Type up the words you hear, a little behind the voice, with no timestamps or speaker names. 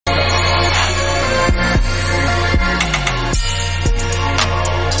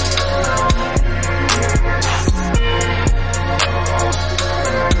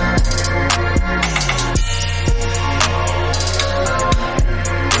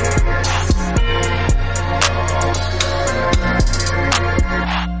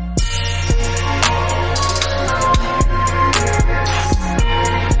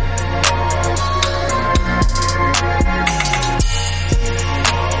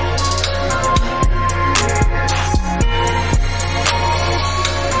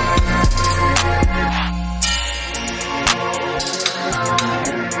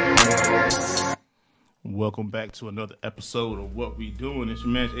back to another episode of What We Doing. It's your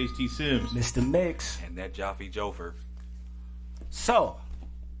man, HT Sims. Mr. Mix. And that Jaffe Jofer. So,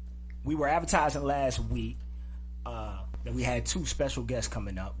 we were advertising last week that we had 2 special guests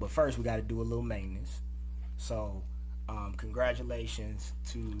coming up. But first, we got to do a little maintenance. So, congratulations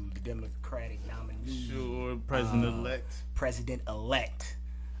to the Democratic nominee. Sure, President-elect. President-elect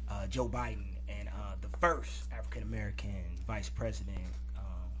Joe Biden and the first African-American Vice President,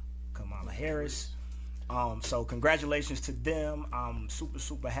 Kamala Harris. So congratulations to them. I'm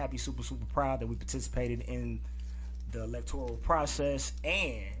super happy, super proud that we participated in the electoral process,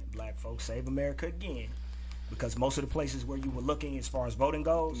 and black folks save America again, because most of the places where you were looking as far as voting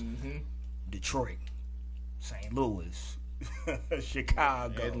goes, Detroit, St. Louis,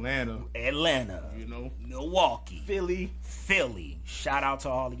 Chicago, Atlanta, Milwaukee, Philly. Shout out to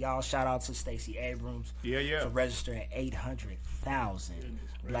all of y'all. Shout out to Stacey Abrams for registering 800,000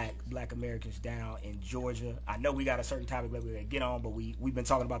 black Americans down in Georgia. I know we got a certain topic that we're going to get on, but we've been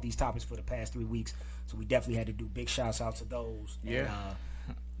talking about these topics for the past 3 weeks, so we definitely had to do big shouts out to those. And,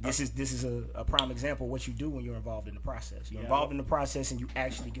 this is a prime example of what you do when you're involved in the process. You're involved in the process and you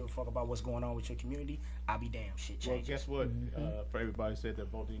actually give a fuck about what's going on with your community. I'll be damn, shit changes. Well, guess what? For everybody said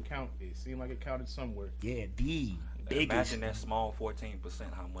that vote didn't count, it seemed like it counted somewhere. Yeah, the biggest. Imagine that small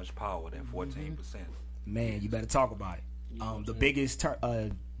 14%, how much power that 14%. Man, you better talk about it. The biggest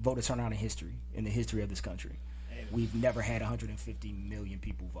voter turnout in the history of this country. We've never had 150 million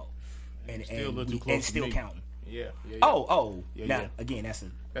people vote. And still counting. Yeah. Now, again,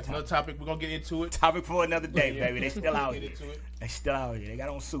 that's another topic. We're gonna get into it. Topic for another day, baby. They still out here. They still out here. They got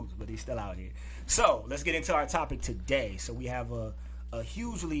on suits, but they still out here. So let's get into our topic today. So we have a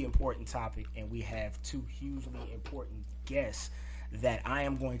hugely important topic, and we have 2 hugely important guests that I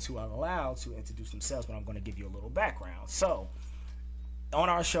am going to allow to introduce themselves, but I'm going to give you a little background. So on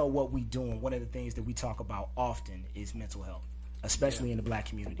our show, What We Doing, one of the things that we talk about often is mental health, especially in the black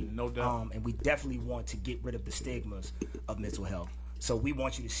community. No doubt. And we definitely want to get rid of the stigmas of mental health. So we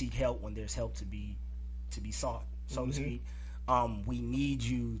want you to seek help when there's help to be sought, so to speak. We need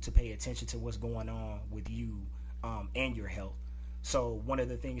you to pay attention to what's going on with you and your health. So one of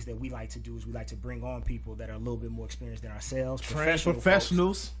the things that we like to do is we like to bring on people that are a little bit more experienced than ourselves.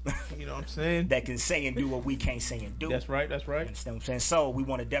 Professionals. You know what I'm saying? That can say and do what we can't say and do. That's right. You understand what I'm saying? So we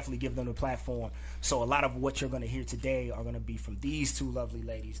want to definitely give them the platform. So a lot of what you're going to hear today are going to be from these 2 lovely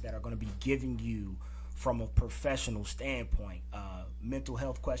ladies that are going to be giving you, from a professional standpoint, mental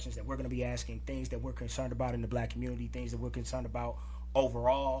health questions that we're going to be asking, things that we're concerned about in the black community, things that we're concerned about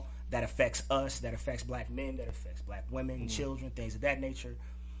overall that affects us, that affects black men, that affects black women, children, things of that nature.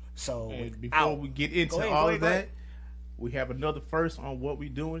 So before we get into all of that, we have another first on What We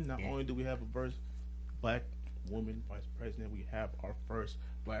Doing. Not only do we have a first black woman vice president, we have our first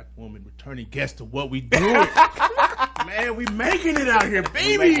black woman returning guest to What We Doing. Man, we making it out here,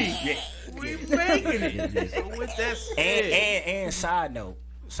 baby. We making it. So with that said, and side note,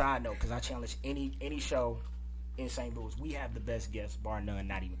 because I challenge any show in St. Louis, we have the best guests, bar none,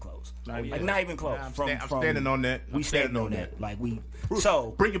 not even close. Not even close. Nah, I'm standing on that. We standing on that.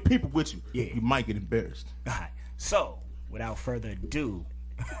 So bring your people with you. Yeah, you might get embarrassed. All right. So without further ado,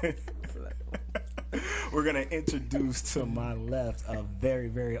 we're gonna introduce to my left a very,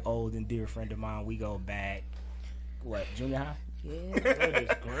 very old and dear friend of mine. We go back, junior high? Yeah.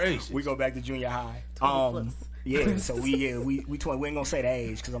 Goodness gracious. We go back to junior high. 20 plus. Yeah, so we 20. We ain't gonna say the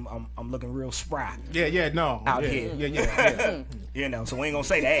age because I'm looking real spry. No. Out here. Yeah. So we ain't gonna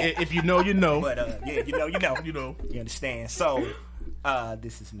say the age. If you know, you know. But you know. You know. You understand? So,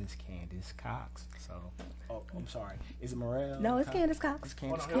 this is Miss Candace Cox. So, I'm sorry. Is it Morel? No, it's Candace Cox. It's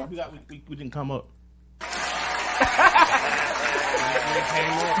Candace Hold on, Cox. we didn't come up. Give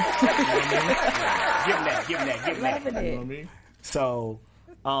him that. Loving You know it. what I mean? So,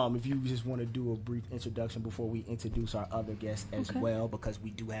 if you just want to do a brief introduction before we introduce our other guests as well, because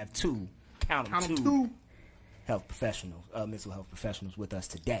we do have 2 health professionals, mental health professionals with us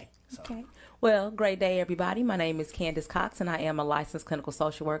today. So. Okay. Well, great day, everybody. My name is Candace Cox, and I am a licensed clinical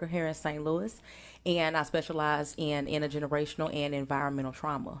social worker here in St. Louis. And I specialize in intergenerational and environmental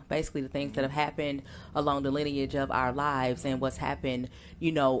trauma, basically the things that have happened along the lineage of our lives and what's happened,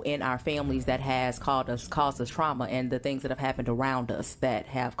 in our families that has caused us trauma, and the things that have happened around us that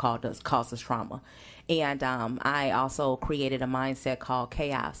have caused us trauma. And I also created a mindset called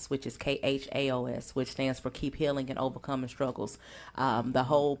KHAOS, which is KHAOS, which stands for Keep Healing and Overcoming Struggles. The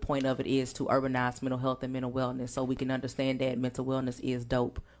whole point of it is to urbanize mental health and mental wellness, so we can understand that mental wellness is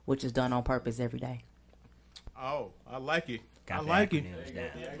dope, which is done on purpose every day. Oh, I like it. Got I like it. acronyms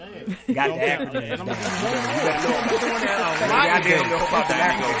down. Man. Got the acronyms down.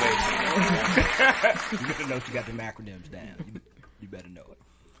 You better know she got the acronyms down. You better know it.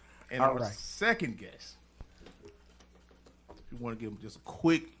 And All our right. second guest, we want to give him just a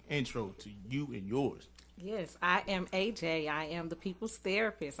quick intro to you and yours. Yes, I am AJ. I am the people's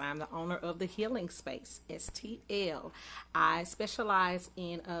therapist. I'm the owner of the Healing Space, STL. I specialize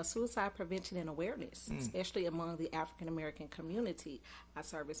in suicide prevention and awareness, especially among the African American community. I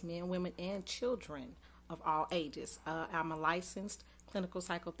service men, women, and children of all ages. I'm a licensed clinical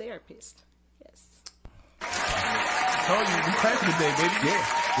psychotherapist. Yes. Told you, we cracking today, baby.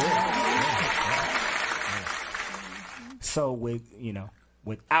 So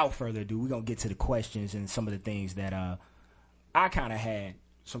without further ado, we're gonna get to the questions and some of the things that I kind of had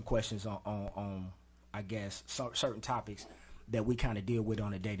some questions on I guess certain topics that we kind of deal with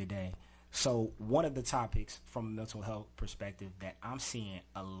on a day-to-day. So one of the topics from a mental health perspective that I'm seeing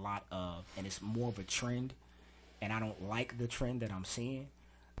a lot of, and it's more of a trend, and I don't like the trend that I'm seeing,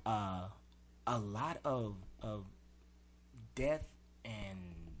 a lot of death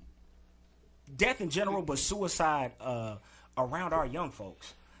in general, but suicide around our young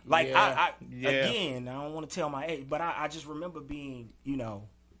folks. Like, again, I don't want to tell my age, but I just remember being,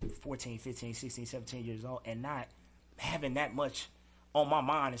 14, 15, 16, 17 years old and not having that much on my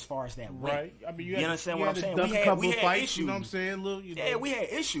mind as far as that went. Right. I mean, you understand what I'm saying? We had fights, issues. You know what I'm saying? Yeah, we had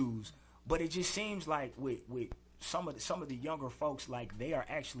issues, but it just seems like with some of the younger folks, like, they are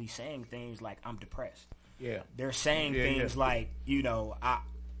actually saying things like, I'm depressed. Yeah. They're saying things like, I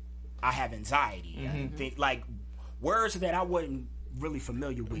have anxiety. Like, words that I wasn't really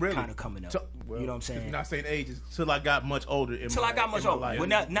familiar with kind of coming up. You know what I'm saying? Not saying ages, till I got much older. Till I got much older. Well,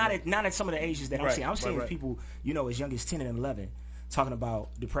 not at some of the ages that I'm seeing. I'm seeing people, as young as 10 and 11 talking about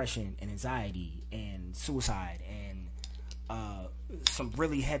depression and anxiety and suicide and some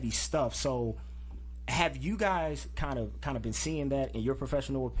really heavy stuff. So have you guys kind of been seeing that, in your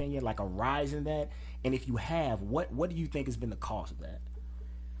professional opinion, like a rise in that? And if you have, what do you think has been the cause of that?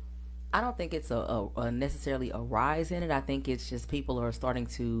 I don't think it's a necessarily a rise in it. I think it's just people are starting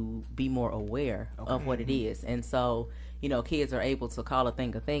to be more aware of what it is. And so, kids are able to call a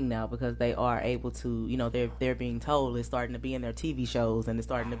thing now because they are able to, they're being told. It's starting to be in their TV shows, and it's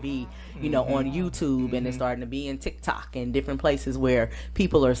starting to be, on YouTube, and it's starting to be in TikTok and different places where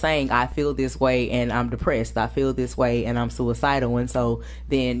people are saying, I feel this way and I'm depressed. I feel this way and I'm suicidal. And so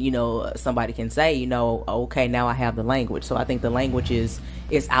then, somebody can say, okay, now I have the language. So I think the language is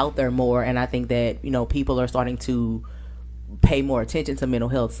out there more, and I think that people are starting to pay more attention to mental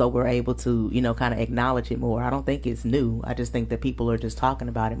health, so we're able to kind of acknowledge it more. I don't think it's new. I just think that people are just talking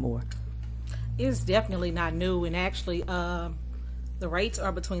about it more. It's definitely not new, and actually the rates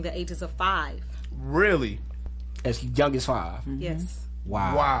are between the ages of 5. Really? As young as 5? Mm-hmm. Yes.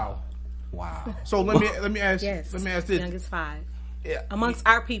 Wow. So let me ask. Yes. Let me ask As this. young as 5. Yeah. Amongst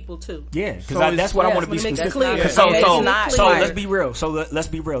our people too. Yeah, because that's what I want to be specific. Clear. So clear. let's be real. So let's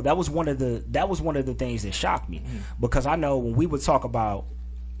be real. That was one of the things that shocked me, because I know when we would talk about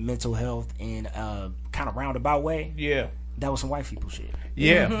mental health in a kind of roundabout way, that was some white people shit.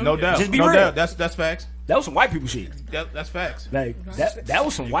 Yeah, no doubt. Just be no real. doubt. That's facts. That was some white people shit. That's facts. Like that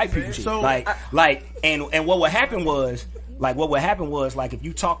was some white people shit. So, and what would happen was like if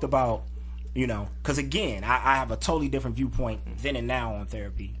you talked about, because again, I have a totally different viewpoint then and now on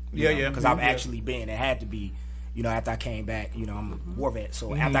therapy. Because I've actually been, it had to be, after I came back, I'm a war vet.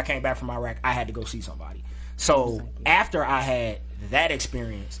 So after I came back from Iraq, I had to go see somebody. So after I had that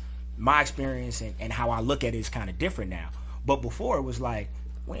experience, my experience and how I look at it is kind of different now. But before it was like,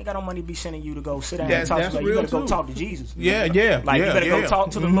 we ain't got no money to be sending you to go sit down and talk to. You better go talk to Jesus. Yeah. Like, you better go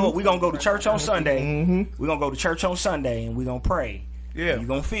talk to the Lord. We're going to go to church on Sunday. We're going to go to church on Sunday and we're going to pray. Yeah. You're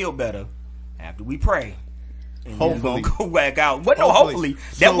going to feel better after we pray. And Hopefully. you're going to go back out. But hopefully.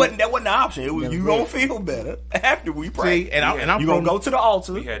 That So- wasn't the option. It was you going to feel better after we pray. See, and I'm you're going to go to the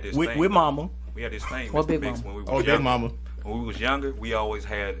altar We had this with thing. mama. We had this thing, What Mr. big Biggs, mama? when we Oh, was big younger. mama. When we was younger,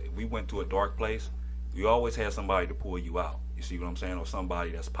 we went to a dark place. You always had somebody to pull you out. You see what I'm saying? Or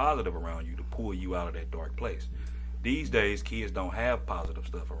somebody that's positive around you to pull you out of that dark place. These days, kids don't have positive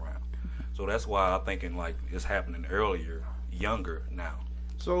stuff around. So that's why I'm thinking like it's happening earlier, younger now.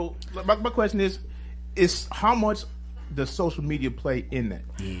 So my question is how much does social media play in that?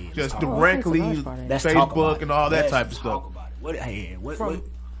 Just directly, Oh, that's a large part of it. Let's talk about Facebook it. and all that Let's type of talk stuff. about it. What?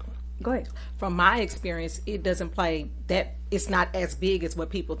 Go ahead. From my experience, it doesn't play that. It's not as big as what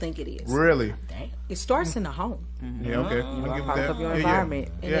people think it is. Really? It starts in the home. Yeah. Okay. I'll give you part that. of your Yeah, environment.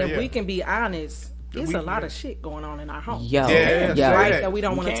 And Yeah, if yeah. we can be honest, It's a lot of shit going on in our home. Yo, Yeah, yeah. Right, yeah. that we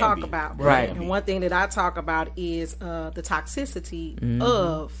don't want to can talk be. about. Right. And one thing that I talk about is the toxicity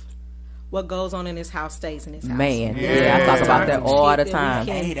of what goes on in this house stays in this house. Man, Yeah. yeah, I talk about that all the Shit that we time.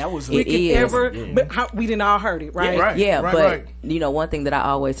 can't- Hey, that was It is. But we didn't all heard it, right? Right. Yeah, right, but right. you know, one thing that I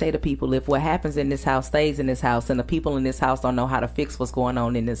always say to people: if what happens in this house stays in this house, and the people in this house don't know how to fix what's going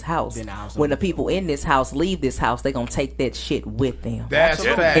on in this house, Then the house when the don't people in this house leave this house, they're gonna take that shit with them That's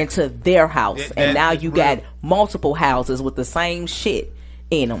fact. into their house, That- and now that's you real. got multiple houses with the same shit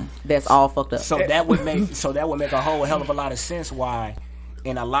in them. That's all fucked up. So that would make a whole hell of a lot of sense why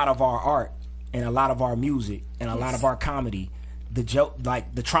in a lot of our art and a lot of our music and a lot of our comedy, the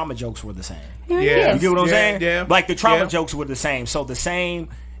trauma jokes were the same. Yeah. You get what I'm Yeah, saying? yeah. Like the trauma Yeah. jokes were the same. So the same,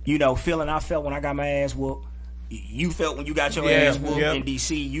 feeling I felt when I got my ass whooped. You felt when you got your Yeah, ass whooped yeah. in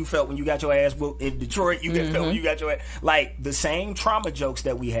DC. You felt when you got your ass whooped in Detroit. You felt when you got your ass. Like the same trauma jokes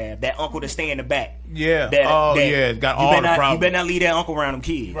that we have. That uncle that stay in the back. Yeah. Yeah. Got you all better the not, problems. You better not leave that uncle around them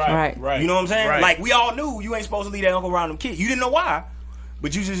kids. Right. Right. You know what I'm saying? Right. Like we all knew you ain't supposed to leave that uncle around them kids. You didn't know why,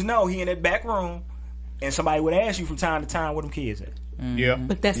 but you just know he in that back room, and somebody would ask you from time to time where them kids at. Yeah.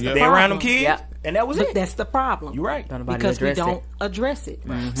 But that's the Yeah. They problem. around them kids, Yeah. and that was But it. that's the problem. You're right. Don't nobody Because we address don't it. address it.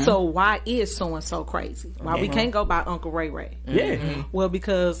 So why is so-and-so crazy? Why we can't go by Uncle Ray Ray? Yeah. Well,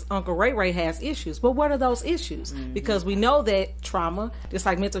 because Uncle Ray Ray has issues. But what are those issues? Because we know that trauma, just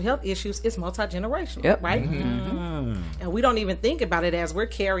like mental health issues, is multi-generational, Yep. right? And we don't even think about it as we're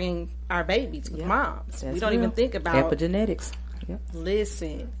carrying our babies with moms. We That's don't real. even think about Epigenetics. Yep.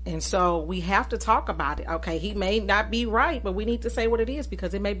 listen. And so we have to talk about it. Okay, he may not be right, but we need to say what it is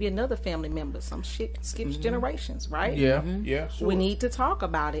because it may be another family member. Some shit skips generations, right? Yeah. Yeah. Sure. We need to talk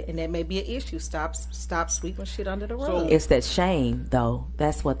about it, and that may be an issue. Stop sweeping shit under the rug. It's that shame, though.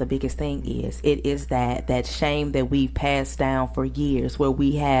 That's what the biggest thing is. It is that shame that we've passed down for years, where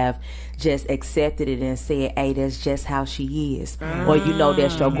we have just accepted it and said, "Hey, that's just how she is," or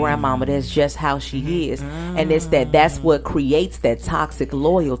that's your grandmama. That's just how she is, and it's that's what creates that toxic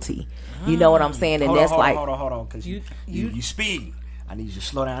loyalty. You know what I'm saying? And Hold that's on, like, hold on, because you speed. I need you to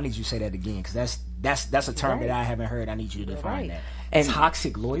slow down. I need you to say that again because that's a term that I haven't heard. I need you to define that. And-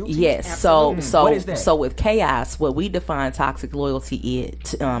 Toxic loyalty. yes. So What is that? so with chaos, what we define toxic loyalty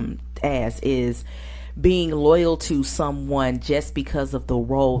as is being loyal to someone just because of the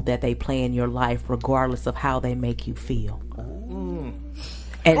role that they play in your life, regardless of how they make you feel.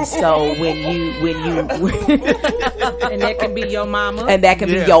 And so when you And that can be your mama. and that can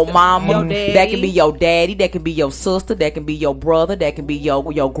be your mama, Your daddy. that can be your daddy, that can be your sister, that can be your brother, that can be your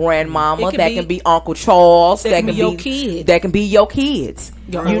grandmama, It can that be- can be Uncle Charles, that can be your kids. that can be your kids.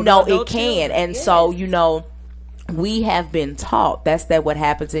 Your You older know it adult can, children. and so we have been taught that what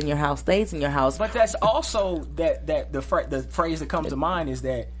happens in your house stays in your house. But that's also the phrase that comes to mind is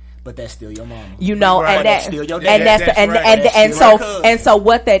that. But that's still your mama. Right. And That's that, still your and dad. that's That's and right. and That's and still so your cousin. and so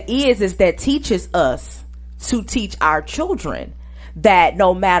what that is that teaches us to teach our children that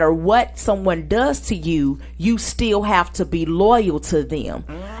no matter what someone does to you, you still have to be loyal to them.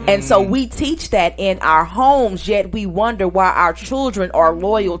 And so we teach that in our homes, yet we wonder why our children are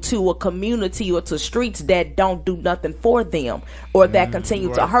loyal to a community or to streets that don't do nothing for them or that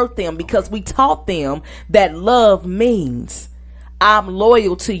continue to hurt them, because we taught them that love means I'm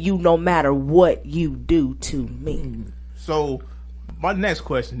loyal to you no matter what you do to me. So, my next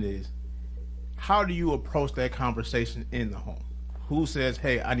question is, how do you approach that conversation in the home? Who says,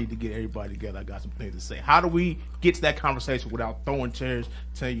 "Hey, I need to get everybody together. I got some things to say." How do we get to that conversation without throwing chairs,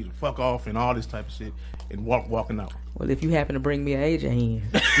 telling you to fuck off and all this type of shit, and walking out? Well, if you happen to bring me an agent in,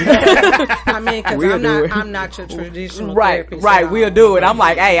 I mean, because We'll do it. I'm not your traditional right, therapist. right, so- we'll do it. I'm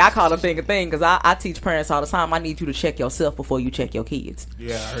like, hey, I call a thing a thing because I teach parents all the time. I need you to check yourself before you check your kids.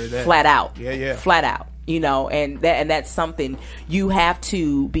 Yeah, I heard that. Flat out. Yeah. Flat out. And that's something you have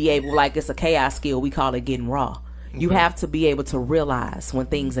to be able, like it's a chaos skill. We call it getting raw. You have to be able to realize when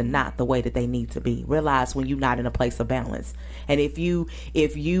things are not the way that they need to be. Realize when you're not in a place of balance. And if you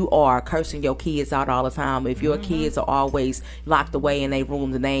are cursing your kids out all the time, if your kids are always locked away in their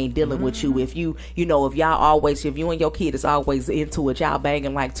rooms and they ain't dealing with you, if you and your kid is always into it, y'all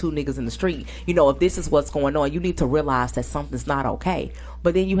banging like two niggas in the street, if this is what's going on, you need to realize that something's not okay.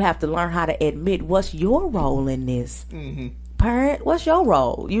 But then you have to learn how to admit what's your role in this. Parent, what's your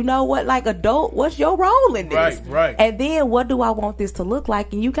role? Like adult, what's your role in this? Right. And then what do I want this to look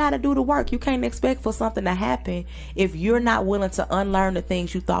like? And you got to do the work. You can't expect for something to happen if you're not willing to unlearn the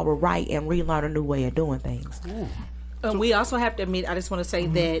things you thought were right and relearn a new way of doing things. And we also have to admit, I just want to say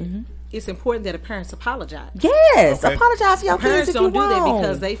that it's important that a parents apologize. Yes, apologize to your Parents kids if don't you do that want.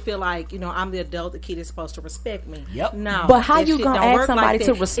 because they feel like, I'm the adult, the kid is supposed to respect me. Yep. No. But how that you shit gonna don't ask work somebody like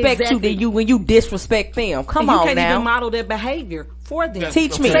to that. respect you Exactly. then when you disrespect them? Come And on you can't now. even model their behavior for them.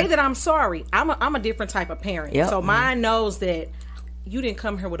 Teach me. Say that I'm sorry. I'm a different type of parent. Yep. So mine knows that you didn't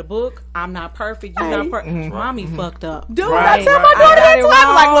come here with a book. I'm not perfect. You're not perfect. Mommy fucked up. Dude, Right. I tell my I daughter got that it too.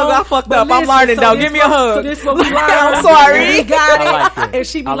 I'm like, wrong. look, I fucked But up. I'm listen, learning so though. this Give me a what- hug. So this what we learned. I'm sorry. We got it. I like that. And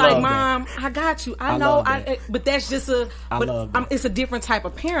she be I like, love Mom, I got you. I I know. love that. But that's just I love that. it's a different type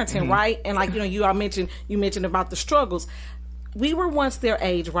of parenting, right? And like, you all mentioned about the struggles. We were once their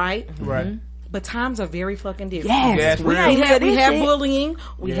age, right? Right. But times are very fucking different. Yes, That's we real. ain't hear We this had shit. bullying.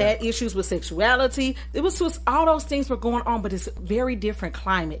 We had issues with sexuality. It was just all those things were going on, but it's a very different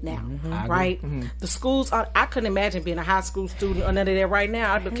climate now, right? The schools. I couldn't imagine being a high school student or none of that right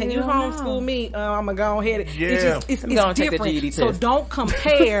now. Can you Hell no. homeschool me? I'm gonna go ahead. Yeah. It's gonna take the different. GED So test. don't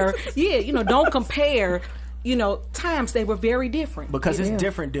compare. Don't compare. Times they were very different. Because it's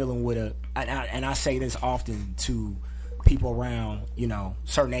different dealing with and I say this often to people around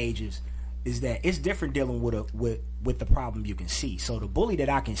certain ages, is that it's different dealing with the problem you can see. So the bully that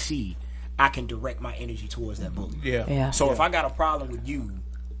I can see, I can direct my energy towards that bully. Yeah. So if I got a problem with you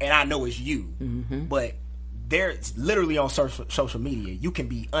and I know it's you, but there's literally on social media, you can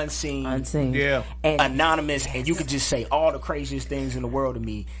be unseen. Yeah. And Anonymous, and you could just say all the craziest things in the world to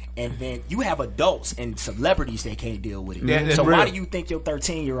me, and then you have adults and celebrities that can't deal with it. Yeah, that's so why real. do you think your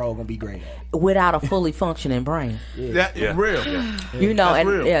 13-year-old gonna be great at it? without a fully functioning brain. That's real. You know, That's and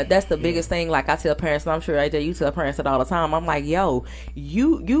real. that's the biggest thing. Like I tell parents, and I'm sure AJ, you tell parents it all the time. I'm like, yo,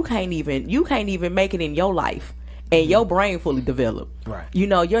 you can't even make it in your life, and your brain fully developed. Right. You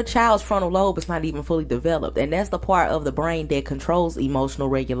know, your child's frontal lobe is not even fully developed, and that's the part of the brain that controls emotional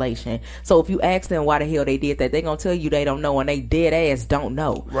regulation. So if you ask them why the hell they did that, they're gonna tell you they don't know, and they dead ass don't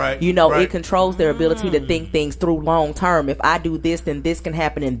know. Right. You know, Right. it controls their ability to think things through long term. If I do this, then this can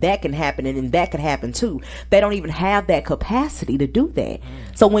happen, and that can happen, and then that can happen too. They don't even have that capacity to do that.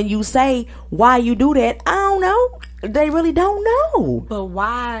 So when you say why you do that, I don't know. They really don't know. But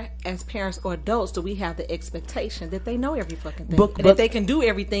why, as parents or adults, do we have the expectation that they know every fucking thing, But- and that they can do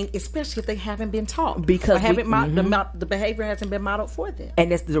everything, especially if they haven't been taught, Because or haven't we- the behavior hasn't been modeled for them?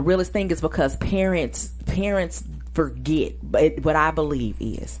 And that's the realest thing, is because parents forget. But what I believe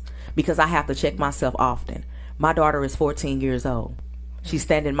is, because I have to check myself often. My daughter is 14 years old. She's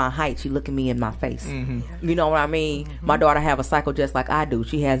standing my height. She looking me in my face. You know what I mean? My daughter have a cycle just like I do.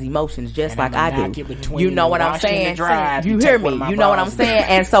 She has emotions just like I do. You know what I'm saying? You hear me? You know what I'm saying?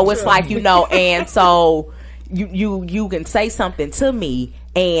 And so it's like, and so you can say something to me,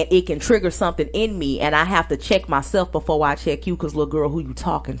 and it can trigger something in me, and I have to check myself before I check you, because little girl, who you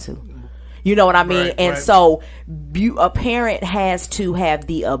talking to? You know what I mean? Right, and right. so a parent has to have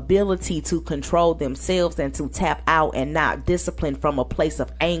the ability to control themselves and to tap out and not discipline from a place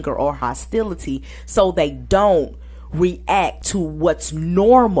of anger or hostility, so they don't react to what's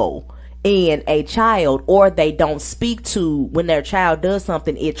normal in a child, or they don't speak to, when their child does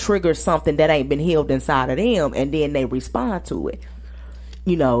something, it triggers something that ain't been healed inside of them, and then they respond to it.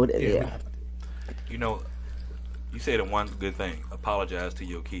 You know, You know, you said the one good thing: apologize to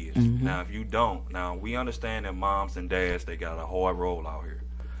your kids. Now, if you don't, now we understand that moms and dads, they got a hard role out here.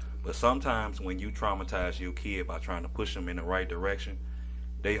 But sometimes when you traumatize your kid by trying to push them in the right direction,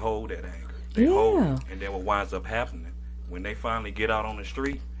 they hold that anger. They hold it. And then what winds up happening, when they finally get out on the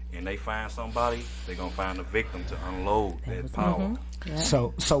street and they find somebody, they're gonna find a victim to unload that power.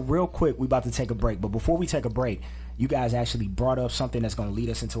 So real quick, we about to take a break. But before we take a break, you guys actually brought up something that's going to lead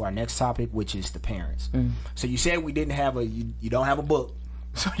us into our next topic, which is the parents. So you said we didn't have you don't have a book,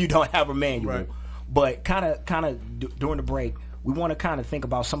 so you don't have a manual. Right. But kind of during the break, we want to kind of think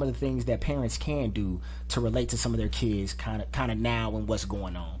about some of the things that parents can do to relate to some of their kids, kind of now and what's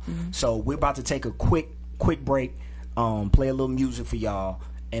going on. So we're about to take a quick break, play a little music for y'all,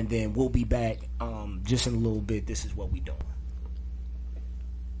 and then we'll be back just in a little bit. This is what we doing.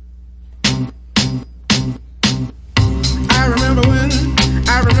 I remember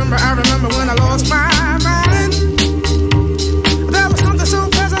when I lost my mind. There was something so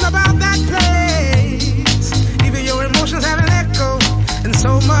pleasant about that place. Even your emotions have an echo in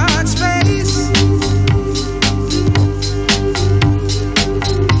so much space.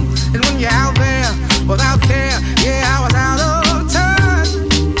 And when you're out there without care, yeah, I was out of touch.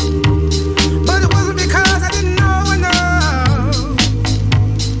 But it wasn't because I didn't know enough.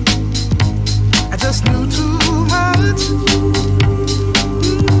 I just knew too much.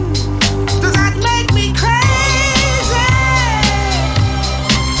 Does that make me crazy?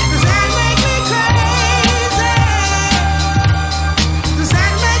 Does that make me crazy? Does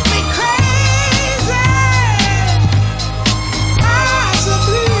that make me crazy?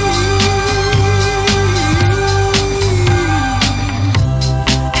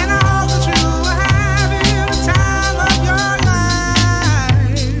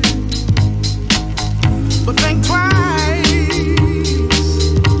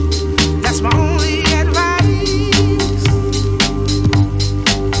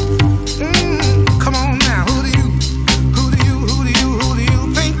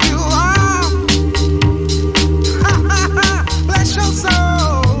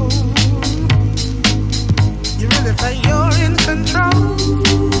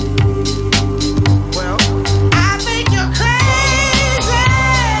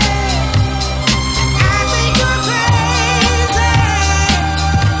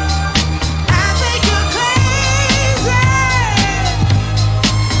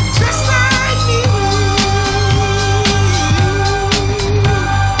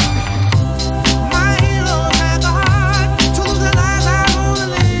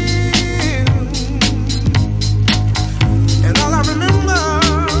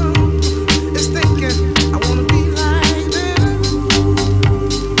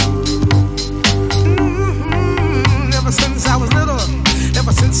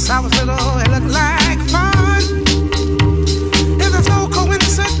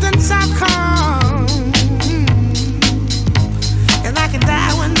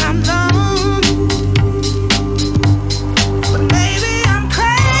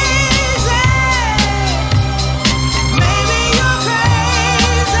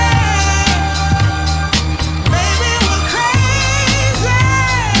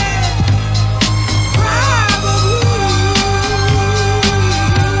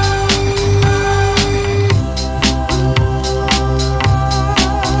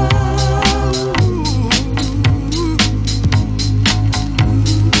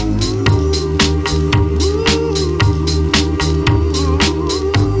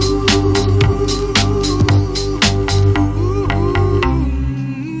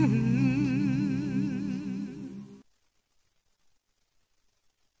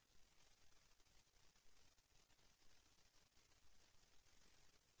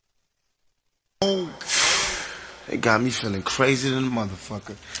 shit got me feeling crazy than a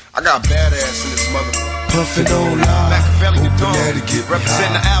motherfucker. I got badass in this mother. Puffin' on live. Machiavelli the Dawn.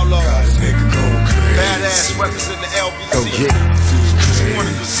 Representing the Outlaws. Got a nigga going crazy. Badass representing the LBC. Go get it.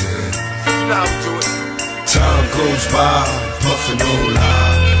 You know how we do it. Time goes by. Puffin' on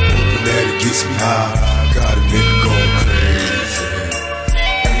live. Hoping that it gets me high. Got a nigga going crazy.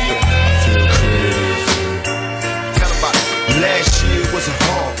 I feel crazy. Tell about it. Last year wasn't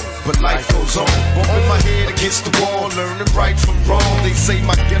hard, but life goes on. Bumping my head against the wall, learning right from wrong. They say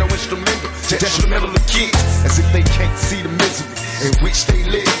my ghetto instrumental, detrimental to kids, as if they can't see the misery in which they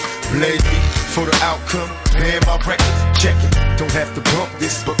live. Blame me for the outcome, man, my record, check it. Don't have to bump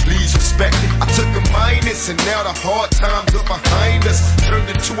this, but please respect it. I took a minus, and now the hard times are behind us. Turned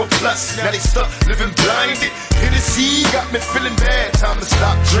into a plus, now they stuck living blinded. Hennessy got me feeling bad, time to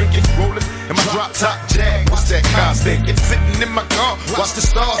stop drinking. Rolling in my drop top Jag, what's that car thinking? Sitting in my car, watch the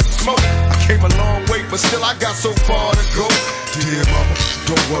stars and smoke. I came a long way, but still I got so far to go. Dear mama,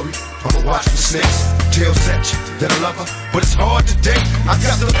 don't worry, I'ma watch the snakes. Tell Satch that I love her, but it's hard to date. I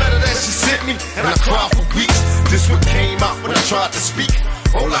got the letter that she sent me, and I cried for weeks. This one came out when I tried to speak.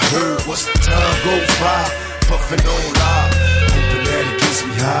 All I heard was the time goes by, puffin' on live, hoping that it gets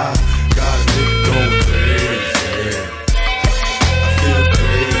me high. Got a nigga going crazy. I feel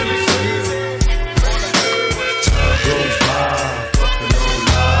crazy. Time goes by, puffin' on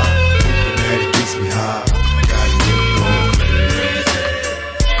live, hoping that it gets me high. Got a nigga going crazy.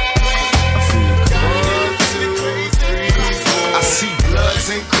 I feel crazy. I see Bloods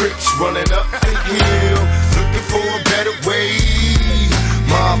and Crips running up the hill, looking for a better way.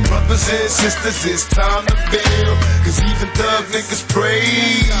 My brothers and sisters, it's time to build, cause even thug niggas pray.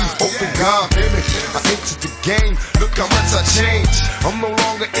 Open God, baby, I entered the game, look how much I changed. I'm no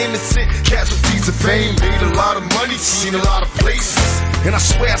longer innocent, casualties of fame. Made a lot of money, seen a lot of places, and I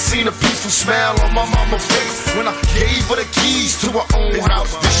swear I seen a peaceful smile on my mama's face when I gave her the keys to her own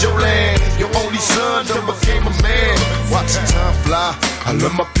house. It's your land, your only son done became a man. Watch the time fly, I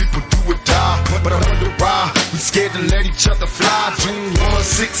love my people do or die, but I wonder why we scared to let each other fly. June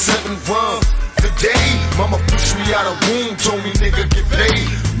 1671, the day mama pushed me out of womb, told me nigga get paid.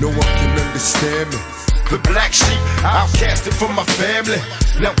 No one can understand me. The black sheep, outcasted from my family.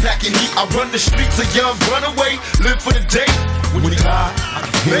 Now packing heat, I run the streets, a young runaway, live for the day. When he die, I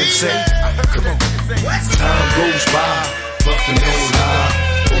can hear him say, come on. Time goes by, puffin' on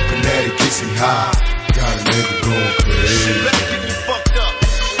live, hoping that it gets me high. Got a nigga going crazy.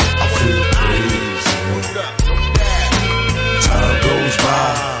 I feel crazy. Time goes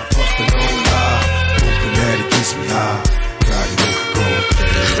by, puffin' on live, hoping that it gets me high. Got a nigga going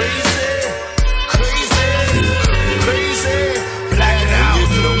crazy.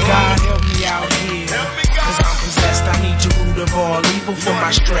 God help me out here, cause I'm possessed. I need your root of all evil for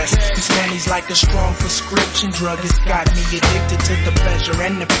my stress. This money's like a strong prescription drug. It's got me addicted to the pleasure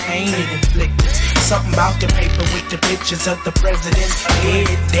and the pain it inflicted. Something about the paper with the pictures of the president's head.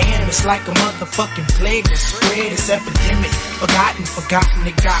 Damn, it's like a motherfucking plague that spread. It's epidemic, forgotten,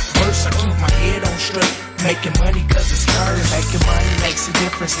 it got worse. I keep my head on straight, making money cause it's curse. Making money makes a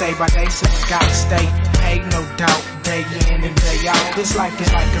difference day by day, so you gotta stay paid, no doubt, day in and day out. This life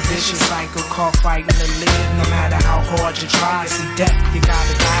is like a vicious cycle called fighting to live. No matter how hard you try, see death, you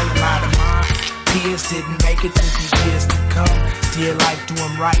gotta die. A lot of mine peers didn't make it to the years to come. Did life do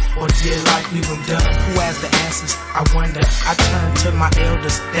them right, or did life leave them dumb? Who has the answers? I wonder. I turn to my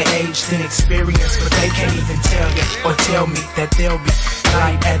elders, they aged in experience, but they can't even tell you or tell me that they'll be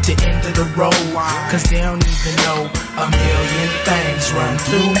light at the end of the road, cause they don't even know a million things run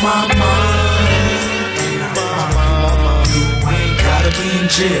through my mind. You ain't gotta be in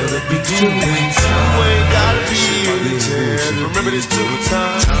jail to be doing time. You ain't gotta be in jail. Remember this too.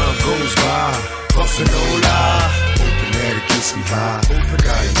 Time goes by, puffin' on live, hoping that it gets me high.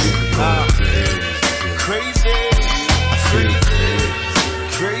 Got a nigga going crazy. I feel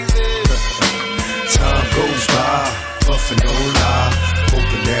crazy. Time goes by, puffin' on live,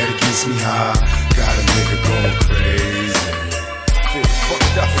 hoping that it gets me high. Got a nigga going crazy. I feel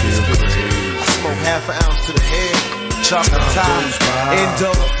fucked up. I feel crazy. I smoke half an ounce to the head. Chocolate tie,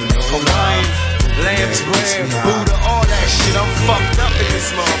 Indo, Hawaiian, lamb's bread, Buddha, all that shit. I'm fucked up in this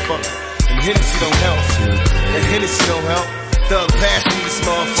motherfucker. And Hennessy don't help. And Hennessy don't help. Thug passion in this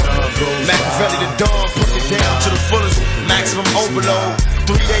motherfucker. Machiavelli the Dawn, put it down to the fullest. Maximum overload.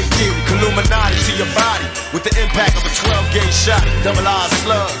 3-day theory, Illuminati to your body with the impact of a 12-gauge shot. Double R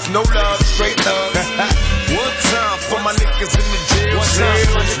slugs, no love, straight love. One time for my niggas in the jail. One time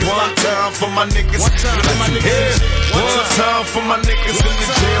for One time for my niggas. One time for my niggas. One time for my niggas in the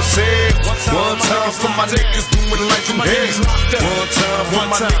jail cell. One time for my niggas doing life from hell. One time for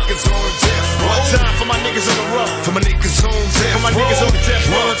my niggas on death row. One time for my niggas on the road. For my niggas on death row. For my niggas on death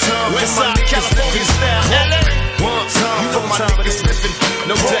row. One time for my niggas living style. One time for my niggas living,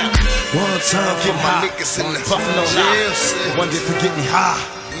 no doubt. One time for my niggas in the jail cell. One day forget me high.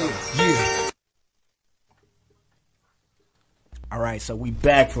 Yeah. All right, so we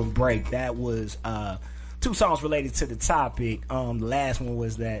back from break. That was 2 songs related to the topic. The last one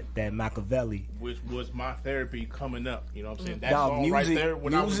was that Machiavelli, which was my therapy coming up. You know what I'm saying? That Dog, song music, right there.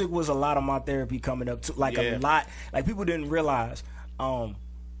 When music was a lot of my therapy coming up too. Like a lot. Like people didn't realize.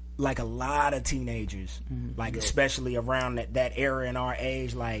 Like a lot of teenagers, like especially around that era in our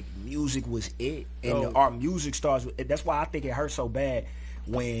age, like music was it, and our music stars. That's why I think it hurt so bad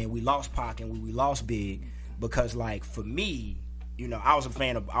when we lost Pac and when we lost Big, because like for me, you know, I was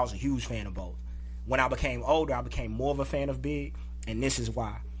a huge fan of both. When I became older, I became more of a fan of Big, and this is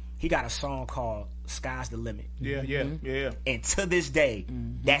why. He got a song called "Sky's the Limit." Yeah. And to this day,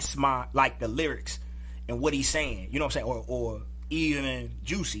 that's my like the lyrics and what he's saying. You know what I'm saying? Or even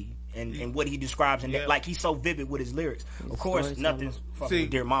Juicy and what he describes and like he's so vivid with his lyrics. Of course, nothing's fucking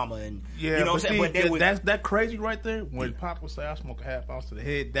Dear Mama and you know what I'm saying. But that's that crazy right there. When Pac would say, "I smoke a half ounce to the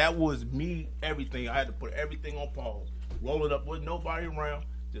head," that was me. Everything I had to put everything on pause, roll it up with nobody around,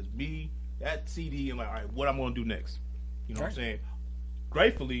 just me, that CD, and like, all right, what I'm gonna do next. You know what I'm saying?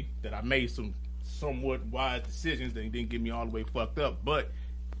 Gratefully that I made some somewhat wise decisions that didn't get me all the way fucked up, but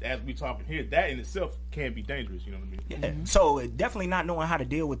as we talking here, that in itself can be dangerous. You know what I mean? Yeah. So definitely not knowing how to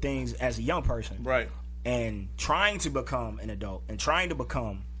deal with things as a young person, right? And trying to become an adult and trying to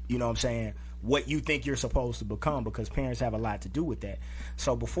become, you know what I'm saying, what you think you're supposed to become, because parents have a lot to do with that.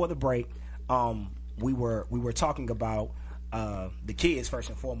 So before the break, we were talking about the kids first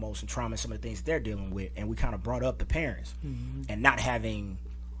and foremost and trauma and some of the things they're dealing with, and we kind of brought up the parents and not having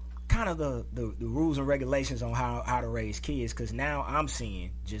kind of the rules and regulations on how to raise kids, because now I'm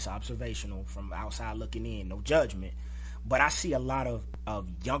seeing, just observational from outside looking in, no judgment, but I see a lot of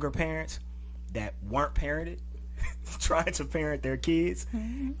younger parents that weren't parented trying to parent their kids,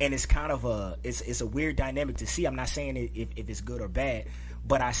 and it's kind of it's a weird dynamic to see. I'm not saying if it's good or bad,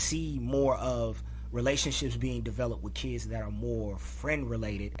 but I see more of relationships being developed with kids that are more friend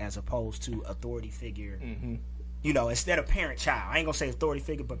related as opposed to authority figure. You know, instead of parent-child. I ain't gonna say authority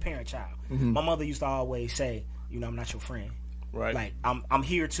figure, but parent-child. My mother used to always say, you know, I'm not your friend. Right. Like I'm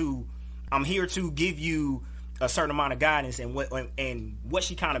here to give you a certain amount of guidance, and what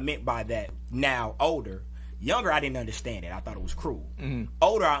she kind of meant by that. Now older, younger, I didn't understand it. I thought it was cruel.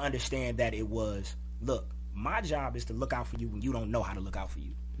 Older, I understand that it was, look, my job is to look out for you when you don't know how to look out for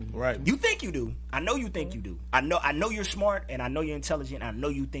you. Right. You think you do. I know you think you do. I know you're smart, and I know you're intelligent. And I know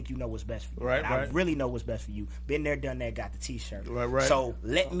you think you know what's best for you. Right. I really know what's best for you. Been there, done that, got the T-shirt. Right. So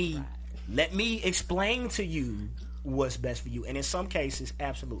let me explain to you what's best for you. And in some cases,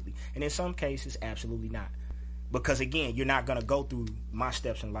 absolutely. And in some cases, absolutely not. Because again, you're not gonna go through my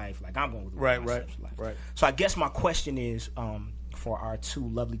steps in life like I'm going through my steps in life. Right. So I guess my question is, for our 2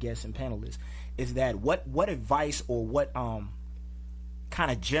 lovely guests and panelists, is that what advice or what kind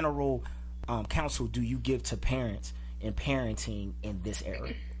of general counsel do you give to parents in parenting in this era,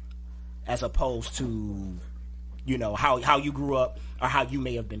 as opposed to, you know, how you grew up or how you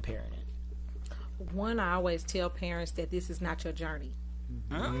may have been parented? One, I always tell parents that this is not your journey.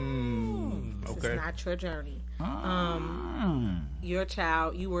 This is not your journey. Your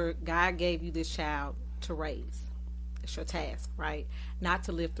child, God gave you this child to raise. It's your task, right? Not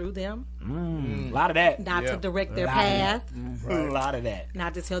to live through them. A lot of that. Not to direct their path. A lot of that.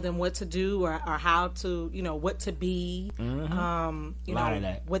 Not to tell them what to do or how to, you know, what to be. You know,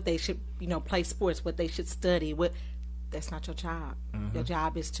 what they should, you know, play sports, what they should study. That's not your job. Your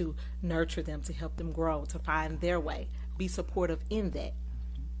job is to nurture them, to help them grow, to find their way. Be supportive in that.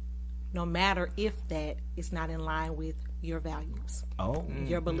 No matter if that is not in line with your values,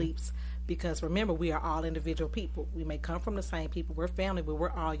 your beliefs. Because remember, we are all individual people. We may come from the same people. We're family, but we're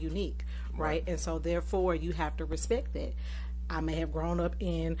all unique, right? And so therefore, you have to respect that. I may have grown up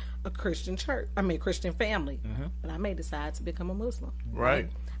in a Christian Christian family, but I may decide to become a Muslim. Right.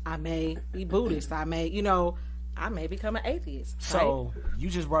 I may be Buddhist. I may become an atheist. So you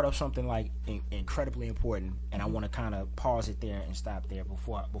just brought up something like incredibly important, and I want to kind of pause it there and stop there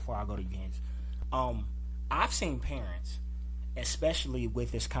before I go to you, Hans. I've seen parents, especially with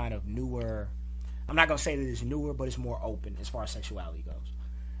this kind of newer, I'm not going to say that it's newer, but it's more open as far as sexuality goes.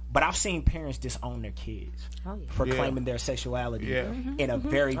 But I've seen parents disown their kids for claiming their sexuality in a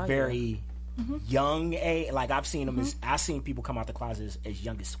very, very young age. Like I've seen them. I've seen people come out the closet as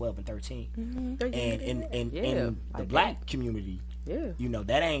young as 12 and 13. And in the black community, you know,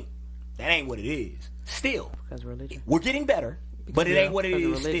 that ain't what it is. Still, because religion. We're getting better, but it ain't what it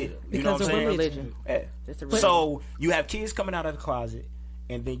is still. You know what I'm saying? Religion. Yeah. So you have kids coming out of the closet,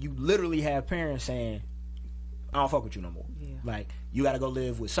 and then you literally have parents saying, "I don't fuck with you no more." Yeah. Like you got to go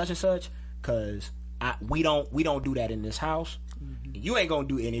live with such and such because we don't do that in this house. You ain't gonna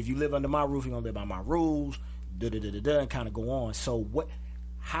do it. And if you live under my roof, you're gonna live by my rules. And kind of go on. So what?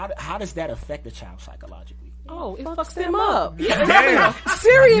 How does that affect the child psychologically? Oh, it fucks them up. Yeah.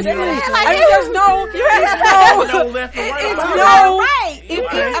 Seriously. I mean, there's no left or right.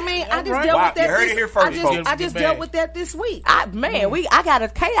 I just dealt with that. You heard it here first, I just dealt with that this week. I got a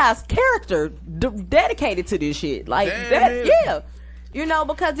chaos character dedicated to this shit. Like that, yeah. You know,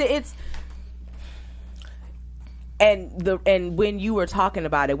 because it's and when you were talking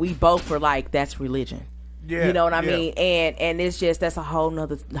about it, we both were like, that's religion. Yeah, you know what I mean? And it's just, that's a whole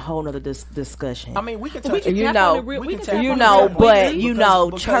nother discussion. I mean, we can touch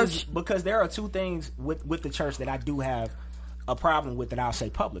church, because there are two things with the church that I do have a problem with that I'll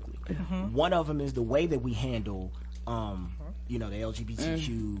say publicly. One of them is the way that we handle the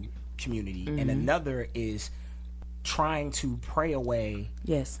LGBTQ community, and another is trying to pray away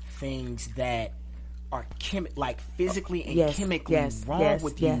things that are physically and chemically wrong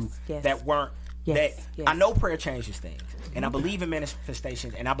with you that weren't. I know prayer changes things, and I believe in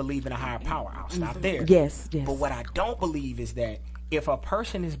manifestations, and I believe in a higher power. I'll stop there. Yes. But what I don't believe is that if a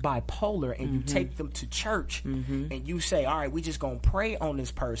person is bipolar and you take them to church and you say, all right, we just gonna pray on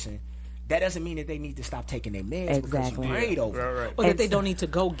this person, that doesn't mean that they need to stop taking their meds because you prayed over. Right. Or that they don't need to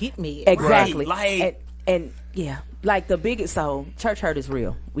go get meds. Exactly. Right. And like the biggest, church hurt is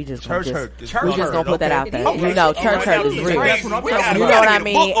real. We just church hurt. We just gonna put that out there. Okay. You know, church hurt is real. You know what I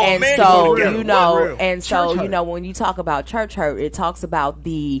mean? And so when you talk about church hurt, it talks about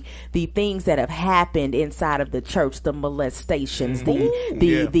the things that have happened inside of the church, the molestations,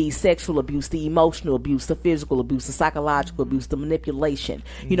 the sexual abuse, the emotional abuse, the physical abuse, the psychological abuse, the manipulation.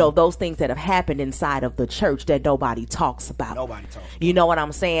 You know, those things that have happened inside of the church that nobody talks about. You know what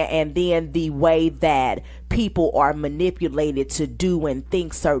I'm saying? And then the way that people are manipulated to do and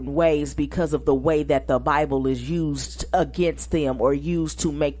think certain ways because of the way that the Bible is used against them or used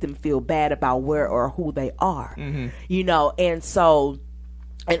to make them feel bad about where or who they are. You know, and so,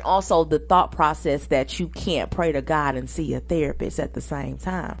 and also the thought process that you can't pray to God and see a therapist at the same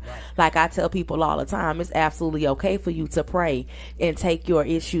time. Like I tell people all the time, it's absolutely okay for you to pray and take your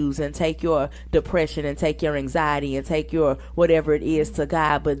issues and take your depression and take your anxiety and take your whatever it is to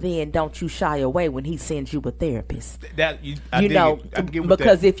God, but then don't you shy away when he sends you a therapist.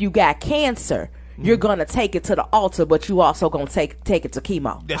 Because if you got cancer, you're gonna take it to the altar, but you also gonna take it to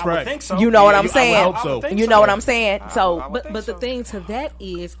chemo. That's right. I think so. You know what I'm saying? I would hope so. You know what I'm saying? But the thing to that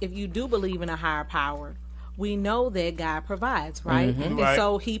is, if you do believe in a higher power, we know that God provides, right? And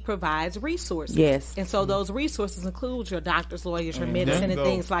so he provides resources. Yes. And so those resources include your doctors, lawyers, your medicine, and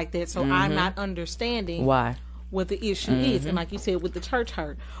things like that. So I'm not understanding why. What the issue is. And like you said, with the church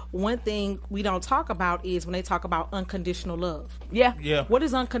hurt, one thing we don't talk about is when they talk about unconditional love. Yeah. What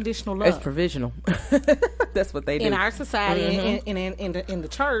is unconditional love? It's provisional. That's what they do in our society and in the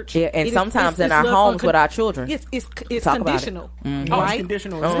church. Yeah, and sometimes in our homes with our children. It's conditional, right? It's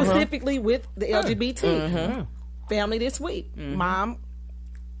conditional. Specifically with the LGBT family this week. Mom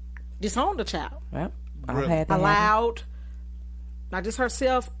disowned the child. Yep. Really? Allowed not just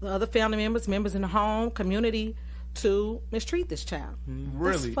herself, the other family members in the home community to mistreat this child.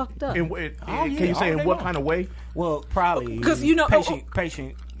 Really? That's fucked up. Can you say in what kind of way? Well, probably because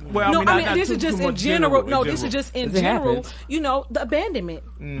patient. Well, I mean, this is just in general. No, this is just in general. You know, the abandonment.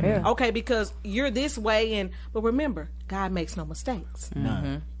 Yeah. Okay, because you're this way, but remember, God makes no mistakes.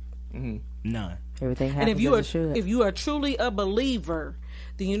 None. Everything happens and as it should. If you are truly a believer,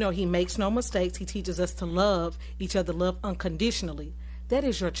 then you know he makes no mistakes. He teaches us to love each other, love unconditionally. That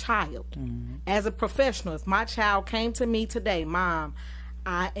is your child. As a professional, if my child came to me today, Mom,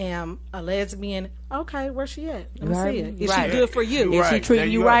 I am a lesbian. Okay, where's she at? Let me see it. Is she good for you? Is she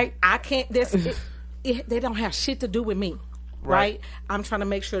treating you right? I can't. They don't have shit to do with me. Right? I'm trying to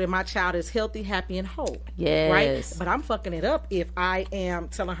make sure that my child is healthy, happy, and whole. Yes. Right? But I'm fucking it up if I am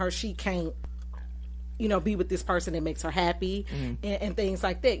telling her she can't, be with this person that makes her happy and things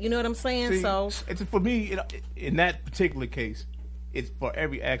like that. You know what I'm saying? See, it's for me, in that particular case, it's for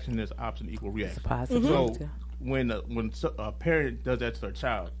every action there's option equal reaction. It's positive. So when a parent does that to their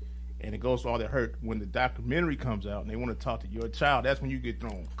child, and it goes to all that hurt. When the documentary comes out and they want to talk to your child, that's when you get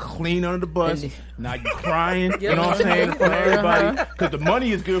thrown clean under the bus. Now you're crying, you know what I'm saying, in front of everybody, because the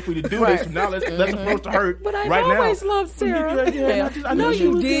money is good for you to do this. So now let's approach the hurt. But I right always now. loved Sarah. I know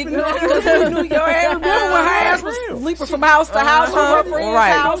You did because we knew your ass. Remember when her ass was leaping from house to house from her friend's You know what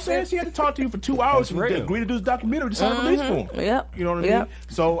I'm house? saying? She had to talk to you for 2 hours to agree to do this documentary to sign a release form. Yep. You know what I mean?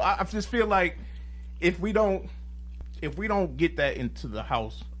 So I just feel like if we don't get that into the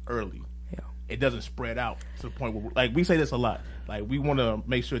house early, it doesn't spread out to the point where, like, we say this a lot. Like, we want to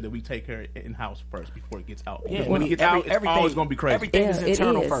make sure that we take care in house first before it gets out. Yeah, when it gets out, it's always going to be crazy. Everything is it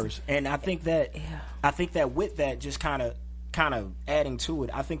internal is. first, and I think that with that, just kind of adding to it,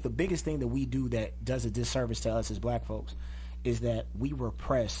 I think the biggest thing that we do that does a disservice to us as black folks is that we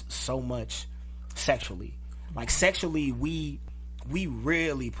repress so much sexually. Like, sexually, we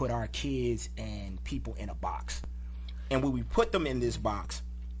really put our kids and people in a box, and when we put them in this box,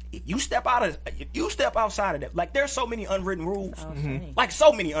 if you step outside of that, like, there's so many unwritten rules, like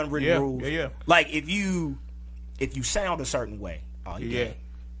so many unwritten rules. Yeah. Like, if you sound a certain way, oh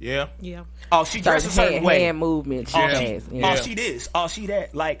Yeah. oh, she dressed a certain way, hand movements. oh she this, oh she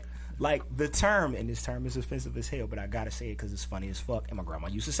that, like the term, and this term is offensive as hell, but I gotta say it because it's funny as fuck. And my grandma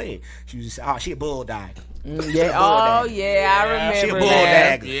used to say it. She used to say, "Oh, she a bulldog." I remember She a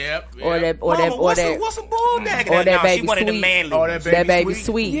that. bulldog. Yep. Or that What's a bulldog? or that baby she wanted the sweet. manly. Oh, that baby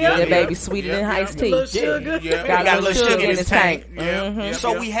sweet. Yeah. That baby sweeter than iced tea. Yeah. Got a little sugar in his tank.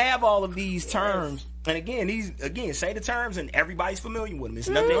 So we have all of these terms, and again, say the terms, and everybody's familiar with them. It's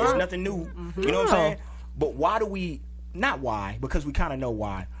nothing new. You know what I'm saying? But why do we? Not why, because we kind of know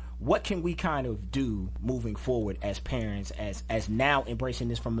why. What can we kind of do moving forward as parents, as now embracing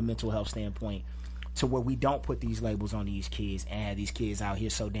this from a mental health standpoint, to where we don't put these labels on these kids and have these kids out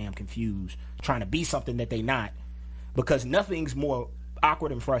here so damn confused, trying to be something that they not? Because nothing's more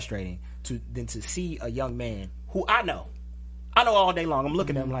awkward and frustrating than to see a young man who I know all day long. I'm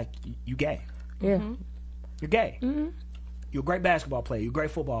looking at him like, you gay. Yeah. You're gay. You're a great basketball player. You're a great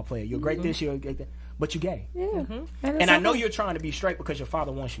football player. You're great this, you're a great that. But you're gay. Yeah. And I know you're trying to be straight because your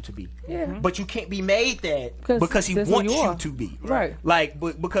father wants you to be. Yeah. But you can't be made that 'Cause because he that's who wants you you are. to be. Right. Like,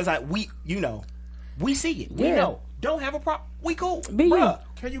 because we see it. We Yeah. know. Don't have a problem. We cool. Be you. Bruh.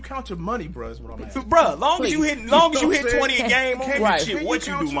 Can you count your money, bro? Is what I'm asking. Bruh, long as you hit 20 a game, Can on Right. shit, can what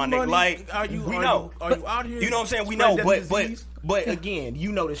you count do, my your nigga? money? Like, we know. Are you out here? You know what I'm saying? We know, spreading but disease? again,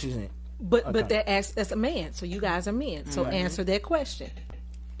 you know this isn't. But that's a man. So you guys are men. So answer that question.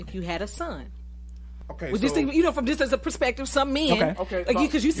 If you had a son, Okay, well, so just from just as a perspective, some men. Okay.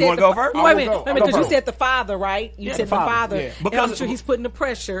 Because you said You wanna go first? Wait a minute, I'll go because you first. said the father, right? You said the father. Yeah. Because I'm sure he's putting the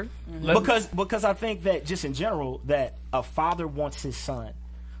pressure. Because I think that just in general that a father wants his son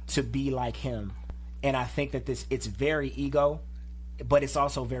to be like him, and I think that it's very ego, but it's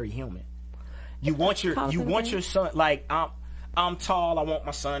also very human. You want your son, like, I'm tall. I want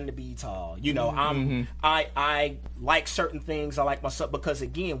my son to be tall. You know, I like certain things. I like my son because,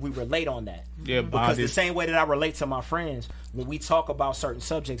 again, we relate on that. Yeah, because the same way that I relate to my friends when we talk about certain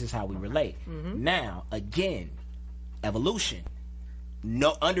subjects is how we relate. Now, again, evolution,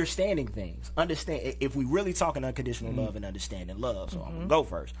 understanding things. Understand if we really talking unconditional love and understanding love. So I'm gonna go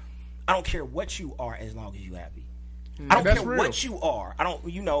first. I don't care what you are as long as you happy. I don't care what you are. I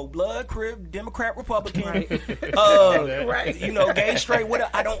don't, blood, crib, Democrat, Republican, gay, straight,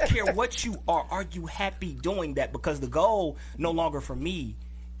 whatever. I don't care what you are. Are you happy doing that? Because the goal no longer for me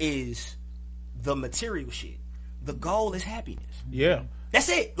is the material shit. The goal is happiness. Yeah. That's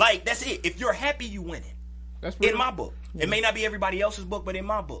it. Like, that's it. If you're happy, you win it. That's real. In my book. It may not be everybody else's book, but in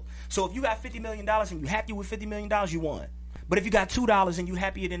my book. So if you got $50 million and you happy with $50 million, you won. But if you got $2 and you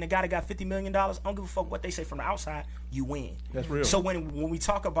happier than the guy that got $50 million, I don't give a fuck what they say from the outside, you win. That's real. So when we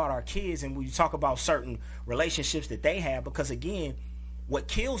talk about our kids and we talk about certain relationships that they have, because again, what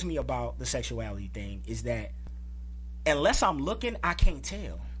kills me about the sexuality thing is that unless I'm looking, I can't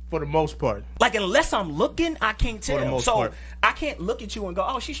tell. For the most part. Like, unless I'm looking, I can't tell. For the most So part. I can't look at you and go,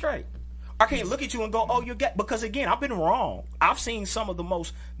 oh, she's straight. I can't look at you and go, oh, you're gay. Because, again, I've been wrong. I've seen some of the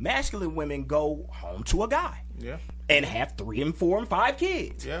most masculine women go home to a guy. Yeah. And have 3 and 4 and 5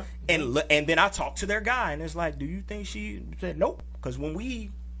 kids. Yeah. And then I talk to their guy, and it's like, do you think she said nope? Because when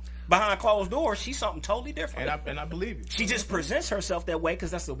we behind closed doors, she's something totally different. And I believe you. She just presents herself that way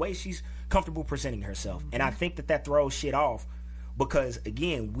because that's the way she's comfortable presenting herself. And I think that throws shit off because,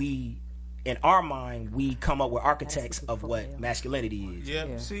 again, in our mind, we come up with architects of what masculinity is.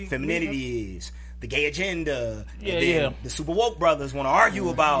 Yeah. See, femininity is. The gay agenda. Yeah, and then the super woke brothers want to argue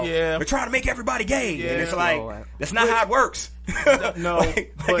about we're trying to make everybody gay. Yeah. And it's like, that's not how it works. No,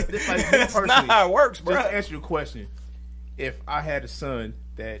 but it's like me that's personally, not how it works, bro. Just to answer your question, if I had a son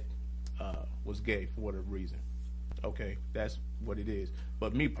that was gay for whatever reason. Okay, that's what it is.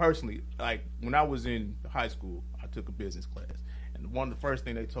 But me personally, like when I was in high school, I took a business class, and one of the first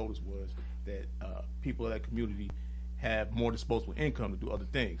things they told us was that people of that community have more disposable income to do other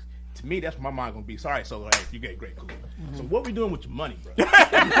things. To me, that's where my mind gonna be. Sorry, so hey, you get great, cool. So what we doing with your money, bro? You know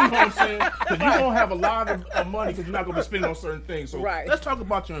what I'm saying? Because you don't have a lot of money because you're not gonna be spending on certain things. So let's talk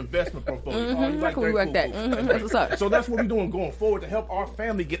about your investment portfolio. Oh, you like we work that. That's what's up. So that's what we're doing going forward to help our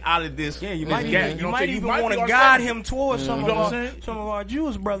family get out of this. Yeah, you this might gap. even, You know you what I'm might saying? even You want to might guide be him towards some You of our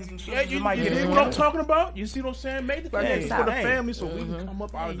Jewish brothers and sisters. Yeah, might you get see him what I'm talking about? You see what I'm saying? Make the connections for the hey. family so we can come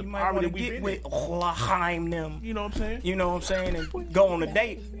up out of the You might poverty want to that get we've with been in. Lahaim them. You know what I'm saying? You know what I'm saying? And go on a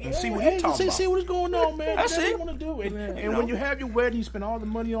date and see what he's talking about. See what's going on, man. That's what it. you want to do. And when you have your wedding, you spend all the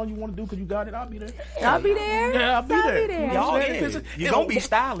money on you want to do because you got it. I'll be there. I'll be there. Yeah, I'll be there. Y'all, You know what I'm saying? you're going to be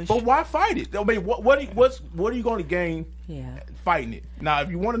stylish. But why fight it? I mean, what are you going to gain fighting it? Now, if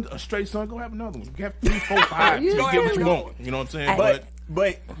you want a straight son, go have another one. You have 3, 4, 5 to get what you want. You know what I'm saying?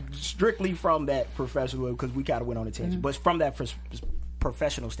 But strictly from that professional, because we kind of went on a tangent, but from that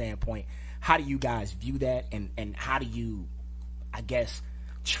professional standpoint, how do you guys view that, and how do you, I guess,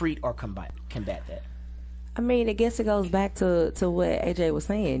 treat or combat that? I mean, I guess it goes back to what AJ was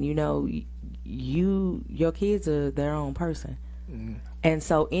saying. You know, your kids are their own person. And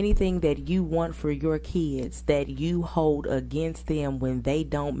so anything that you want for your kids that you hold against them when they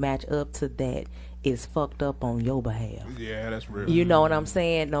don't match up to that is fucked up on your behalf. Yeah, that's real. You know what I'm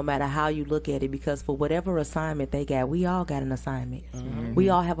saying? No matter how you look at it, because for whatever assignment they got, we all got an assignment. We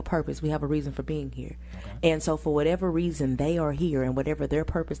all have a purpose. We have a reason for being here. And so for whatever reason they are here and whatever their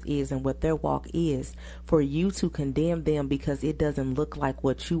purpose is and what their walk is, for you to condemn them because it doesn't look like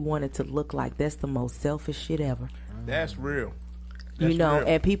what you want it to look like, that's the most selfish shit ever. That's real. You know,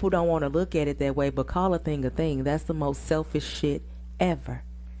 and people don't want to look at it that way, but call a thing a thing. That's the most selfish shit ever.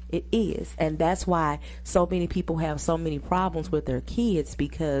 It is. And that's why so many people have so many problems with their kids,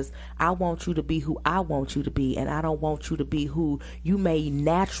 because I want you to be who I want you to be, and I don't want you to be who you may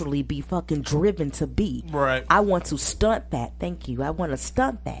naturally be fucking driven to be. Right. I want to stunt that. Thank you. I want to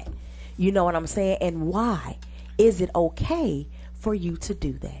stunt that. You know what I'm saying? And why is it okay for you to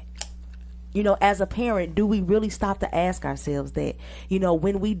do that? You know, as a parent, do we really stop to ask ourselves that? You know,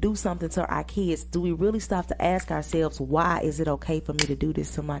 when we do something to our kids, do we really stop to ask ourselves, why is it okay for me to do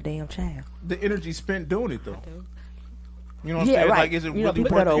this to my damn child? The energy spent doing it, though. You know what I'm saying? Right. Like, is it You know, really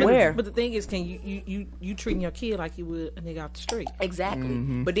people worth that are it? aware. But the thing is, can you treating your kid like you would a nigga off the street? Exactly.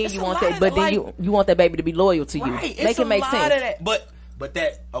 But then It's you a want lot that. of But then like- you want that baby to be loyal to you. Right. Make it make sense. That. But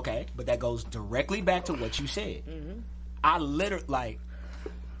that goes directly back to what you said.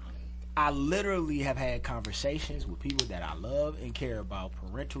 I literally have had conversations with people that I love and care about,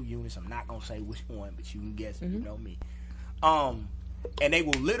 parental units. I'm not gonna say which one, but you can guess if you know me. And they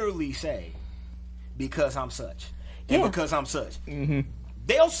will literally say, because I'm such, and because I'm such.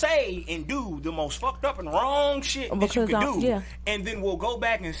 They'll say and do the most fucked up and wrong shit that you can do, and then we'll go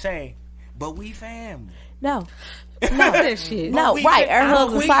back and say, but we family. No. That shit. No, we right. fa- Our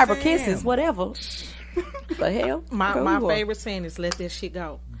hugs and we cyber fam. kisses, whatever. The hell? My favorite saying is let that shit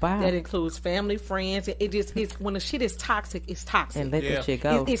go. Wow. That includes family, friends. It's when the shit is toxic, it's toxic. And let that shit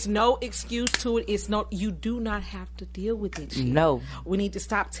go. It's no excuse to it. It's no, you do not have to deal with it. Shit. No. We need to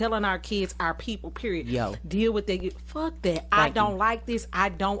stop telling our kids, our people, period. Yo. Deal with that. Fuck that. I don't like this. I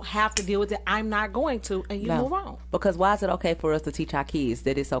don't have to deal with it. I'm not going to. And you move on. Because why is it okay for us to teach our kids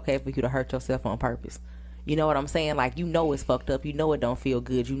that it's okay for you to hurt yourself on purpose? You know what I'm saying? Like, you know it's fucked up. You know it don't feel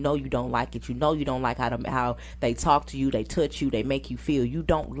good. You know you don't like it. You know you don't like how they talk to you, they touch you, they make you feel. You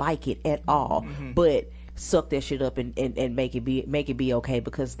don't like it at all. But suck that shit up and make it be okay,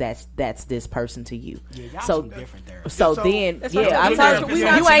 because that's this person to you. Yeah, y'all so some different there. so then That's yeah, what I'm I'm telling saying. you, We you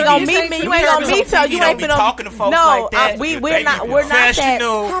not- ain't gonna this meet ain't me. some You ain't gonna therapy. meet her. You don't ain't be finna talking to folks no. like that. We're They not. be We're not that.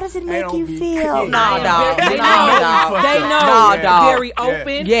 professional. How does it They make don't you be- feel? Yeah. No, dog. They No, know. dog. They know. No, dog. Very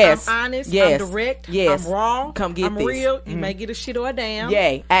open. Yes. I'm honest. Yes. I'm direct. Yes. I'm wrong. Come get I'm this. real. You may get a shit or a damn.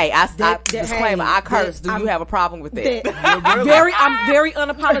 Yay. Hey, I That- disclaimer. hey, I curse. that- Do you I'm- have a problem with that? I'm very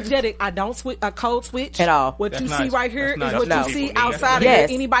unapologetic. I don't code switch At all. What That's you nice. see right here That's is nice. what No. you see People need outside of Yes.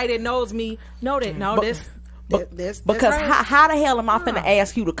 here. Anybody that knows me know that. No, that's Because right. how the hell am I finna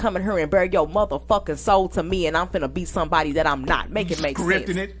ask you to come in here and bear your motherfucking soul to me, and I'm finna be somebody that I'm not? Make it make sense.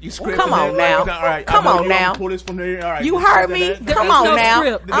 Scripting it. You scripting Come on it. now. All right. Come I know on you now. wanna pull this from there. All right. You This, heard that, me? that. Come There is on no now.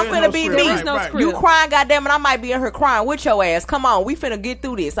 script. I'm There is finna no be script. me. There is no script. You crying, goddamn it, I might be in here crying with your ass. Come on, we finna get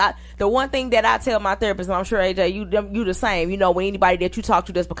through this. The one thing that I tell my therapist, and I'm sure AJ, you the same. You know, when anybody that you talk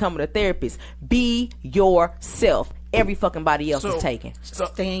to that's becoming a therapist, be yourself. Every fucking body else is taken.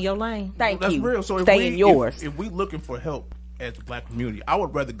 Stay in your lane. Thank That's you. real. So Stay in yours. If we looking for help as the black community. I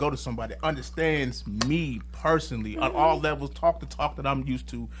would rather go to somebody that understands me personally on all levels, talk the talk that I'm used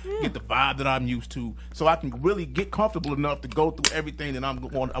to, get the vibe that I'm used to, so I can really get comfortable enough to go through everything that I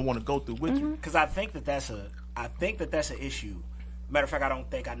want to go through with you. Because I think that that's an issue. Matter of fact, I don't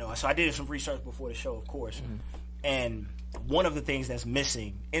think I know. So I did some research before the show, of course, and one of the things that's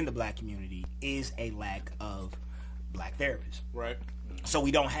missing in the black community is a lack of black therapists. Right. So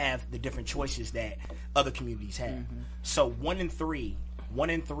we don't have the different choices that other communities have. So 1 in 3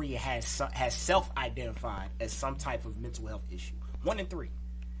 has self-identified as some type of mental health issue. 1 in 3,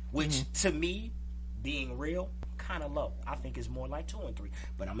 which to me, being real, kind of low. I think it's more like 2 and 3.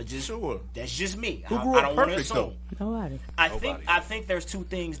 But I'm just that's just me. Who I grew up don't want to perfect, assume. Nobody. I think there's 2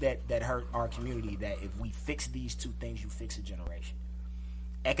 things that hurt our community. That if we fix these 2 things, you fix a generation.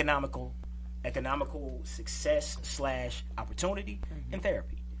 Economical success / opportunity and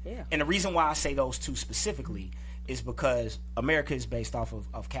therapy. Yeah. And the reason why I say those 2 specifically is because America is based off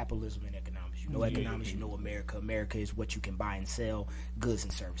of capitalism and economics. You know economics, you know America. America is what you can buy and sell, goods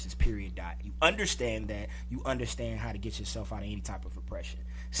and services, period, dot. You understand that. You understand how to get yourself out of any type of oppression.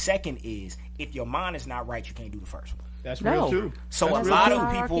 Second is, if your mind is not right, you can't do the first one. That's real too. So That's a real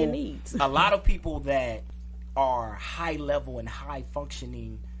lot of people that are high level and high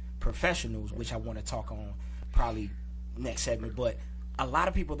functioning professionals, which I want to talk on probably next segment, but a lot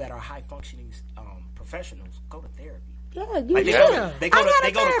of people that are high functioning professionals go to therapy. Yeah, they go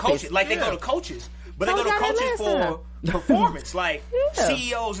to coaches. Like they go to coaches, but they go to coaches for performance, like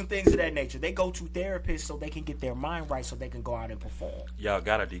CEOs and things of that nature. They go to therapists so they can get their mind right, so they can go out and perform. Y'all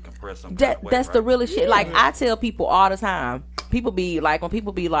gotta decompress some. That's the realest shit. Like I tell people all the time. People be like, when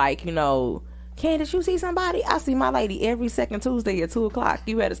people be like, you know, Candace, you see somebody? I see my lady every second Tuesday at 2:00.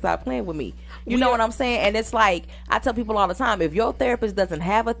 You better stop playing with me. You know what I'm saying? And it's like, I tell people all the time, if your therapist doesn't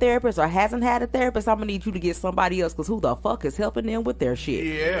have a therapist or hasn't had a therapist, I'm going to need you to get somebody else, because who the fuck is helping them with their shit?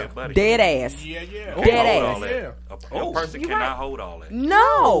 Yeah, buddy. Dead Dead ass. A person cannot hold all that.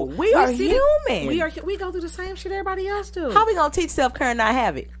 No, we are human. We go through the same shit everybody else do. How we going to teach self-care and not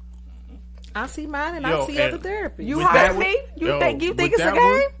have it? I see mine and I see other therapists. You heard me? You think it's a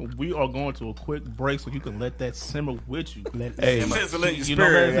game? We are going to a quick break so you can let that simmer with you. Sizzle in your You know,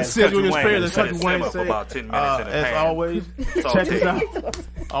 spirit. man, sizzle in your spirit. As Let it Country Wayne simmer for said. about 10 minutes in a As pan. always, check us out.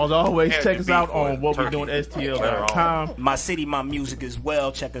 As always, check us out on what we're doing STL.com. My city, my music as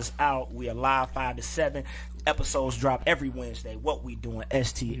well. Check us out. We are live 5 to 7. Episodes drop every Wednesday. What we doing?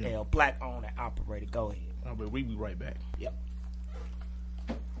 STL. Black owned and operated. Go ahead. But we be right back. Yep.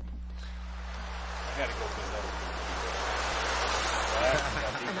 I gotta go to another.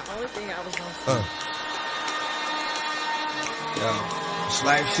 And the only thing I was going to say. It's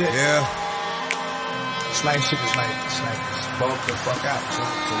life shit. Yeah. It's life shit is like bump the fuck out.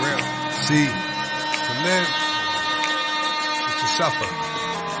 For real. See, to live is to suffer.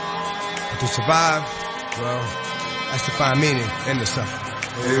 But to survive, well, that's to find meaning in the suffering.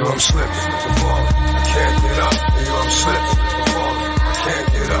 Hey, yo, I'm slipping, I'm falling. I can't get up. Hey, yo, I'm slipping, I'm falling. I can't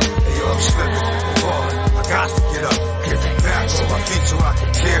get up. Hey, yo, I'm slipping, I'm falling. I got to get up. Get back on my feet so I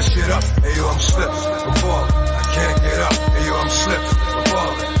can tear shit up. Hey, yo, I'm slipping, I'm falling. I can't get up. Hey, yo, I'm slipping, I'm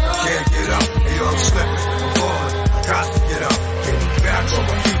falling. I can't get up. Hey, yo, I'm slipping, I'm falling. I got to get up. Get back on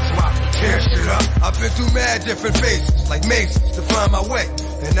my feet so I can tear shit up. I've been through mad different phases, like mazes, to find my way.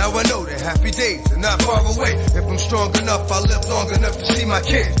 And now I know that happy days are not far away. If I'm strong enough, I'll live long enough to see my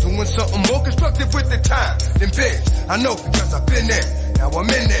kids doing something more constructive with the time than bitch. I know because I've been there. Now I'm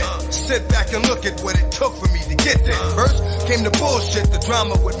in there. Sit back and look at what it took for me to get there. First came the bullshit, the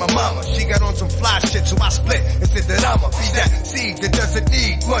drama with my mama. She got on some fly shit, so I split and said that I'ma be that seed that doesn't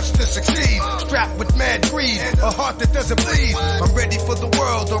need much to succeed. Strapped with mad greed, a heart that doesn't bleed. I'm ready for the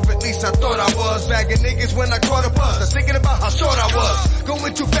world, or at least I thought I was. Bagging niggas when I caught a buzz. I was thinking about how short I was.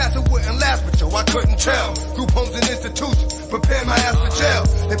 Going too fast, it wouldn't last, but yo, I couldn't tell. Group homes and institutions, prepare my ass for jail.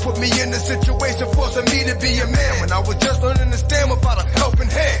 They put me in a situation forcing me to be a man when I was just learning to stand without a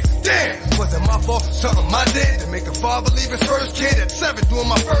helping hand. Damn, was it my fault? Something I did to make a father leave his first kid at 7 doing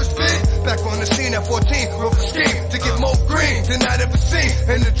my first bid. Back on the scene at 14, wrote a scheme to get more green than I'd ever seen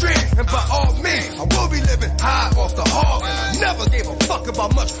in the dream. And by all means, I will be living high off the hog. And I never gave a fuck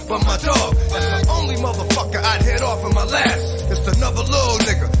about much but my dog. That's the only motherfucker I'd head off in my last. It's another little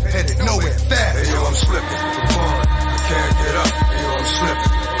nigga headed nowhere fast. Hey yo, I'm slipping, I'm falling. I can't get up. Hey yo, I'm slipping,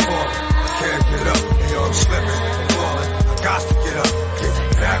 I'm falling. I can't get up. Hey yo, I'm slipping, I'm falling. I got to get up. Get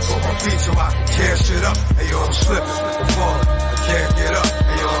back on my feet so I can tear shit up. Hey yo, I'm slipping, I'm falling. I can't get up.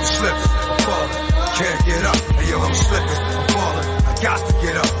 Hey yo, I'm slipping, I'm falling. I can't get up. Hey yo, I'm slipping, I'm falling. I got to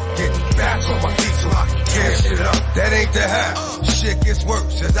get up. Getting back on my feet so I can tear shit up. That ain't the half. Shit gets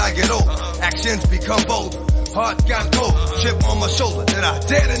worse as I get older. Actions become bolder. heart got cold. Chip on my shoulder that I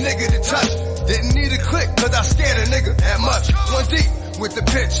dared a nigga to touch. Didn't need a click, cause I scared a nigga that much. One deep with the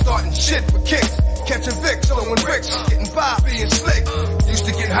pitch, starting shit for kicks. Catching Vicks, throwing bricks, getting by, being slick. Used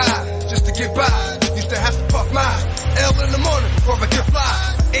to get high, just to get by. Used to have to puff my L in the morning before I get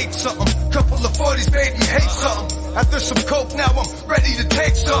fly. Ate something, couple of 40s made me hate something. After some coke, now I'm ready to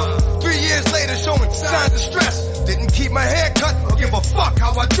take something. 3 years later, showing signs of stress. Didn't keep my hair cut, or give a fuck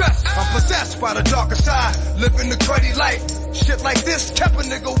how I dress. I'm possessed by the darker side, living the cruddy life. Shit like this kept a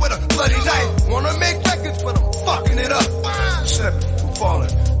nigga with a bloody knife. Wanna make records, but I'm fucking it up. I'm slipping, I'm falling,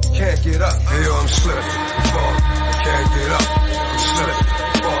 can't get up. Hey yo, I'm slipping, I'm falling, I can't get up. I'm slipping,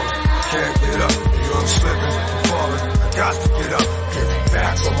 I'm falling, I can't get up. Hey yo, I'm slipping, I'm falling, I got to get up. Get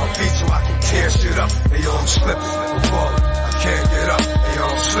back on my feet so I can tear shit up. Hey yo, I'm slipping, I'm falling, I can't get up. Hey yo,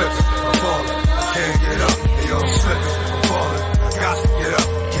 I'm slipping, I'm falling, I can't get up. Hey yo, I'm slipping, I'm falling, I got to get up.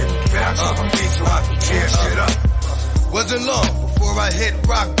 Get back on my feet so I can tear shit up. Wasn't long before I hit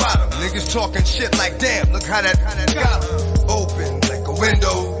rock bottom. Niggas talking shit like, damn, look how that got 'em. Open like a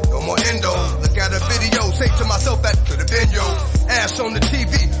window, no more endo. Look at a video, say to myself that could have been yo. Ass on the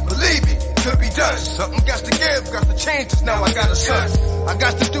TV, believe me, could be done. Something got to give, got to change, cause now I got a son. I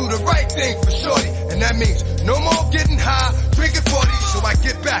got to do the right thing for shorty, and that means no more getting high, drinking 40, so I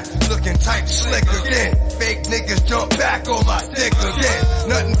get back, looking tight, slick again. Fake niggas jump back on my dick again.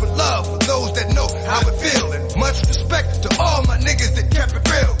 Nothing but love for those that know how it feel, and much respect to all my niggas that kept it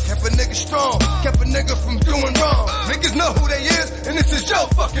real. Kept a nigga strong, kept a nigga from doing wrong. Niggas know who they is, and this is your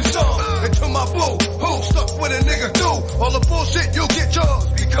fucking song. And to my boo, who stuck with a nigga do all the bullshit, you'll get yours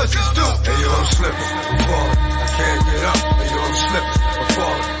because it's due. Hey yo, I'm slipping, I'm falling, I can't get up. Hey yo, I'm slipping, I'm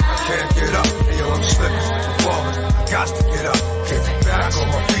falling, I can't get up. Hey yo, I'm slipping, I'm falling, I got to get up. Get back on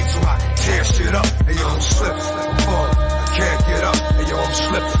my feet so I can tear shit up. Hey yo, I'm slipping, I'm falling, I can't get up. Hey yo, I'm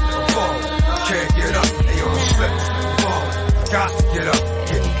slipping, I'm falling, I can't get up. Hey yo, I'm slipping, I'm falling, I got to get up.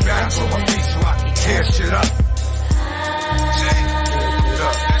 Get back on my feet so I can tear shit up.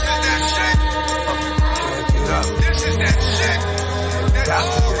 This is that shit. That's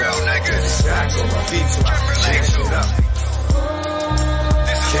for real niggas. Back on my feet so I can tear shit up.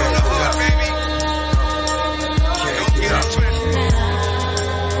 This is from the hood, baby. Can't get up.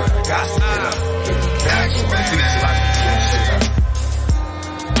 But I got to get up. Back on my feet so I can tear shit up.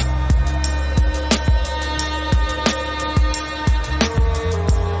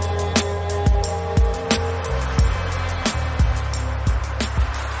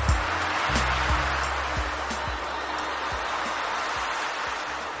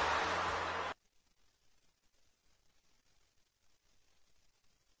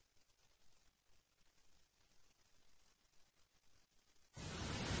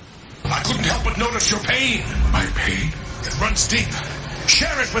 I couldn't help but notice your pain. My pain, it runs deep.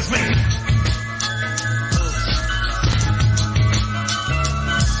 Share it with me.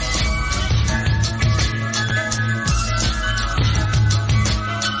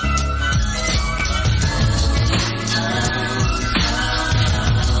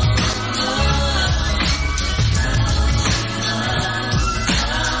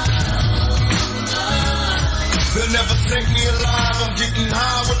 They'll never take me alive. I'm getting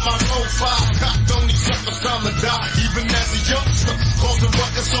high with my profile. Cocked on these suckers, time to die. Even as a youngster, causing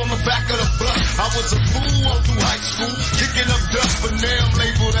ruckus on the back of the bus. I was a fool all through high school, kicking up dust, but now I'm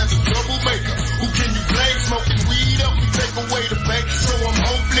labeled as a troublemaker. Who can you blame? Smoking weed up and take away the pain. So I'm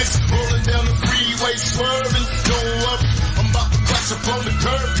hopeless, rolling down the freeway, swerving. Don't worry, I'm about to crash up on the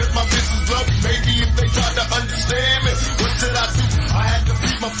curb, cause my business blurry. Maybe if they tried to understand me, what should I do? I had to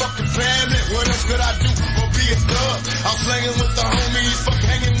feed my fucking family. What else could I do? Or be a thug? I'm slanging with the homies, fuck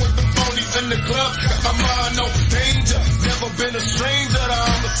hanging with the phonies in the club. Got my mind on danger, never been a stranger to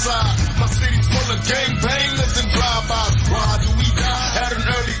homicide. My city's full of gangbangers and drive-bys. Why do we die at an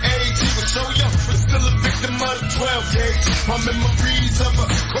early age? He was so young, but still a victim of the 12 gauge. My memories of a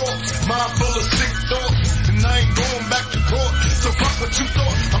corpse, mind full of sick thoughts, and I ain't going back to court. So fuck what you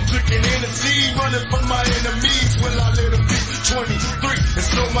thought. I'm drinking Hennessy, running from my enemies. Will I let them be 23? It's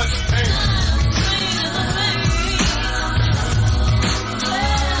so much pain.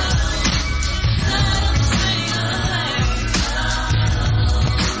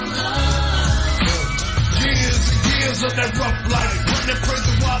 Of that rough life, running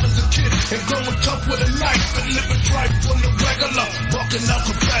crazy wild as a kid and growing tough with a knife and living tripe on the regular, walking out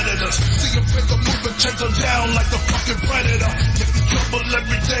competitors. See a figure moving, chase them down like the fucking predator. Get in trouble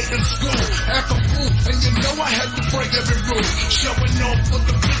every day in school, act a fool, and you know I had to break every rule. Showing off for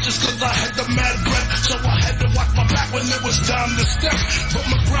the bitches cause I had the mad breath, so I had to watch my back when it was time to step. But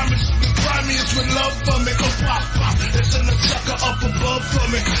my grimiest with love for me, go pop pop, it's in the sucker up above for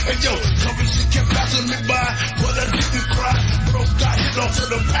me. And yo, currency kept passing me by.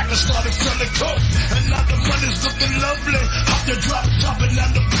 and started selling coke. And now the money's looking lovely. Out the drop top and now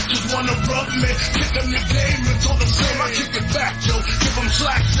the bitches wanna rub me. Kick them the game and told them same, I kick it back, yo. Give them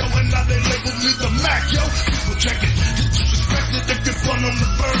slack, yo, and now they label me the Mac, yo. People check it, get disrespected if you run on the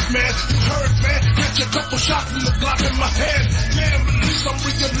bird, man. You heard, man, catch a couple shots from the Glock in my hand. Damn, at least I'm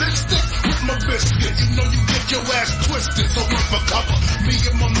realistic with my biscuit. You know you get your ass twisted, so run for cover. Me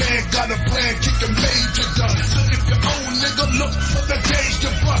and my man got a plan, kicking major gun. So if your old nigga look for the days to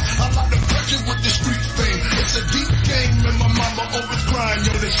run, a lot of pressure with the street fame. It's a deep game, and my mama always crying,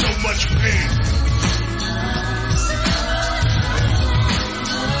 yo, there's so much pain.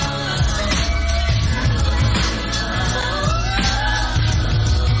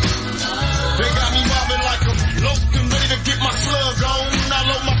 They got me mobbing like I'm loafing, ready to get my slug on. I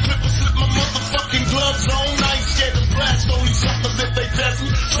load my clip and slip my motherfucking gloves on. I ain't scared to blast on these suckers if they test me.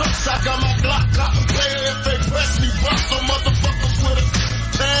 Trucks, I got my Glock, cotton player if they press me. Bust some motherfuckers with a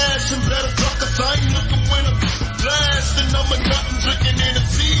passion, better suckers, I ain't looking when I'm blasting. I'm a nothing, drinking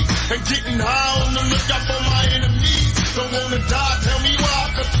Hennessy and getting high on the lookout for my enemies. Don't wanna die, tell me why,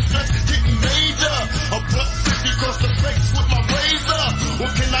 cause the stress getting major. I'm plus 50 across the face with my razor.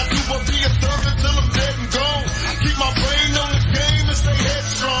 What can I do but be a thug until I'm dead and gone? Keep my brain on the game and stay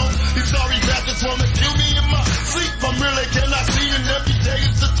headstrong. These sorry bastards wanna kill me in my sleep. I'm really cannot see, and every day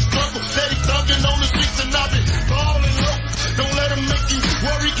is just a struggle. Steady thugging on the streets and I've been falling low. Don't let them make you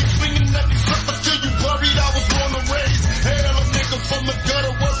worry, keep swinging at these suckers till you worried. I was born to raise hell, a nigga from the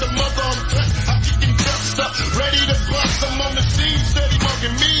gutter was the mother I'm touched. I'm kicking dust up, ready to bust. I'm on the scene, steady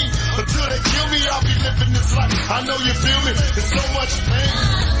mugging me. Until they kill me, I'll be living this life. I know you feel me, there's so much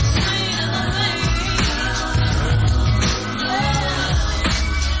pain.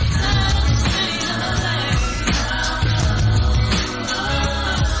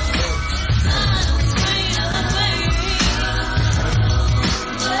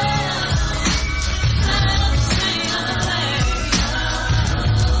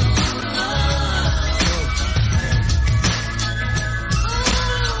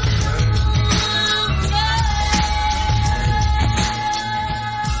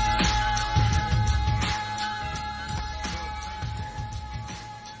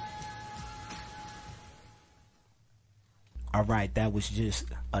 All right, that was just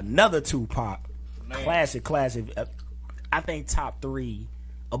another Tupac. Classic. I think top 3.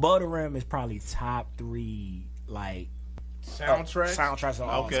 Above the Rim is probably top 3, like soundtracks of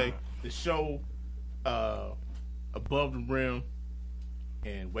all time. The show, Above the Rim,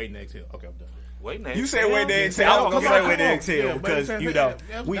 and Waiting to Exhale. Okay, I'm done. You said Waiting to Exhale. I was gonna say Waiting to Exhale because you know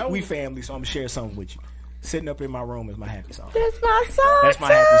we family, so I'm gonna share something with you. Sitting Up in My Room is my happy song. That's my song. That's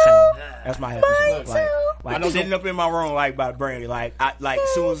my happy song. That's my happy Mine song. too. Like Sitting Up in My Room, like by Brandy. Like as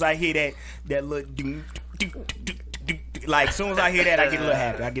soon as I hear that little like as soon as I hear that, I get a little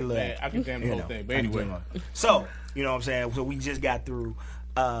happy. I can jam the whole thing. But anyway, so you know what I'm saying. So we just got through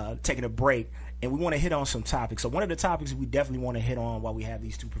taking a break, and we want to hit on some topics. So one of the topics we definitely want to hit on while we have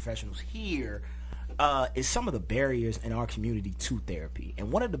these two professionals here is some of the barriers in our community to therapy.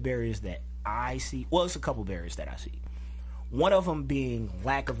 And one of the barriers that I see, well, it's a couple barriers that I see. One of them being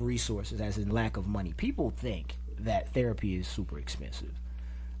lack of resources, as in lack of money. People think that therapy is super expensive.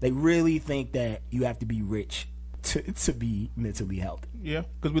 They really think that you have to be rich to be mentally healthy. Yeah,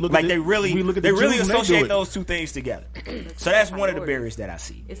 because we look like at they really associate those two things together. So that's one of the barriers that I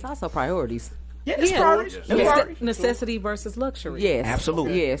see. It's also priorities. Yeah, it's priorities. Necessity versus luxury. Yes,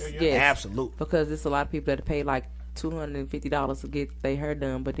 absolutely. Yes, absolutely. Because there's a lot of people that pay like $250 to get their hair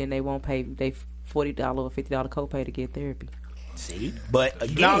done, but then they won't pay they $40 or $50 copay to get therapy. See, but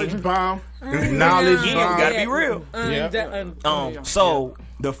again, knowledge bomb. Gotta be real. So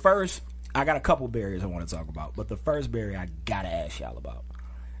the first, I got a couple barriers I want to talk about, but the first barrier I gotta ask y'all about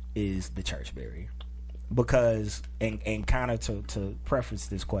is the church barrier, because and kind of to preface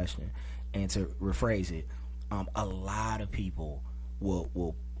this question and to rephrase it, a lot of people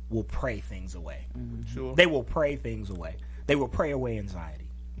will pray things away. Sure. They will pray things away. They will pray away anxiety.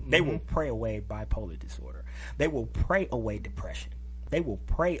 They will pray away bipolar disorder. They will pray away depression. They will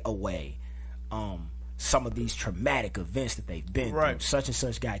pray away some of these traumatic events that they've been through. Such and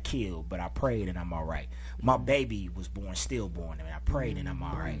such got killed, but I prayed and I'm all right. My baby was born stillborn, and I prayed and I'm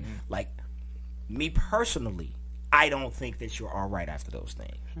all right. Like, me personally, I don't think that you're all right after those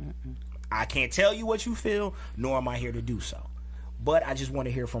things. I can't tell you what you feel, nor am I here to do so. But I just want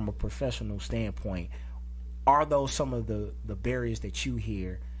to hear from a professional standpoint, are those some of the barriers that you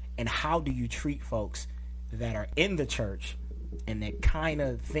hear, and how do you treat folks that are in the church and that kind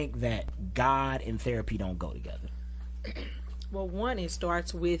of think that God and therapy don't go together? Well, one, it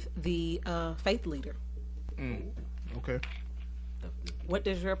starts with the faith leader. Okay. What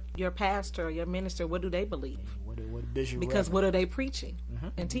does your pastor or your minister, what do they believe? What bishop? Because what are they preaching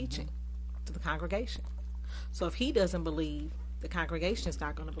and teaching to the congregation? So if he doesn't believe, the congregation is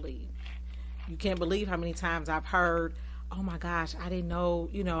not going to believe. You can't believe how many times I've heard, oh my gosh, I didn't know,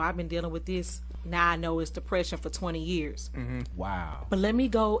 I've been dealing with this. Now I know it's depression for 20 years. Wow. But let me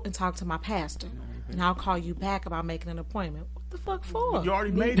go and talk to my pastor, and I'll call you back about making an appointment. What the fuck for? You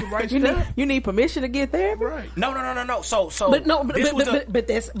already made the right step. You need permission to get there, Right. No. So But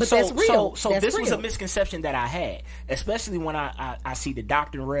that's real. So that's this real. was a misconception that I had, especially when I see the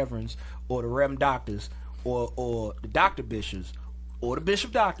doctor and reverends or the reverend doctors or the doctor bishops or the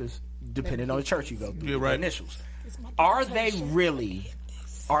bishop doctors, depending on the church you go through. You're right. The initials. Are they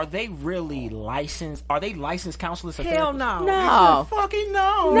really licensed? Are they licensed counselors? Hell no. No. Fucking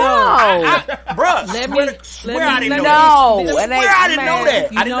no. Bruh, swear I didn't know No. that. And Swear I didn't know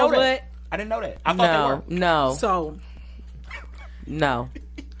that. You I didn't know know that. what? I didn't know that. I thought they were. No. So No.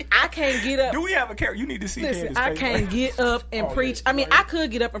 I can't get up. Do we have a character? You need to see Listen, Candace I face can't right get up and preach. I mean, I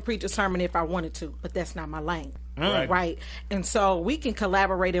could get up and preach a sermon if I wanted to, but that's not my lane. Right? And so we can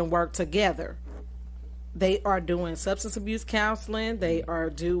collaborate and work together. They are doing substance abuse counseling. They are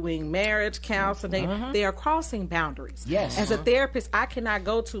doing marriage counseling. They are crossing boundaries. Yes. As a therapist, I cannot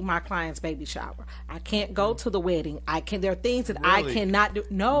go to my client's baby shower. I can't go to the wedding. There are things that I Really? cannot do.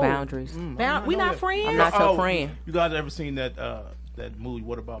 No Boundaries. We're not friends. I'm not your friend. You guys ever seen that movie?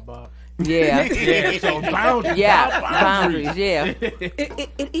 What About Bob? Yeah. Yeah. So boundaries. Yeah. Boundaries. Yeah.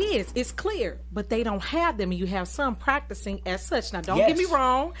 It is. It's clear. But they don't have them, and you have some practicing as such. Now, don't get me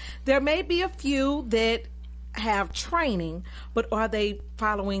wrong. There may be a few that have training, but are they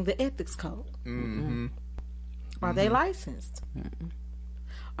following the ethics code? Are they licensed?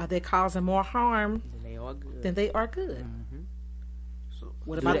 Are they causing more harm than they are good?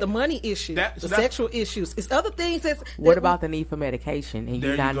 What about the money issues, the sexual issues? It's other things. What about the need for medication and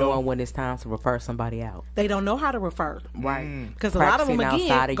There you you not go. knowing when it's time to refer somebody out? They don't know how to refer. Right. Because a lot of them, Practicing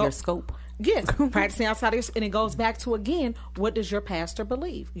again, outside of your scope. Yes, practicing outside of your, and it goes back to, again, what does your pastor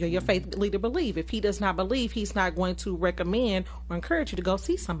believe? Your faith leader believe? If he does not believe, he's not going to recommend or encourage you to go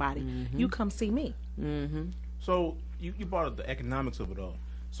see somebody. You come see me. So you brought up the economics of it all.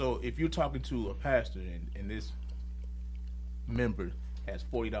 So if you're talking to a pastor and this member has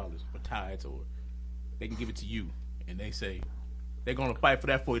 $40 for tithes, or they can give it to you, and they say they're going to fight for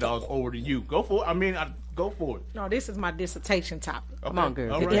that $40 over to you, go for it. I mean, go for it. No, this is my dissertation topic. Okay. Come on,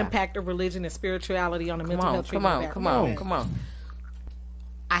 girl. All Get The right. impact of religion and spirituality on the mental health Come treatment on. of Come African on. Americans.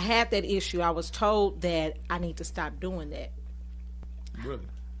 I had that issue. I was told that I need to stop doing that. Really?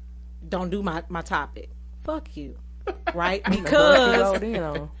 Don't do my topic. Fuck you. Right? Because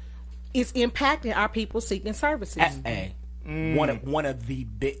it's impacting our people seeking services. One of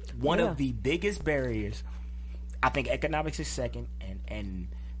the biggest barriers. I think economics is second, and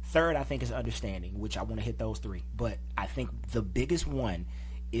third I think is understanding, which I want to hit those three. But I think the biggest one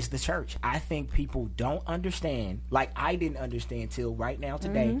is the church. I think people don't understand, like I didn't understand till right now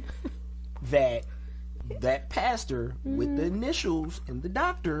today, that pastor with the initials and the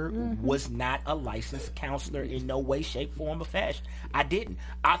doctor was not a licensed counselor in no way, shape, form, or fashion. I didn't.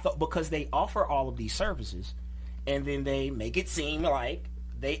 I thought because they offer all of these services, and then they make it seem like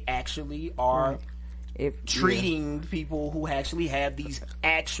they actually are treating people who actually have these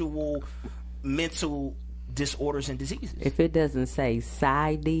actual mental disorders and diseases. If it doesn't say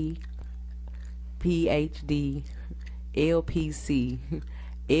PsyD, PhD, LPC,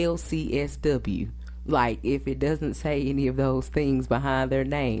 LCSW, like if it doesn't say any of those things behind their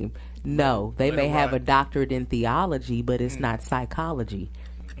name, no, they may have a doctorate in theology, but it's not psychology.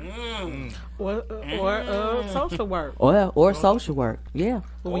 Or social work. Or social work, yeah.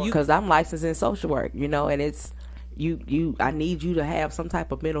 Because I'm licensed in social work, and it's you. I need you to have some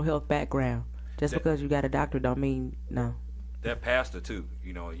type of mental health background. Just because you got a doctor don't mean no. That pastor too,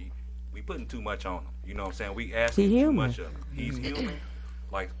 we putting too much on him. You know what I'm saying? We asking He too human. much of him. He's human.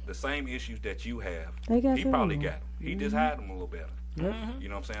 Like the same issues that you have, They he got probably them. got them. He just hide them a little better. You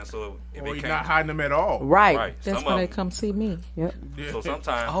know what I'm saying? So if Or it you're came not hiding them at all. Right. That's Some why they of them. come see me. Yep. So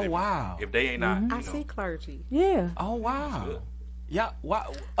sometimes, Oh, wow. if they ain't not, I see clergy. Yeah. Oh wow. Good. Yeah.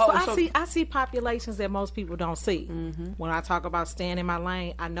 Wow. So I see populations that most people don't see. When I talk about staying in my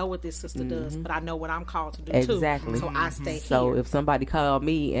lane, I know what this sister does, but I know what I'm called to do Exactly. too. So I stay So here. if somebody call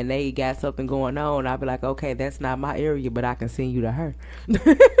me and they got something going on, I'll be like, okay, that's not my area, but I can send you to her.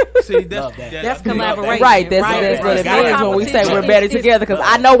 See, That's collaboration. Right. That's what it Right. means when we say we're Competition better is- together, because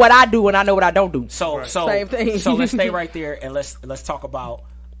I know what I do and I know what I don't do. So Same thing. So let's stay right there and let's talk about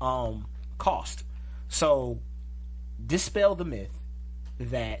cost. So dispel the myth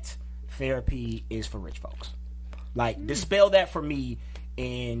that therapy is for rich folks. Like, dispel that for me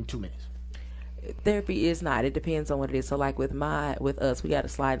in 2 minutes. Therapy is not. It depends on what it is. So like with us, we got a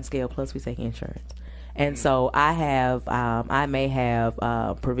sliding scale plus we take insurance. And so I may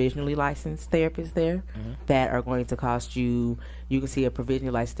have provisionally licensed therapists there that are going to cost you can see a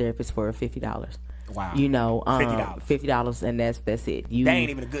provisionally licensed therapist for $50. Wow. You know, $50, and that's it. That ain't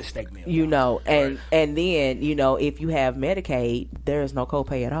even a good steak meal. You know, and then, you know, if you have Medicaid, there is no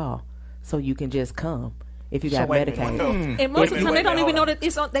copay at all. So you can just come. If you got Medicaid, and most of the time they don't even know that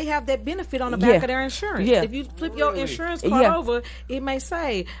it's on, they have that benefit on the back of their insurance. Yeah. If you flip your insurance card over, it may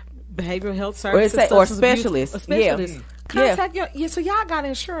say behavioral health services or specialist. Contact your so y'all got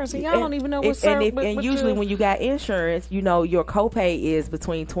insurance and y'all don't even know what's and usually when you got insurance, you know your copay is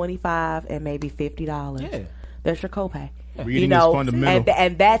between $25 and maybe $50. Yeah. That's your copay. Reading you know, is fundamental.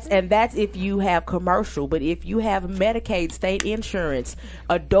 and that's if you have commercial. But if you have Medicaid, state insurance,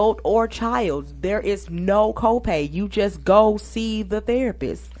 adult or child, there is no copay. You just go see the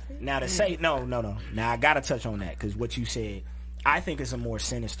therapist. Now to say no. Now I gotta touch on that because what you said, I think is a more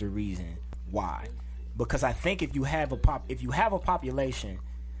sinister reason why. Because I think if you have a population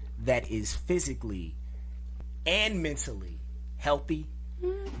that is physically and mentally healthy,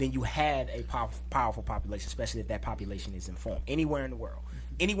 then you have a powerful population, especially if that population is informed. Anywhere in the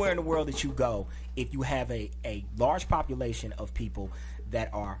world that you go, if you have a large population of people that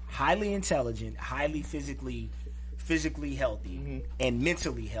are highly intelligent, highly physically healthy, and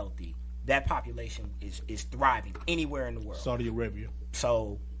mentally healthy, that population is thriving anywhere in the world. Saudi Arabia.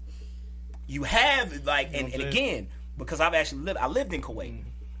 So you have like, and again, because I lived in Kuwait,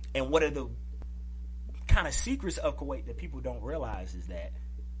 and what are the kind of secrets of Kuwait that people don't realize is that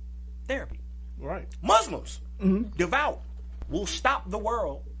therapy. Right. Muslims, devout, will stop the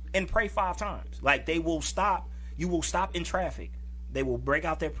world and pray 5 times. Like they will stop. You will stop in traffic. They will break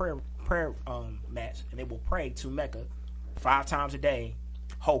out their prayer mats and they will pray to Mecca 5 times a day,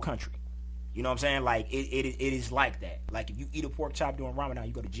 whole country. You know what I'm saying? Like it is like that. Like if you eat a pork chop during Ramadan,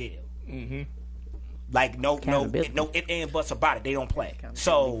 you go to jail. Mm-hmm. Like no ifs and buts about it. They don't play.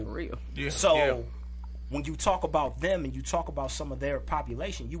 So when you talk about them and you talk about some of their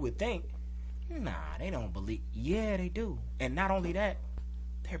population, you would think, nah, they don't believe. Yeah, they do. And not only that,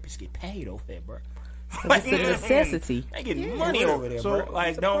 therapists get paid over there, bro. Like, it's a necessity. They get money over there, bro.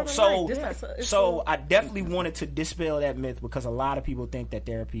 Like don't. So I definitely wanted to dispel that myth because a lot of people think that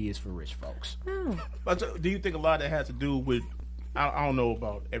therapy is for rich folks. But do you think a lot of that has to do with? I don't know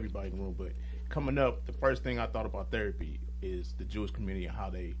about everybody in the room, but coming up, the first thing I thought about therapy is the Jewish community and how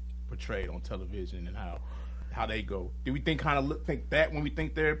they portrayed on television and how they go. Do we think that when we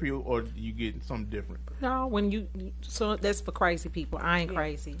think therapy, or do you get something different? No, so that's for crazy people. I ain't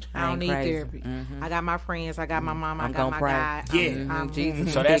crazy. I don't need therapy. I got my friends. I got my mama. I got my guy. Yeah,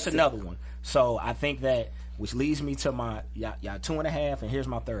 Jesus. So that's another one. So I think that, which leads me to my y'all 2.5, and here's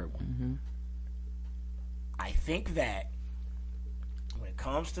my third one. I think that when it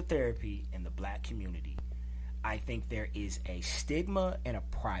comes to therapy in the black community, I think there is a stigma and a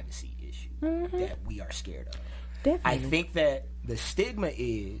privacy issue that we are scared of. Definitely. I think that the stigma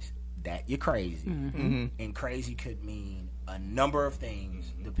is that you're crazy, and crazy could mean a number of things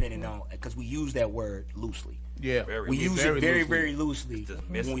depending on, because we use that word loosely. Yeah, we use it very loosely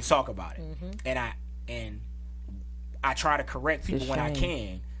when we talk about it, and I try to correct people when I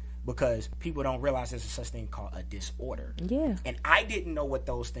can. Because people don't realize there's such thing called a disorder. Yeah. And I didn't know what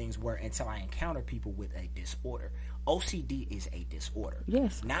those things were until I encountered people with a disorder. OCD is a disorder.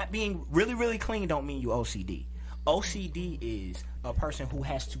 Yes. Not being really, really clean don't mean you OCD. OCD is a person who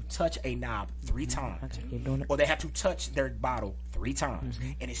has to touch a knob 3 times. Or they have to touch their bottle 3 times.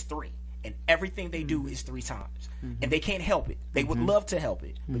 And it's 3. And everything they do is 3 times. And they can't help it. They would love to help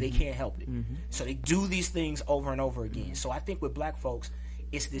it, but they can't help it. So they do these things over and over again. So I think with black folks,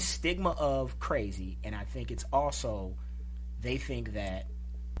 it's this stigma of crazy, and I think it's also, they think that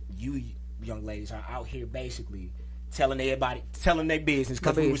you young ladies are out here basically telling their business,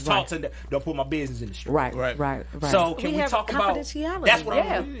 because we was taught to don't put my business in the street. Right. So can we talk about confidentiality? That's what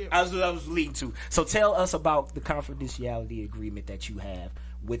I was leading to. So tell us about the confidentiality agreement that you have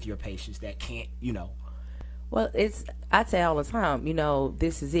with your patients that can't, Well, I say all the time,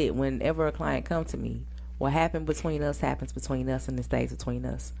 this is it. Whenever a client comes to me, what happened between us happens between us, and it stays between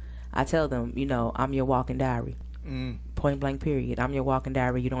us. I tell them, I'm your walking diary. Point blank period. I'm your walking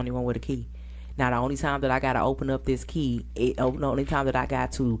diary. You're the only one with a key. Now, the only time that I got to open up this key, the only time that I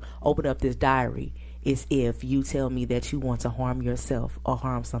got to open up this diary is if you tell me that you want to harm yourself or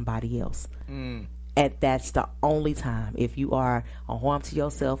harm somebody else. And that's the only time. If you are a harm to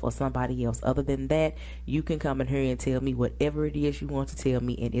yourself or somebody else, other than that, you can come in here and tell me whatever it is you want to tell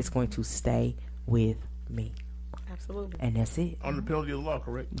me, and it's going to stay with me. Absolutely. And that's it. Under the penalty of the law,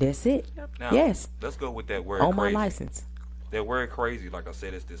 correct? That's it. Now, Yes. let's go with that word On my crazy. license. That word crazy, like I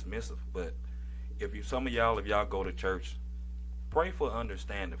said, is dismissive. But if some of y'all, if y'all go to church, pray for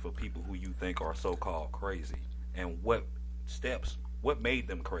understanding for people who you think are so-called crazy, and what made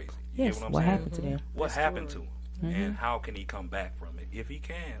them crazy. You Yes. get what What I'm saying? happened to them? What happened to him, and how can he come back from it, if he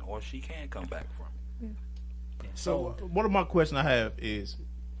can or she can come back from it. So one of my questions I have is,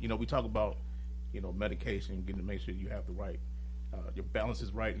 we talk about, medication, getting to make sure you have the right, your balance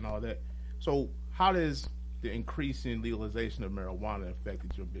is right and all that. So how does the increasing legalization of marijuana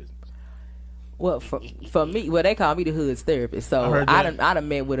affected your business? Well, for me, they call me the hood's therapist. So I done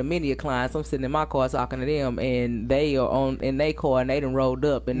met with a many of clients. I'm sitting in my car talking to them, and they are in their car, and they done rolled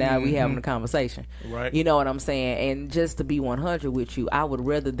up, and now we having a conversation. Right. You know what I'm saying? And just to be 100 with you, I would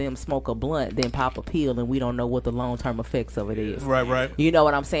rather them smoke a blunt than pop a pill, and we don't know what the long-term effects of it is. Right. You know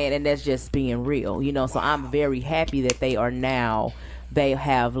what I'm saying? And that's just being real. So I'm very happy that they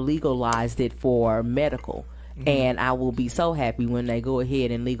have legalized it for medical. And I will be so happy when they go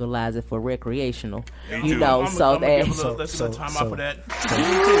ahead and legalize it for recreational. Let's give a time out for that. So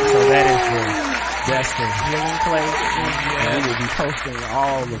that's the healing place. And we will be posting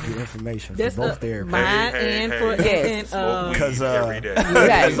all of the information for both therapists. Mine and for because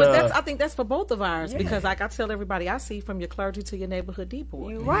I think that's for both of ours because like I tell everybody, I see from your clergy to your neighborhood D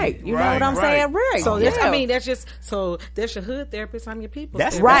board. Right. You know what I'm saying? Right. So that's your hood therapist. I'm your people.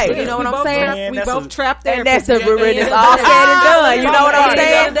 That's right. You know what I'm saying? We both trap therapists. And that's when it's all said and done. You know what I'm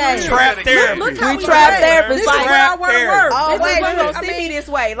saying? Trap therapy. We trap therapists. This is where I want to work. Oh, wait, you don't see me this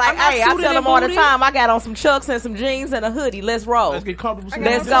way. Like, hey, I tell them all the time, I got on some chucks and some jeans and a hoodie. Let's roll. Let's get comfortable.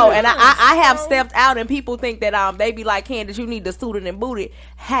 Let's go. And I have stepped out, and people think that they be like, Candace, you need to suited and booted.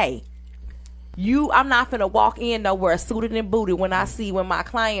 Hey. I'm not finna walk in nowhere suited and booted when my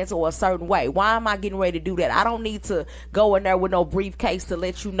clients are a certain way. Why am I getting ready to do that? I don't need to go in there with no briefcase to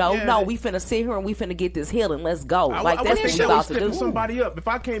let you know. Yeah, no, we finna sit here and we finna get this healing. Let's go. That's what we about to do. Somebody up. If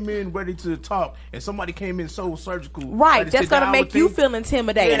I came in ready to talk and somebody came in so surgical, right? That's gonna make you feel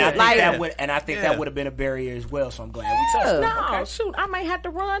intimidated. And I think that would have been a barrier as well. So I'm glad we touched it. No, shoot, I might have to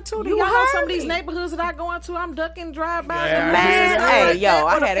run too. Y'all know some of these neighborhoods that I go into, I'm ducking drive-bys. Man, hey, yo,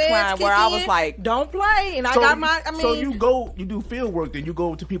 I had a client where I was like, don't play, and I got my. So you do field work, then you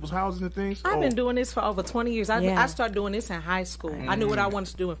go to people's houses and things. I've been doing this for over 20 years. I started doing this in high school. I knew what I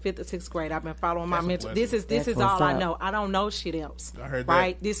wanted to do in 5th or 6th grade. I've been following my mentor. This is all I know. I don't know shit else. I heard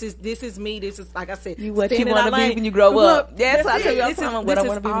that. This is me. This is like I said. What you want to be when you grow up? Yes, I tell you this is all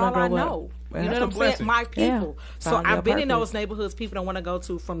I know. You know what I'm saying? My people. Yeah. So I've been in those neighborhoods people don't want to go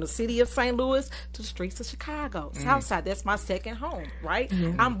to, from the city of St. Louis to the streets of Chicago. Southside, that's my second home, right?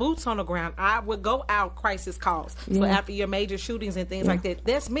 I'm boots on the ground. I would go out crisis calls. So after your major shootings and things like that,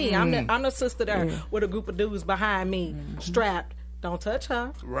 that's me. I'm the sister there with a group of dudes behind me, strapped. Don't touch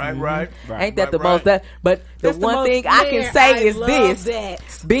her. Right. Ain't that the most? But the one thing I can say is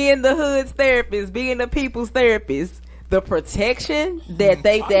this: being the hood's therapist, being the people's therapist, the protection that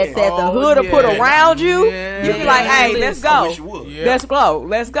the hood will put around you, you be like, hey, let's go.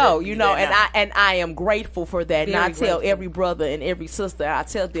 Let's go. You know, and I am grateful for that. And I tell every brother and every sister, I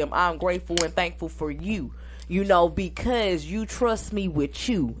tell them I'm grateful and thankful for you. You know, because you trust me with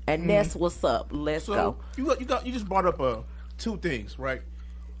you, and that's what's up. Let's go. You just brought up two things, right?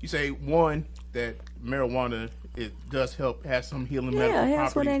 You say one, that marijuana it does help, has some healing medical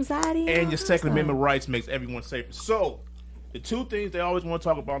properties, with anxiety, and your Second Amendment rights makes everyone safer. So the two things they always want to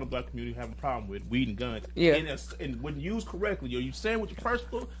talk about in the black community have a problem with: weed and guns. And when used correctly, you're saying with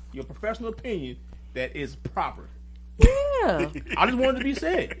your professional opinion that is proper. Yeah, I just wanted to be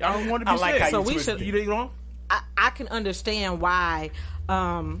said. I don't want to be said. So we should. You didn't wrong. I can understand why,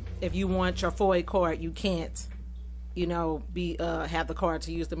 if you want your FOIA card, you can't, have the card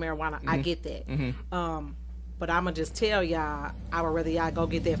to use the marijuana. I get that. But I'm gonna just tell y'all, I would rather y'all go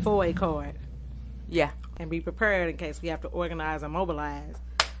get that FOIA card. Yeah. And be prepared in case we have to organize and mobilize,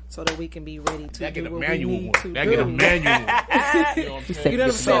 so that we can be ready to do what we need to do. Get a manual. You know what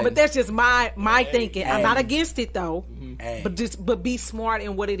I'm saying? But that's just my thinking. I'm not against it though. But be smart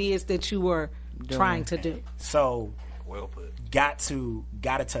in what it is that you are trying to do. So, well put. Got to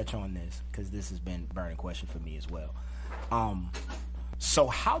touch on this because this has been a burning question for me as well. So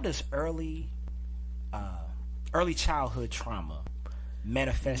how does early childhood trauma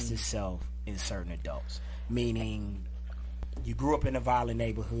manifest itself in certain adults? Meaning, you grew up in a violent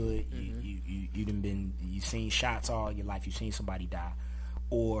neighborhood, you've seen shots all your life, you've seen somebody die,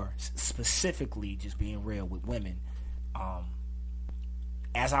 or specifically just being real with women.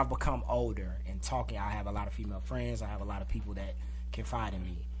 As I've become older and talking, I have a lot of female friends. I have a lot of people that confide in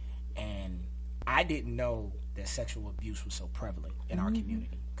me, and I didn't know that sexual abuse was so prevalent in our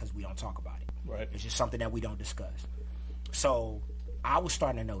community because we don't talk about it. Right. It's just something that we don't discuss. So I was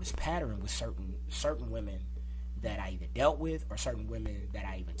starting to notice pattern with certain women that I either dealt with or certain women that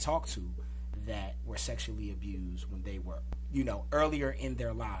I even talked to that were sexually abused when they were, earlier in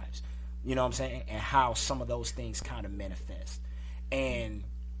their lives. You know what I'm saying? And how some of those things kind of manifest. And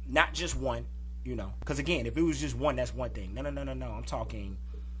not just one, because again, if it was just one, that's one thing. No. I'm talking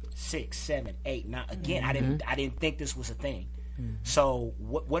 6, 7, 8, 9. Again, I didn't think this was a thing. So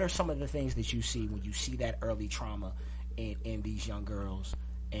what are some of the things that you see when you see that early trauma in these young girls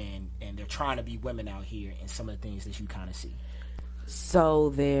and they're trying to be women out here, and some of the things that you kind of see? So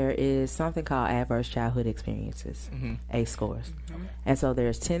there is something called adverse childhood experiences, ACE scores. And so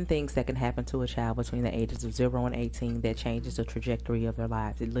there's 10 things that can happen to a child between the ages of 0 and 18 that changes the trajectory of their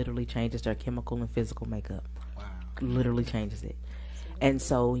lives. It literally changes their chemical and physical makeup. Wow. Literally changes it. And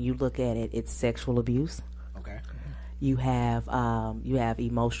so you look at it, it's sexual abuse. Okay. You have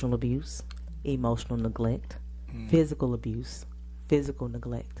emotional abuse, emotional neglect, physical abuse, physical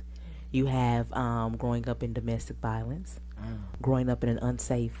neglect. You have growing up in domestic violence, growing up in an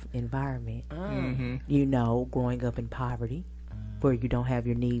unsafe environment, growing up in poverty where you don't have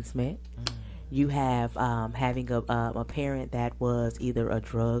your needs met. You have having a parent that was either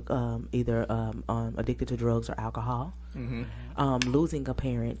addicted to drugs or alcohol, losing a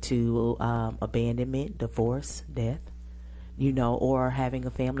parent to abandonment, divorce, death, or having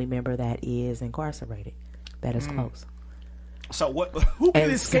a family member that is incarcerated, that is close. So what? Who can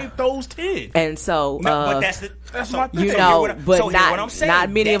escape those 10? And so, but that's my thing. Not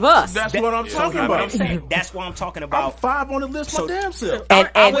many of us. That's what I'm talking about. That's what I'm talking about. I'm 5 on the list, my damn self. And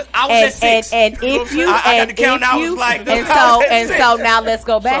at 6. And if you so now let's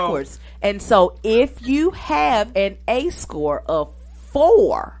go backwards. And so if you have an ACE score of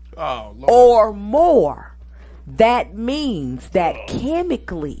 4 or more, that means that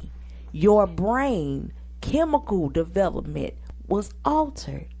chemically your brain chemical development was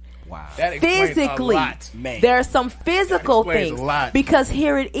altered. Wow. That explains physically, a lot, man. there are some physical things a lot. because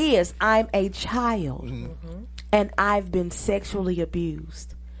here it is. I'm a child and I've been sexually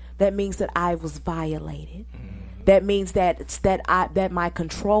abused. That means that I was violated. That means that my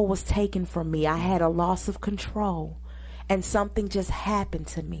control was taken from me. I had a loss of control and something just happened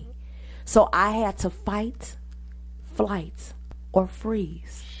to me. So I had to fight, flight, or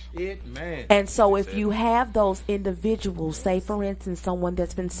freeze. And so if you have those individuals, say for instance someone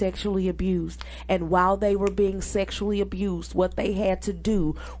that's been sexually abused, and while they were being sexually abused, what they had to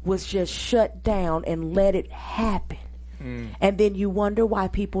do was just shut down and let it happen. And then you wonder why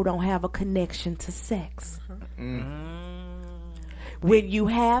people don't have a connection to sex. When you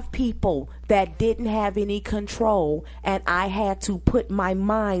have people that didn't have any control and I had to put my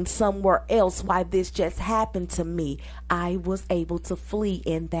mind somewhere else why this just happened to me, I was able to flee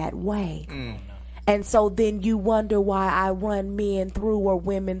in that way. And so then you wonder why I run men through or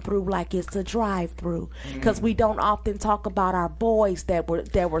women through like it's a drive-through, because we don't often talk about our boys that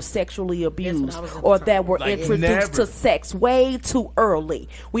were sexually abused or that were introduced to sex way too early.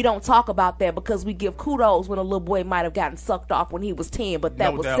 We don't talk about that because we give kudos when a little boy might have gotten sucked off when he was 10, but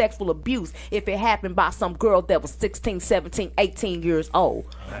that was sexual abuse if it happened by some girl that was 16, 17, 18 years old.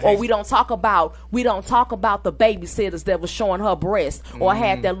 Or we don't talk about the babysitters that was showing her breast or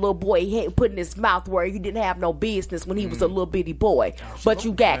had that little boy put in his mouth where he didn't have no business when he was a little bitty boy. But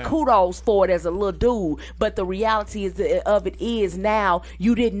you got kudos for it as a little dude. But the reality of it is now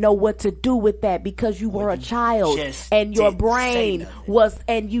you didn't know what to do with that because you were a child and your brain was,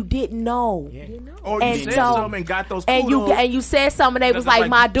 and you didn't know. Or you said something and got those kudos. And you said something, they was like,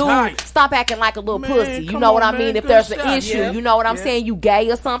 my dude, stop acting like a little pussy. You know what I mean? If there's an issue, you know what I'm saying? You gay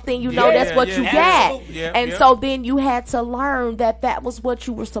or something, you know that's what you got. And so then you had to learn that was what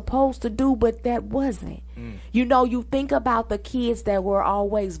you were supposed to do, but that wasn't. You think about the kids that were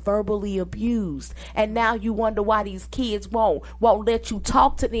always verbally abused, and now you wonder why these kids won't let you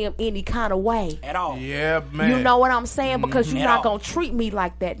talk to them any kind of way at all. Yeah, man. You know what I'm saying? Because you're not gonna treat me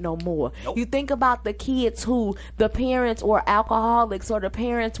like that no more. Nope. You think about the kids who the parents were alcoholics or the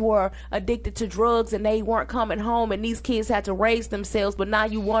parents were addicted to drugs and they weren't coming home, and these kids had to raise themselves, but now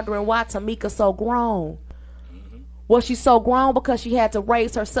you wondering why Tamika so grown. Was she so grown because she had to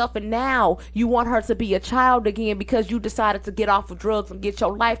raise herself, and now you want her to be a child again because you decided to get off of drugs and get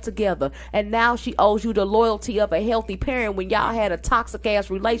your life together, and now she owes you the loyalty of a healthy parent when y'all had a toxic ass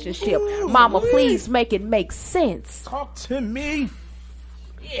relationship. Mama, please make it make sense. Talk to me.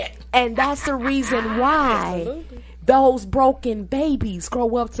 And that's the reason why those broken babies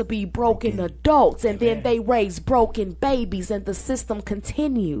grow up to be broken adults, and then they raise broken babies, and the system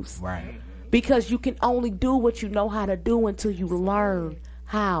continues. Right. Because you can only do what you know how to do until you learn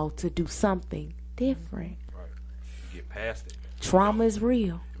how to do something different. Right. You get past it. Trauma is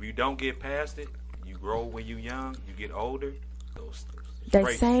real. If you don't get past it, you grow when you young, you get older, those that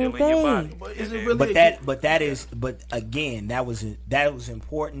same thing. But again, that was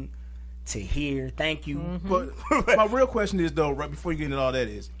important to hear. Thank you. Mm-hmm. But my real question is, though, right before you get into all that,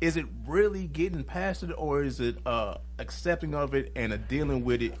 is it really getting past it, or is it accepting of it and dealing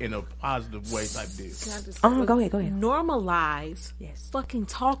with it in a positive way type deal? Go ahead. Normalize fucking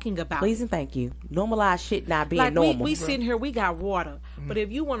talking about Please it. and thank you. Normalize shit not being like normal. we sitting here, we got water. But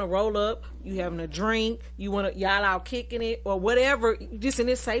if you want to roll up, you having a drink, you want to y'all out kicking it or whatever, just in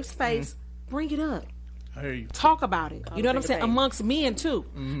this safe space, bring it up. I hear you. Talk about it. You know what I'm saying? Amongst men too,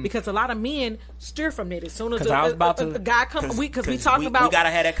 because a lot of men steer from it as soon as a guy comes. Because we talk about we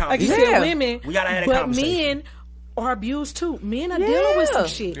gotta have that conversation. Like you said, women. We gotta have that conversation. But men are abused too. Men are dealing with some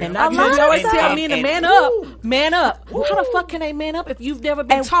shit. And you always tell men to man up. Man up. How the fuck can they man up if you've never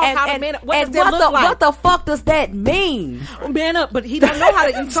been taught how to man up? What does that look like? What the fuck does that mean? Man up, but he don't know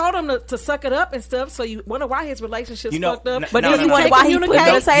how to. You told him to suck it up and stuff. So you wonder why his relationship's fucked up. But then you wonder why he put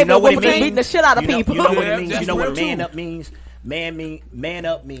on the table and beating the shit out of people. You know what it means? You know what man up means? Man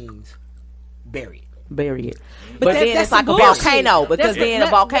up means bury it. Bury it. But then it's like a volcano, because then a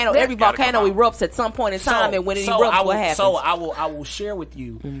volcano, every volcano erupts at some point in time, and when it erupts, what happens? So I will share with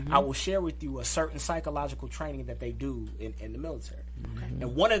you. I will share with you a certain psychological training that they do in the military.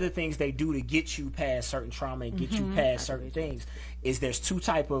 And one of the things they do to get you past certain trauma and get you past certain things is there's two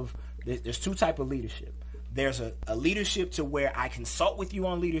type of leadership. There's a leadership to where I consult with you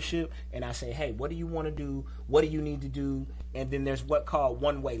on leadership and I say, hey, what do you want to do? What do you need to do? And then there's what's called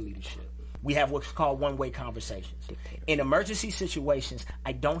one-way leadership. We have what's called one-way conversations. In emergency situations,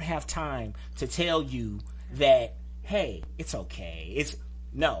 I don't have time to tell you that, hey, it's okay.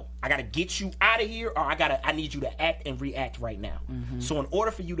 No, I got to get you out of here, or I need you to act and react right now. So in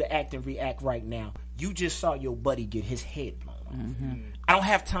order for you to act and react right now, you just saw your buddy get his head blown off. I don't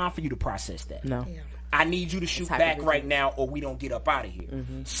have time for you to process that. No. Yeah. I need you to shoot back right now, or we don't get up out of here.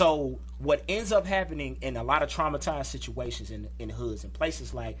 So what ends up happening in a lot of traumatized situations in hoods and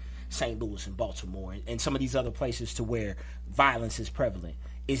places like St. Louis and Baltimore and some of these other places to where violence is prevalent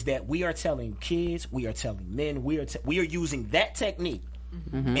is that we are telling kids, we are telling men, we are using that technique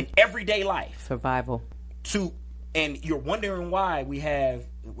in everyday life. Survival. And you're wondering why we have,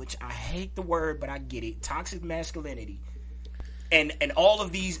 which I hate the word, but I get it, toxic masculinity. And all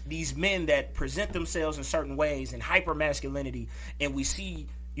of these men that present themselves in certain ways and hyper masculinity, and we see,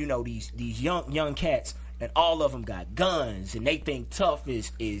 you know, these young cats, and all of them got guns, and they think tough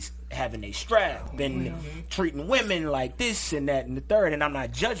is having a strap and treating women like this and that and the third. And I'm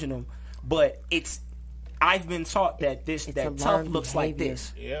not judging them, but I've been taught that tough looks like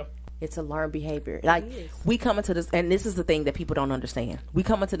this. Yeah. It's a learned behavior. Like, we come into this, and this is the thing that people don't understand. We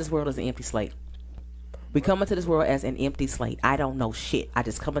come into this world as an empty slate. We come into this world as an empty slate. I don't know shit. I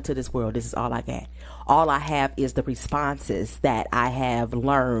just come into this world. This is all I got. All I have is the responses that I have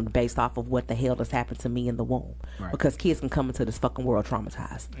learned based off of what the hell has happened to me in the womb. Right. Because kids can come into this fucking world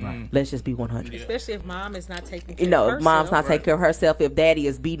traumatized. Right. Let's just be 100. Especially if mom is not taking care of herself. Mom's not taking care of herself. If daddy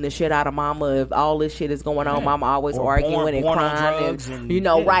is beating the shit out of mama, if all this shit is going on, mama always arguing and crying.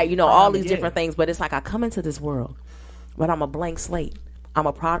 And all these different things. But it's like I come into this world, but I'm a blank slate. I'm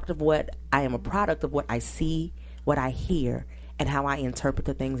a product of what I see, what I hear, and how I interpret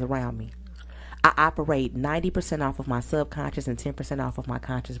the things around me. I operate 90% off of my subconscious and 10% off of my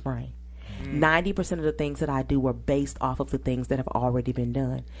conscious brain. 90% of the things that I do are based off of the things that have already been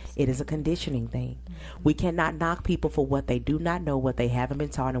done. It is a conditioning thing. We cannot knock people for what they do not know, what they haven't been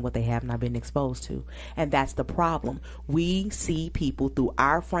taught, and what they have not been exposed to. And that's the problem. We see people through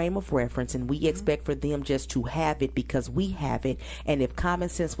our frame of reference, and we expect for them just to have it because we have it. And if common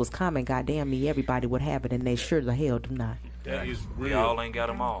sense was common, goddamn me, everybody would have it, and they sure the hell do not. That is real. We all ain't got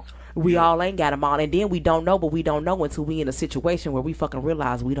them all. We all ain't got them all. And then we don't know, but we don't know until we in a situation where we fucking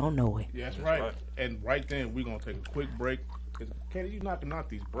realize we don't know it. Yeah, that's right. And right then, we're going to take a quick break. Kenny, you knocking out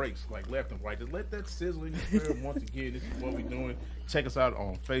these breaks like left and right. Just let that sizzle in your spirit once again. This is what we're doing. Check us out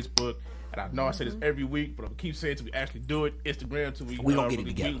on Facebook. And I know I say this every week, but I'm keep saying it till we actually do it. Instagram till we gonna get it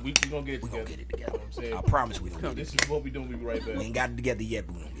together. We gonna get it together. We gonna get it together. You know what I'm saying? I promise we gonna get it. This is what we doing. We'll be right back. We ain't got it together yet,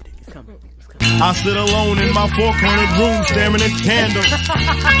 but we gonna get it. It's coming. I sit alone in my four-cornered room staring at candles.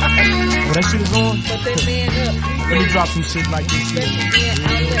 Oh, that shit is on? Let me drop some shit like this here.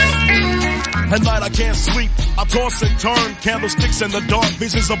 At night I can't sleep. I toss and turn. Candlesticks in the dark.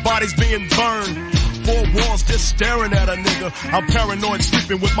 Visions of bodies being burned. Four walls just staring at a nigga. I'm paranoid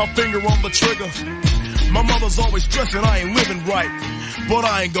sleeping with my finger on the trigger. My mother's always stressing I ain't living right, but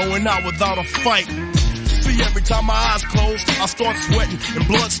I ain't going out without a fight. See, every time my eyes close, I start sweating and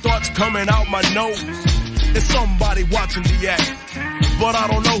blood starts coming out my nose. It's somebody watching the act, but I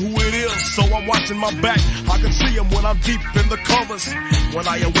don't know who it is, so I'm watching my back. I can see him when I'm deep in the covers. When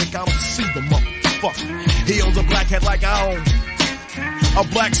I awake, I don't see the motherfucker. He owns a black hat like I own, a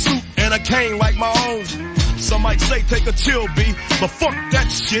black suit and a cane like my own. Some might say take a chill, B, but fuck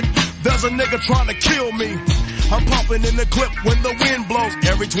that shit. There's a nigga trying to kill me. I'm popping in the clip when the wind blows.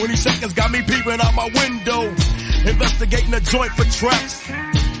 Every 20 seconds got me peeping out my window. Investigating the joint for traps.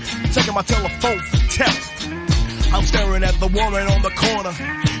 Checking my telephone for texts. I'm staring at the woman on the corner.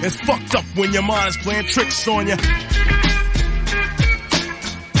 It's fucked up when your mind's playing tricks on you.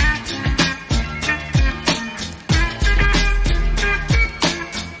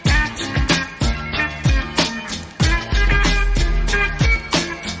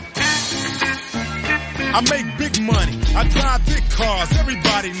 I make big money, I drive big cars,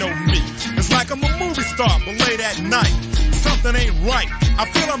 everybody know me. It's like I'm a movie star, but late at night, something ain't right. I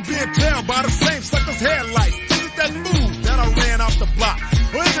feel I'm being tailed by the same sucker's headlights. Is it that fool that I ran off the block?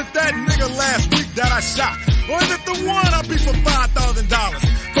 Or is it that nigga last week that I shot? Or is it the one I beat for $5,000?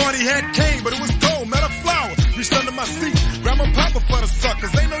 Thought he had cane, but it was gold, not a flower. Reached under my seat, grabbed my papa for the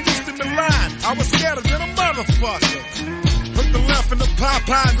suckers. Ain't no use in the line, I was scared than a motherfucker. Hook the left in the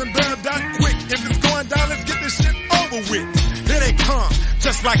Popeyes and bail down quick. If it's going down, let's get this shit over with. Here they come,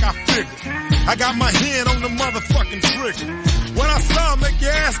 just like I figured. I got my hand on the motherfucking trigger. When I saw 'em, make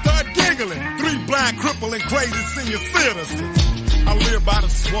your ass start giggling. 3 blind, crippling, crazy senior citizens. I live by the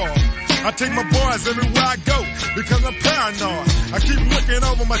swamp. I take my boys everywhere I go because I'm paranoid. I keep looking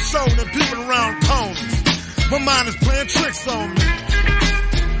over my shoulder and peeping around corners. My mind is playing tricks on me.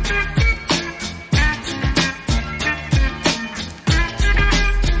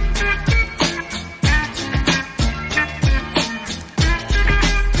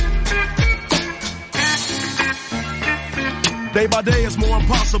 Day by day it's more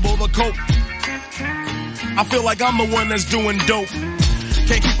impossible to cope. I feel like I'm the one that's doing dope.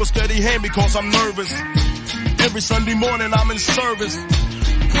 Can't keep a steady hand because I'm nervous. Every Sunday morning I'm in service,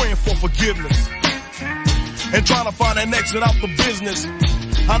 praying for forgiveness and trying to find an exit out the business.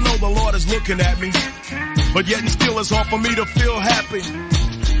 I know the Lord is looking at me, but yet and still it's hard for me to feel happy.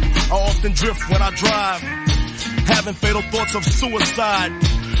 I often drift when I drive, having fatal thoughts of suicide.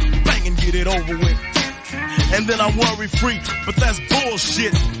 Bang and get it over with. And then I'm worry free, but that's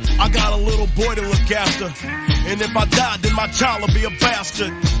bullshit. I got a little boy to look after, and if I die, then my child will be a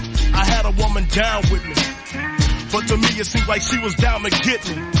bastard. I had a woman down with me, but to me it seems like she was down to get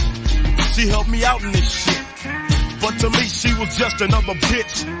me. She helped me out in this shit, but to me she was just another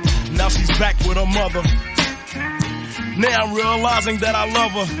bitch. Now she's back with her mother. Now I'm realizing that I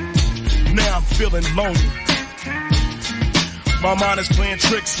love her. Now I'm feeling lonely. My mind is playing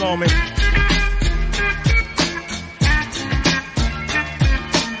tricks on me.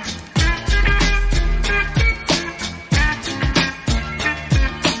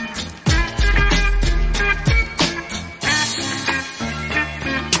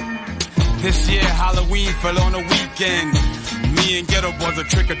 This year Halloween fell on a weekend. Me and Ghetto Boys are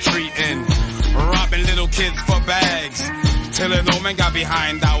trick-or-treating, robbing little kids for bags, till an old man got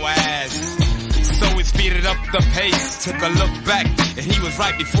behind our ass. So we speeded up the pace, took a look back, and he was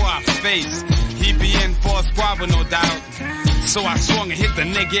right before our face. He be in for a squabble, no doubt, so I swung and hit the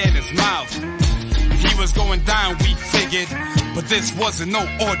nigga in his mouth. He was going down, we figured, but this wasn't no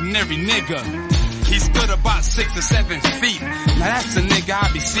ordinary nigga. He stood about 6 or 7 feet. Now that's the nigga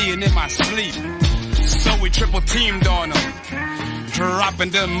I be seeing in my sleep. So we triple teamed on him,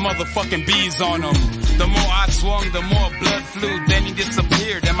 dropping them motherfucking bees on him. The more I swung, the more blood flew. Then he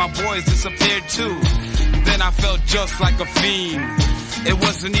disappeared and my boys disappeared too. Then I felt just like a fiend. It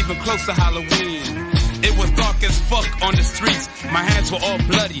wasn't even close to Halloween. It was dark as fuck on the streets. My hands were all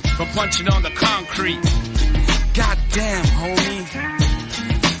bloody from punching on the concrete. Goddamn, homie.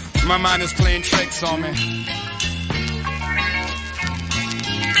 My mind is playing tricks on me.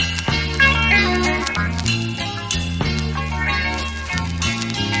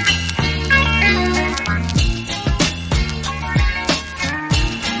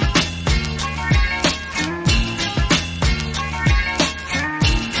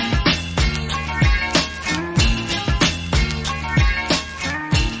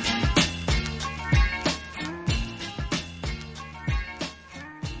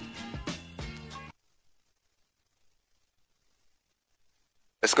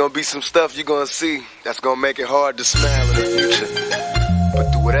 It's gonna be some stuff you're gonna see that's gonna make it hard to smile in the future.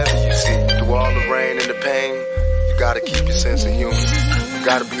 But through whatever you see, through all the rain and the pain, you gotta keep your sense of humor.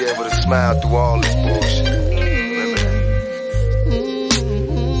 Gotta be able to smile through all this bullshit. Remember that.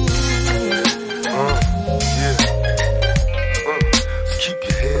 Keep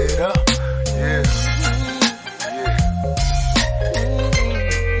your head up. Yeah.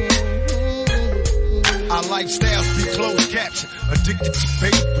 Our lifestyles be closed caption, addicted to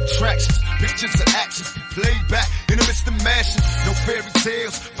fake attractions. Pictures of actions be played back in the midst of mashing. No fairy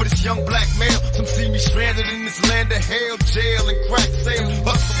tales for this young black male. Some see me stranded in this land of hell, jail and crack sales.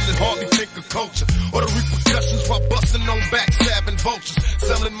 Hustling and hardly think of culture or the repercussions while busting on back, stabbing vultures.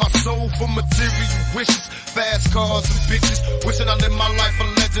 Selling my soul for material wishes. Fast cars and bitches. Wishing I lived my life a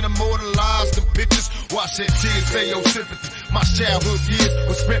legend, immortalized in pictures. Watch that tears say your sympathy. My childhood years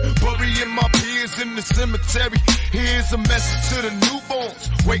were spent burying my peers in the cemetery. Here's a message to the newborns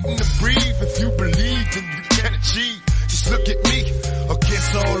waiting to breathe. If you believe, then you can achieve. Just look at me,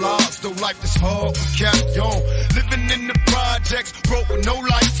 against all odds, though life is hard, we carry on. Living in the projects, broke with no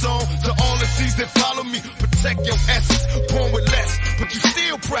lights on. To all the seas that follow me, protect your essence. Born with less, but you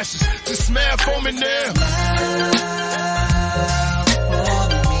still precious. Just smile for me now.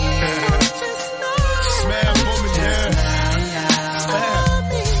 Smile for me now. Smile.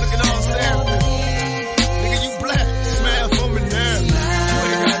 Look at all that. Nigga, you black. Smile for me now. You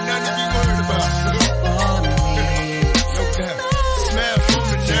ain't got nothing to be worried about. No doubt. Smile for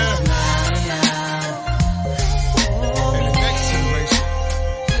me now. And the next generation.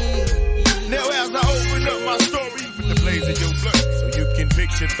 Now as I open up my story with the blaze of your blood, so you can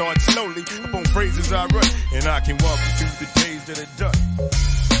picture thoughts slowly upon phrases I run, and I can walk you through the days that are done.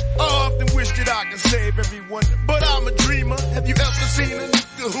 I often wish that I could save everyone, but I'm a dreamer. Have you ever seen a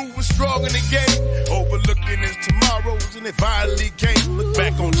nigga who was strong in the game, overlooking his tomorrows, and it finally came? Look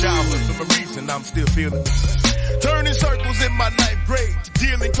back on childhood for a reason I'm still feeling the same. Turning circles in my ninth grade to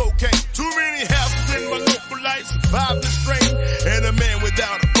dealing cocaine. Too many houses in my local life, survived the strain, and a man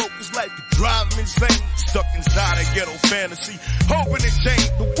without a focus life could drive him insane. Stuck inside a ghetto fantasy, hoping it change,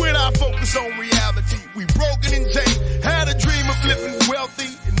 but when I focus on reality, we broken and chained. Had a dream of living wealthy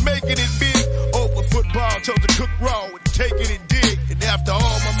and making it big. Over football, chose to cook raw and take it and dig. And after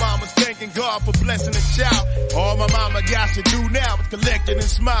all, my mama's thanking God for blessing a child. All my mama got to do now is collect it and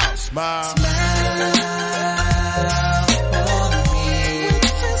smile. Smile.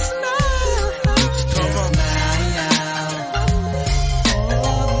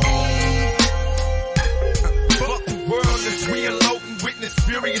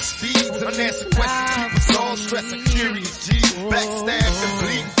 Furious speeds, unanswered questions keep us all stressed and curious. G, backstabbed and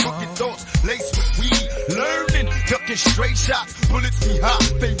bleeding, crooked thoughts laced with weed. Learning, ducking straight shots, bullets be hot,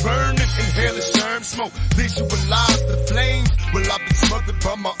 they burning, inhaling sherm smoke. Visualize the flames. Well, I've been smothered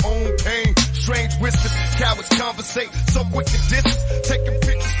by my own pain. Strange whispers, cowards conversate, so quick to distance. Taking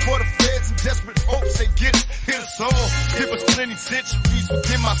pictures for the feds and desperate hopes they get us. Hit us all, give us plenty centuries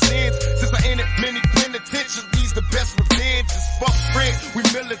within my sins. Since I entered many penitentiaries, the best revenge is fuck friends. We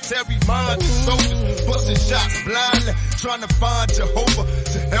military minded soldiers, busting shots blindly, trying to find Jehovah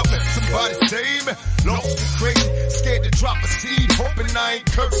to help me. Somebody save me. Lost and crazy, scared to drop a seed, hoping I ain't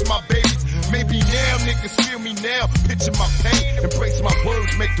curse my babies. Maybe now niggas feel me now, picture my pain, embrace my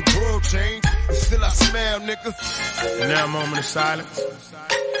words, make the world change. And still I smile, nigga. And now a moment of silence.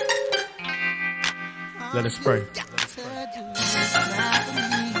 Let us pray.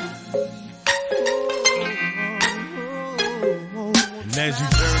 And as you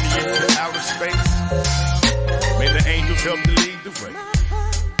journey into outer space, may the angels help to lead the way.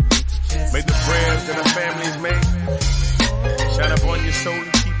 May the prayers that our families made shine up on your soul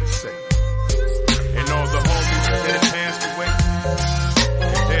and keep it safe. And all the homies that have passed away,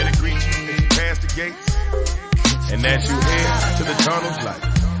 and there to greet you as you pass the gates. And as you head to the tunnel's light,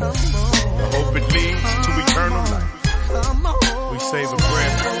 the hope it leads to eternal life. We save a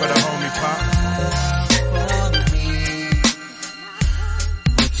prayer for the homie Pop.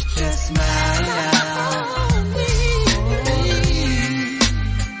 Just smile on me.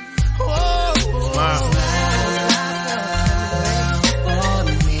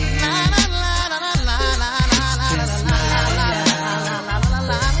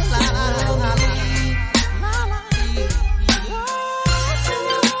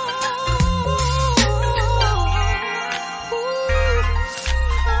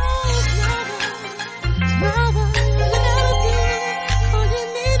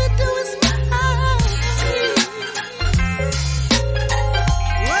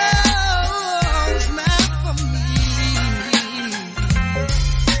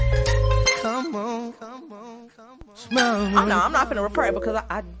 Smile. I'm not finna pray because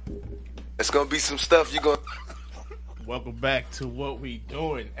I It's gonna be some stuff you gonna. Welcome back to What We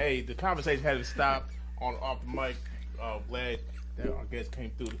Doing. Hey, the conversation had to stop on off the mic. Glad that our guests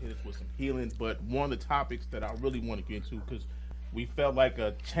came through to hit us with some healings. But one of the topics that I really want to get into, because we felt like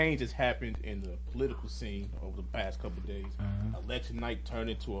a change has happened in the political scene over the past couple of days. Election night turned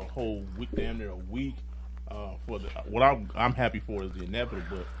into a whole week, damn near a week. For the what I'm happy for is the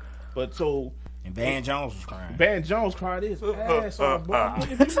inevitable. But so. And Van Jones was crying. Van Jones cried his ass off, boy.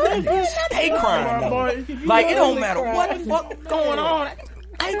 Stay crying, boy. Like, it don't matter what the fuck going on.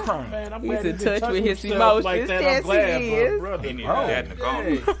 I ain't crying. Man, I'm He's glad in he touch with his emotions. like that. Yes, I'm glad, he is. brother. He needed that in the car.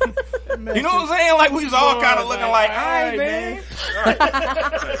 You know what I'm saying? Like, we was all kind of looking like, all right, man. All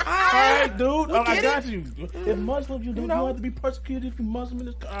right, dude. I got you. If Muslims, you don't have to be persecuted if you're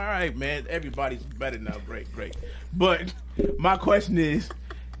Muslim. All right, man. Everybody's better now. Great. But my question is,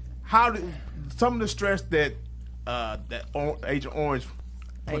 how did some of the stress that Agent Orange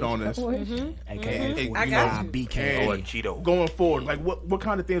put on us, AKA I got you. BK Or Cheeto. going forward, like what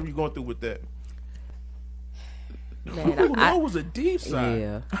kind of things were you going through with that? Man, That was a deep side.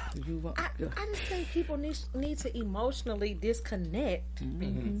 Yeah. I just think people need to emotionally disconnect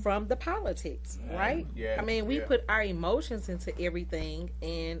from the politics, right? Yeah, I mean, we yeah. put our emotions into everything,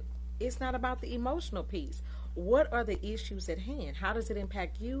 and it's not about the emotional piece. What are the issues at hand? How does it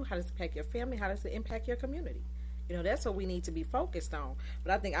impact you? How does it impact your family? How does it impact your community? You know, that's what we need to be focused on.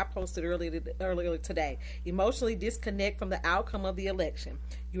 But I think I posted earlier today. Emotionally disconnect from the outcome of the election.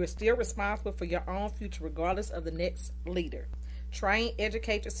 You are still responsible for your own future, regardless of the next leader. Train,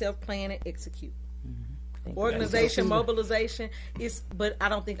 educate yourself, plan, and execute. Organization, mobilization is, but I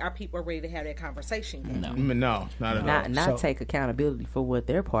don't think our people are ready to have that conversation yet. No, not at all. Not take accountability for what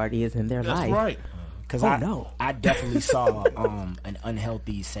their part is in their That's life. right. Because I definitely saw an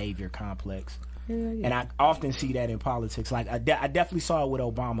unhealthy savior complex. And I often see that in politics. Like I definitely saw it with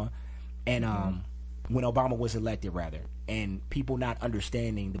Obama, and when Obama was elected, rather, and people not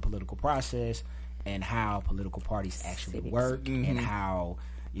understanding the political process and how political parties actually work, and how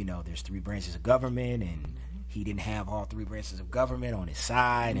there's 3 branches of government, and he didn't have all 3 branches of government on his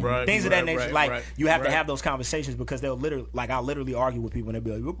side, and things of that nature. You have to have those conversations, because I'll literally argue with people, and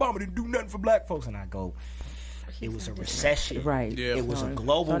they'll be like, Obama didn't do nothing for black folks, and I go, it was a recession. Right. Yeah. It was a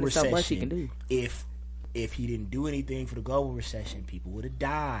global recession. So much he can do. If he didn't do anything for the global recession, people would have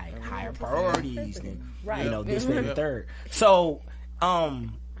died. Higher priorities, and this, that, and the third. So,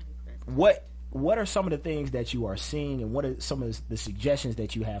 what are some of the things that you are seeing, and what are some of the suggestions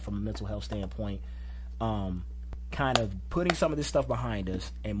that you have from a mental health standpoint? Kind of putting some of this stuff behind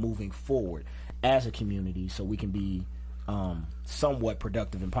us and moving forward as a community, so we can be somewhat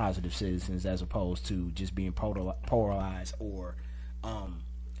productive and positive citizens, as opposed to just being polarized. Or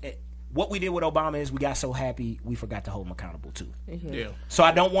what we did with Obama is we got so happy we forgot to hold him accountable too. Yeah. So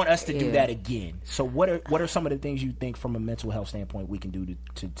I don't want us to do that again. So what are some of the things you think from a mental health standpoint we can do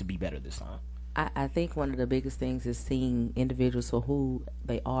to be better this time? I think one of the biggest things is seeing individuals for who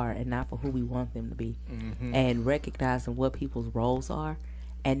they are and not for who we want them to be, and recognizing what people's roles are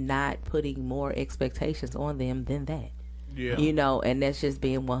and not putting more expectations on them than that. Yeah. And that's just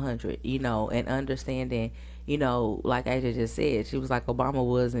being 100, and understanding, like Aja just said, she was like, Obama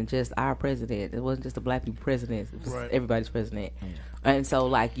wasn't just our president. It wasn't just a black people president. It was everybody's president. Yeah. And so,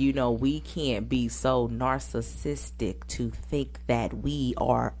 we can't be so narcissistic to think that we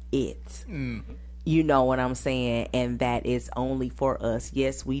are it. You know what I'm saying? And that it's only for us.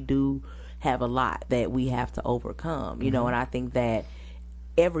 Yes, we do have a lot that we have to overcome, and I think that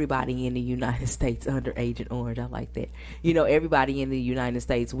everybody in the United States under Agent Orange, I like that. Everybody in the United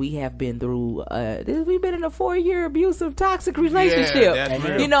States, we have been through, we've been in a 4-year abusive, toxic relationship.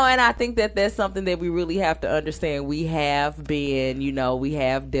 And I think that that's something that we really have to understand. We have been, we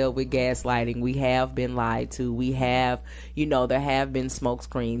have dealt with gaslighting. We have been lied to. We have, there have been smoke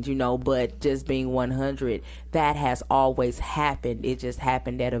screens, but just being 100, that has always happened. It just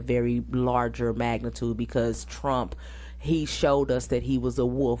happened at a very larger magnitude because Trump, he showed us that he was a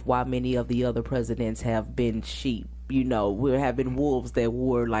wolf, while many of the other presidents have been sheep. We have been wolves that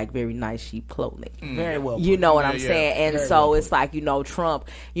wore very nice sheep clothing. Very well. You know what I'm saying? And very so it's like, Trump,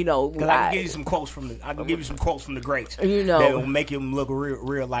 I can give you some quotes from the greats. That will make him look real.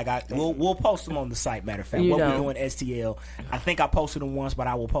 We'll post them on the site. Matter of fact, what we're doing STL. I think I posted them once, but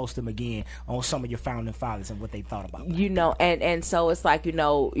I will post them again on some of your founding fathers and what they thought about. And so it's like,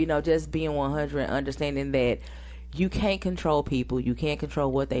 just being 100, understanding that you can't control people. You can't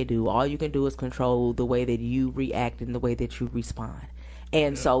control what they do. All you can do is control the way that you react and the way that you respond.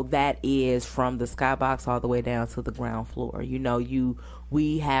 And so that is from the skybox all the way down to the ground floor.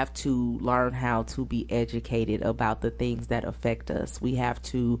 We have to learn how to be educated about the things that affect us. We have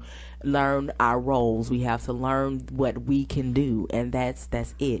to learn our roles. We have to learn what we can do. And that's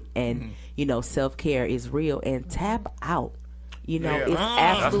it. And, self-care is real. And tap out. You know, Yeah. it's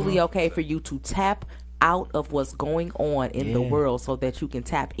absolutely okay for you to tap out of what's going on in the world so that you can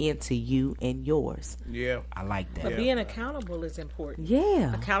tap into you and yours. Yeah. I like that. But being accountable is important.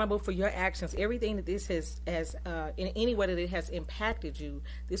 Yeah. Accountable for your actions. Everything that this has in any way that it has impacted you,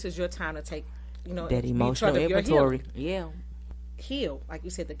 this is your time to take, you know, That be in emotional charge of your inventory. Yeah. heal, like you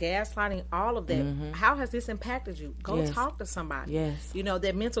said, the gaslighting, all of that. How has this impacted you? Go Yes. talk to somebody. Yes. You know,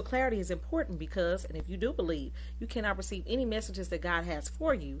 that mental clarity is important because, and if you do believe, you cannot receive any messages that God has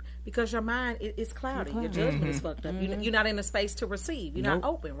for you because your mind is cloudy. Your judgment is fucked up. You're not in a space to receive. You're not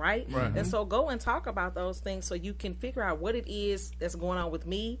open, right? And so go and talk about those things so you can figure out what it is that's going on with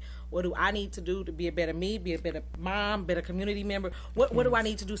me. What do I need to do to be a better me, be a better mom, better community member? What do I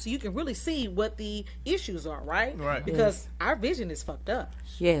need to do so you can really see what the issues are, right? Right. Because our vision is fucked up.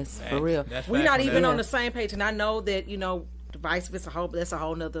 Yes, for real. We're not even on the same page, and I know that, you know, device that's a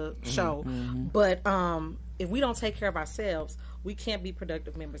whole nother show. But if we don't take care of ourselves, we can't be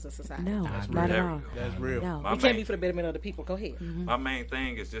productive members of society. No, That's not real. at all. That's real. No. My We can't main- be for the betterment of the people. Go ahead. My main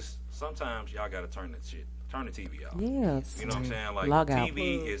thing is just sometimes y'all gotta turn the TV off. Yes. You know what I'm saying? Like Log out.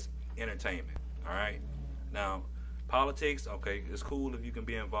 TV is entertainment. All right. Now, politics, okay, it's cool if you can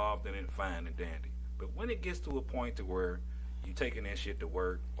be involved in it, fine and dandy. But when it gets to a point to where you taking that shit to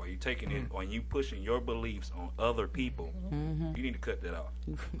work, or you taking it, or you pushing your beliefs on other people, you need to cut that off.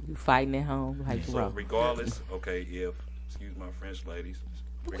 You fighting at home like So rough. regardless, okay, if excuse my French, ladies.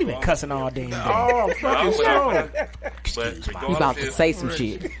 We been cussing all day. Oh, fucking show. But You about to regardless say if some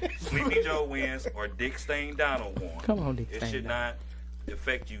shit. Sleepy Joe wins or Dick Stain Donald won, Come on, Dick it Stain should not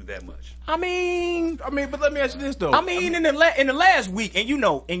affect you that much. I mean, But let me ask you this though. in the last week, and you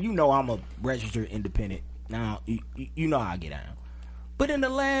know, I'm a registered independent. Now, you know how I get down. But in the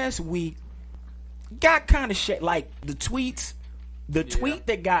last week, got kind of shit. Like the tweets, tweet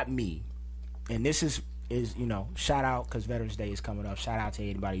that got me, and this is you know, shout out because Veterans Day is coming up. Shout out to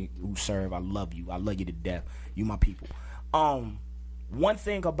anybody who serve. I love you. I love you to death. You my people. One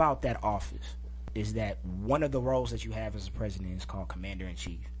thing about that office is that one of the roles that you have as a president is called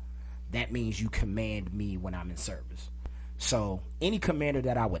commander-in-chief. That means you command me when I'm in service. So any commander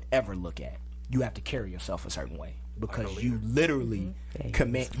that I would ever look at, you have to carry yourself a certain way because you literally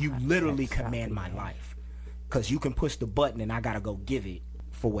command. You literally command my life because you can push the button and I gotta go give it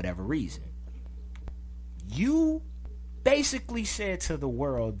for whatever reason. You basically said to the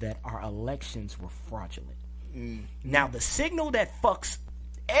world that our elections were fraudulent. Now the signal that fucks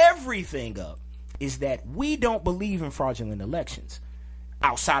everything up is that we don't believe in fraudulent elections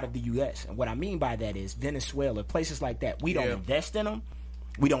outside of the U.S. And what I mean by that is Venezuela, places like that. We don't invest in them.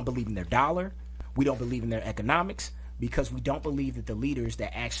 We don't believe in their dollar. We don't believe in their economics because we don't believe that the leaders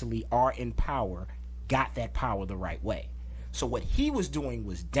that actually are in power got that power the right way. So what he was doing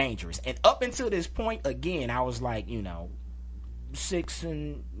was dangerous. And up until this point, again, I was like, you know, 6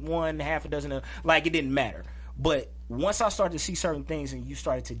 and 1, half a dozen, like it didn't matter. But once I started to see certain things and you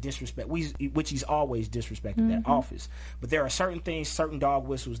started to disrespect, which he's always disrespected that office, but there are certain things, certain dog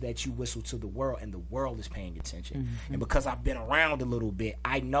whistles that you whistle to the world and the world is paying attention. And because I've been around a little bit,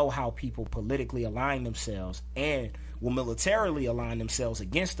 I know how people politically align themselves and will militarily align themselves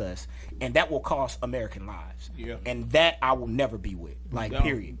against us, and that will cost American lives. Yeah. And that I will never be with, like,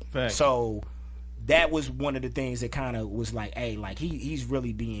 period. Fact. So that was one of the things that kind of was like, hey, like he's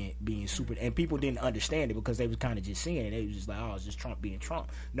really being super, and people didn't understand it because they was kind of just seeing it. They was just like, oh, it's just Trump being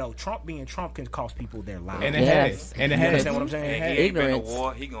Trump. No, Trump being Trump can cost people their lives. And it has. And it You has. understand what I'm saying? And he ain't been to Ignorance.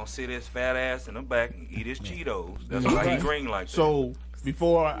 war. He gonna sit his fat ass in the back and eat his Cheetos. That's why he green like that. So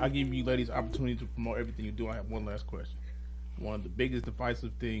before I give you ladies opportunity to promote everything you do, I have one last question. One of the biggest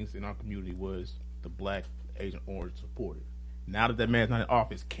divisive things in our community was the Black Agent Orange supporter. Now that man's not in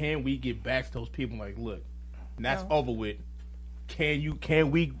office, can we get back to those people? Like, look, that's over with.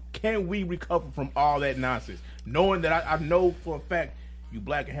 Can we recover from all that nonsense? Knowing that I know for a fact you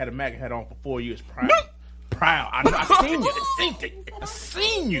black and had a MAGA hat on for 4 years. Proud. I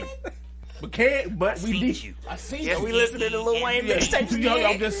seen you. But we need you. I seen you. We listening to Lil Wayne mixtapes.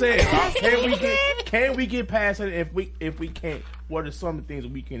 I'm just saying. Can we get past it? If we can't, what are some of the things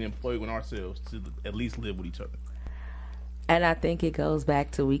that we can employ with ourselves to at least live with each other? And I think it goes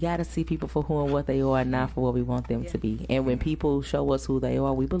back to we got to see people for who and what they are, not for what we want them to be. And when people show us who they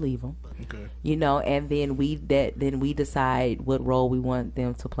are, we believe them. Okay. You know, and then we decide what role we want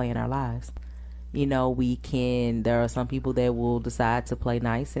them to play in our lives. You know, there are some people that will decide to play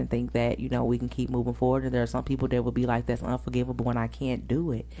nice and think that, you know, we can keep moving forward. And there are some people that will be like, that's unforgivable when I can't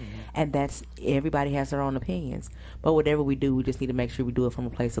do it. And everybody has their own opinions. But whatever we do, we just need to make sure we do it from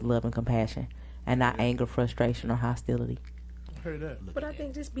a place of love and compassion and not anger, frustration, or hostility. heard that. But I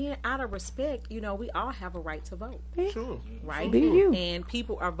think just being out of respect, we all have a right to vote. Sure. Right? Be you. And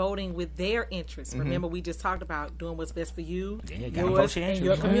people are voting with their interests. Remember, we just talked about doing what's best for you, gotta vote yours, your and interest.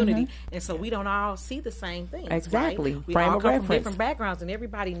 your community. And so we don't all see the same things. Exactly. Right? We Frame all of come from reference. different backgrounds, and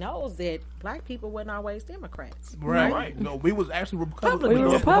everybody knows that black people weren't always Democrats. Right. No, we was actually Republicans. We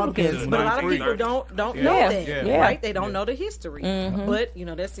were Republicans. But a lot of people don't know that, Yeah. right? They don't know the history. But,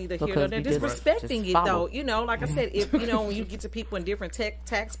 that's neither here nor Because there. we Disrespecting just it, follow. though. Like I said, if, when you get to people in different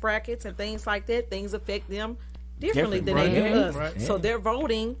tax brackets and things like that, things affect them differently than they do us. Right. So they're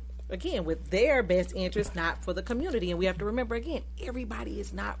voting, again, with their best interest, not for the community. And we have to remember, again, everybody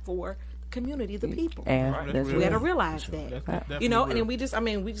is not for community, the people. And that's We got to real. realize that. That's definitely And real. then we just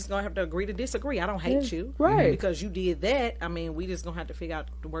gonna have to agree to disagree. I don't hate you, right. Because you did that. We just gonna have to figure out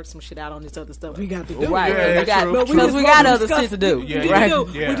to work some shit out on this other stuff we got to do. Right. Yeah, we got, true. because just we won't got be other shit to discussing- do. Yeah, right?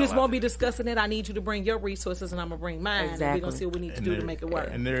 yeah. We just won't be discussing it. I need you to bring your resources, and I'm gonna bring mine. And we're Exactly. gonna see what we need to do to make it work.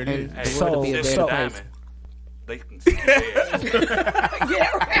 And there it is. Hey, So- Sister so- Diamond, they can see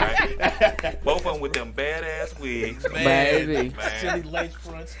right? Both of them with them badass wigs. Baby. Silly lace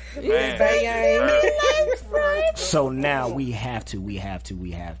fronts. So now we have to.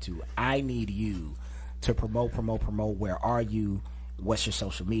 I need you to promote. Where are you? What's your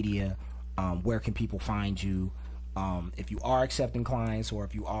social media? Where can people find you? If you are accepting clients, or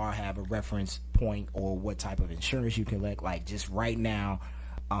if you have a reference point, or what type of insurance you collect, like just right now,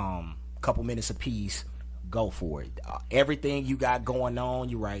 couple minutes apiece. Go for it. Everything you got going on,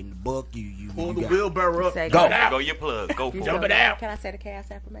 you writing the book, you Pull you the got- wheelbarrow up. Say Go. Go your plug. Go for Jump it. it out. Can I say the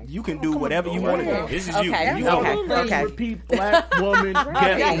chaos affirmation? You can do whatever you want to do. This is you. Okay. You Okay. own it. Okay. Repeat, black woman,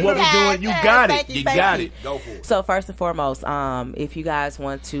 guess what we doing. You got it. You got it. Go for it. So first and foremost, if you guys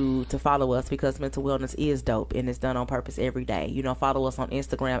want to follow us, because mental wellness is dope and it's done on purpose every day. Follow us on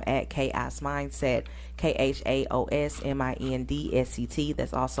Instagram at Chaos Mindset, KHAOSMINDSCT.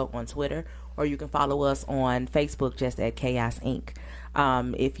 That's also on Twitter, or you can follow us on Facebook just at Chaos Inc.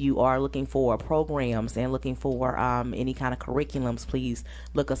 If you are looking for programs and looking for any kind of curriculums, please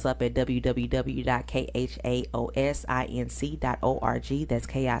look us up at www.chaosinc.org. That's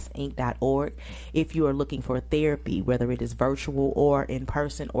chaosinc.org. If you are looking for therapy, whether it is virtual or in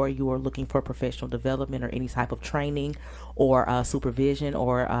person, or you are looking for professional development or any type of training or supervision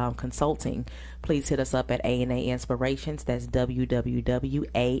or consulting, please hit us up at A&A Inspirations. That's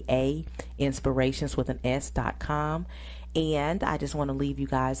www.aainspirations.com. And I just want to leave you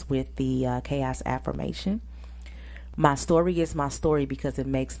guys with the Chaos Affirmation. My story is my story because it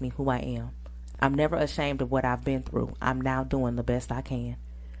makes me who I am. I'm never ashamed of what I've been through. I'm now doing the best I can.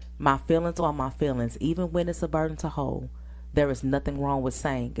 My feelings are my feelings, even when it's a burden to hold. There is nothing wrong with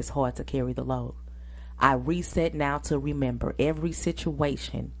saying it's hard to carry the load. I reset now to remember every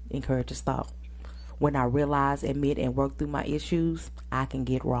situation encourages thought. When I realize, admit, and work through my issues, I can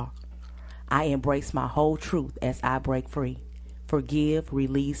get raw. I embrace my whole truth as I break free. Forgive,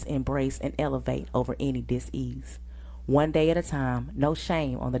 release, embrace, and elevate over any dis-ease. One day at a time, no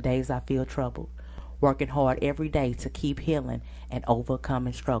shame on the days I feel troubled. Working hard every day to keep healing and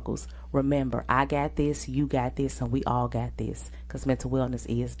overcoming struggles. Remember, I got this, you got this, and we all got this. Because mental wellness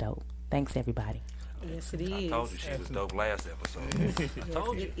is dope. Thanks, everybody. Yes, it I is. told you she was dope last episode. Yes, it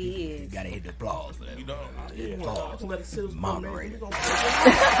is. You gotta hit the applause for that. You know, Applause. let it sit. Moderated.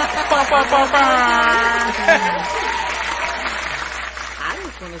 I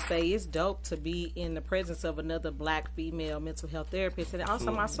just want to say it's dope to be in the presence of another black female mental health therapist, and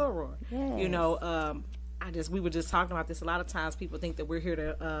also my soror. We were just talking about this. A lot of times people think that we're here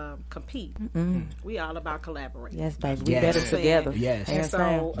to compete. We all about collaborating. Yes, baby. We Yes. better together. Yes. And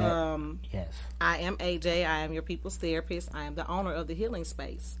so, Yes. I am AJ. I am your people's therapist. I am the owner of the Healing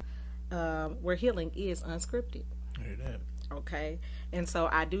Space, where healing is unscripted. Hear that. Okay, and so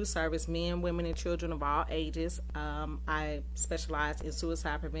I do service men, women, and children of all ages. I specialize in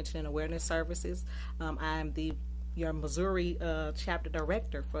suicide prevention and awareness services. I'm your Missouri chapter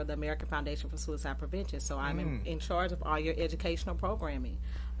director for the American Foundation for Suicide Prevention. So I'm in charge of all your educational programming,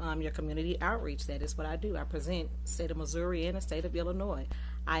 your community outreach. That is what I do. I present state of Missouri and the state of Illinois.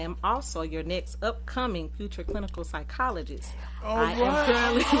 I am also your next upcoming future clinical psychologist. I am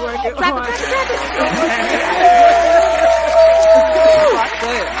currently working on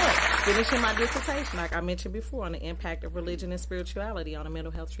finishing my dissertation, like I mentioned before, on the impact of religion and spirituality on the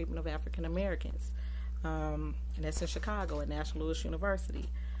mental health treatment of African Americans. And that's in Chicago at National Louis University.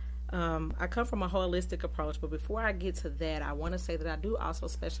 I come from a holistic approach, but before I get to that, I want to say that I do also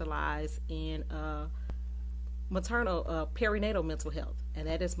specialize in perinatal mental health, and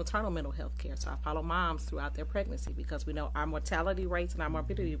that is maternal mental health care. So I follow moms throughout their pregnancy because we know our mortality rates and our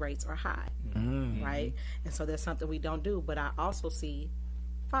morbidity rates are high, right? And so that's something we don't do. But I also see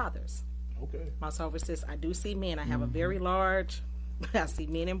fathers. Okay. My overseas, I do see men. I have a very large. I see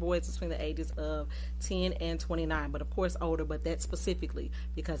men and boys between the ages of 10 and 29, but of course older. But that's specifically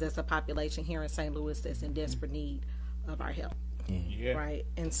because that's a population here in St. Louis that's in desperate need of our help. Yeah. Right.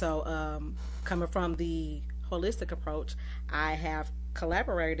 And so, coming from the holistic approach, I have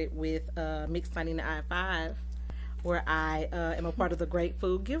collaborated with Mix 99.5, where I am a part of the Great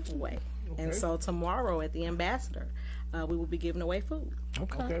Food Giveaway. Okay. And so tomorrow at the Ambassador, we will be giving away food.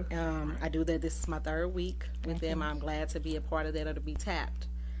 Okay. I do that. This is my third week with them. I'm glad to be a part of that or to be tapped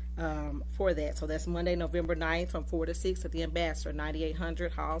for that. So that's Monday, November 9th from 4 to 6 at the Ambassador,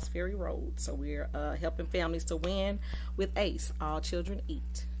 9800 Halls Ferry Road. So we're helping families to win with ACE, All Children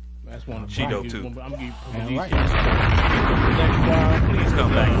Eat. That's one of She dope too. I'm giving right. Please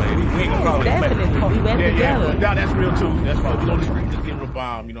come back, lady. We ain't gonna call it Definitely. We went together. Yeah, that's real too. That's why we don't just give her a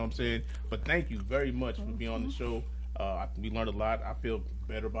bomb, you know what I'm saying? But thank you very much for being on the show. We learned a lot. I feel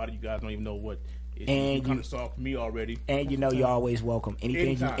better about it. You guys don't even know what it kind of solved for me already. And you know you're always welcome.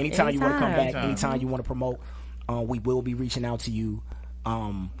 Anytime you want to come back, anytime you want to promote, we will be reaching out to you.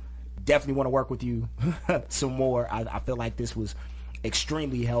 Definitely want to work with you some more. I feel like this was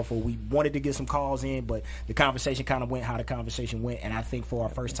extremely helpful. We wanted to get some calls in, but the conversation kind of went how the conversation went. And I think for our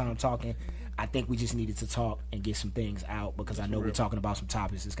first time talking, I think we just needed to talk and get some things out because I know we're talking about some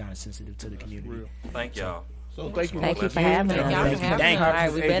topics that's kind of sensitive to the community. Thank y'all. So thank you for having us. Thank you. All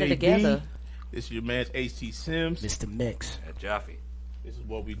right, we better together. This is your man HT Sims, Mr. Mix at Jaffe. This is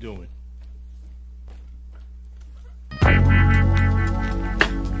what we doing.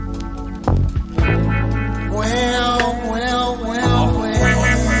 Well.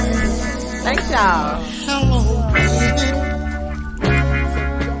 Thanks, y'all. Hello, baby.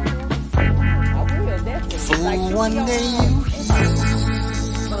 For one day you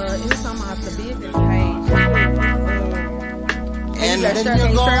Anytime I have the business page. and then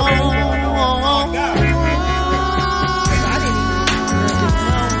you're gone.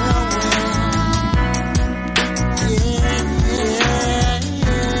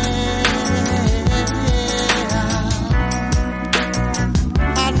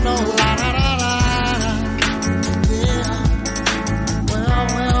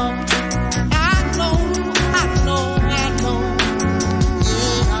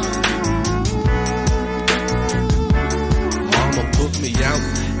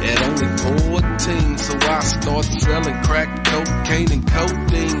 So I started selling crack, cocaine, and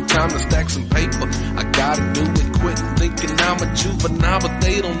codeine. Time to stack some paper. I gotta do it quick. Thinking I'm a juvenile, but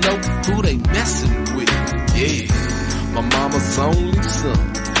they don't know who they messing with. Yeah, my mama's only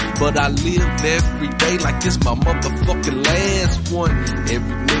son. But I live every day like it's my motherfucking last one.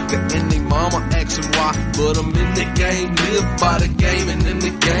 Every nigga and they mama asking why. But I'm in the game, live by the game. And in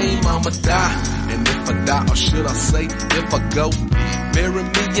the game I'ma die. And if I die, or should I say, if I go, bury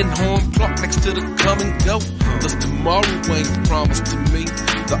me in Horn Clark next to the come and go. Cause tomorrow ain't promised to me.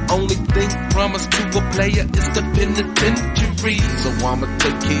 The only thing promised to a player is the penitentiary. So I'ma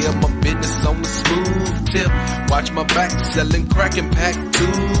take care of my business on the smooth tip. Watch my back, selling crack and pack 2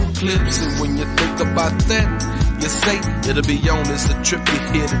 clips. And when you think about that, you say it'll be on as a trip you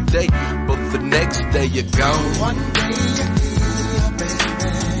here today, but the next day you're gone. One day you're here, baby,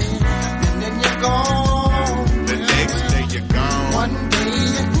 and then you're gone. The next day you're gone. One day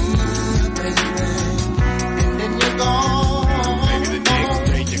you're here, baby, and then you're gone. Maybe the next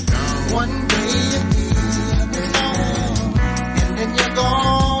day you're gone. One day you're here, baby, and then you're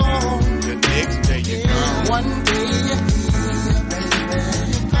gone. The next day you're gone. One day you're here,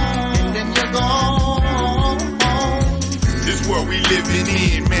 baby, and then you're gone. This world we living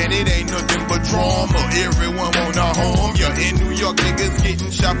in, man, it ain't nothing but drama. Everyone wanna harm ya. In New York, niggas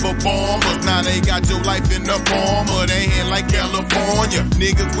getting shot for bombers. Now they got your life in the palm of their hand like California.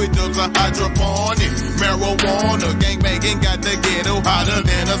 Niggas with those are hydroponic marijuana. Gangbanging got the ghetto hotter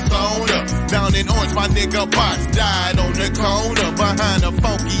than a sauna. Down in Orange, my nigga Box died on the corner behind a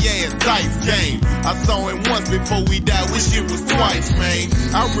funky ass dice game. I saw him once before we died, wish it was twice, man.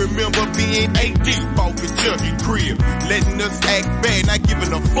 I remember being 8 deep off the Juggy crib, letting us act bad, not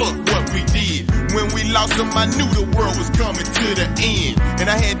giving a fuck what we did. When we lost him, I knew the world was coming to the end, and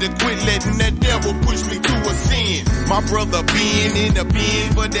I had to quit letting that devil push me to a sin. My brother been in the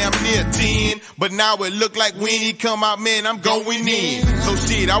pen for damn near 10, but now it look like when he come out, man, I'm going in. So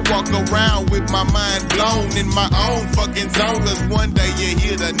shit, I walk around with my mind blown in my own fucking zone, cause one day you're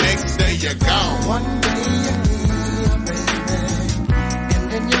here, the next day you're gone. One day you're here, baby, and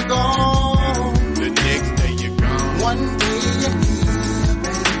then you're gone. The next day you're gone. one day you're here,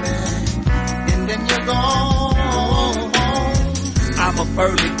 baby, and then you're gone. I'm up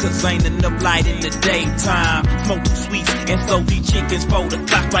early cause ain't enough light in the daytime. Smoke two sweets and sold these chickens for the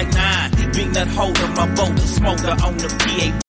clock like 9. Big nut holder, my boat, smoker on the PA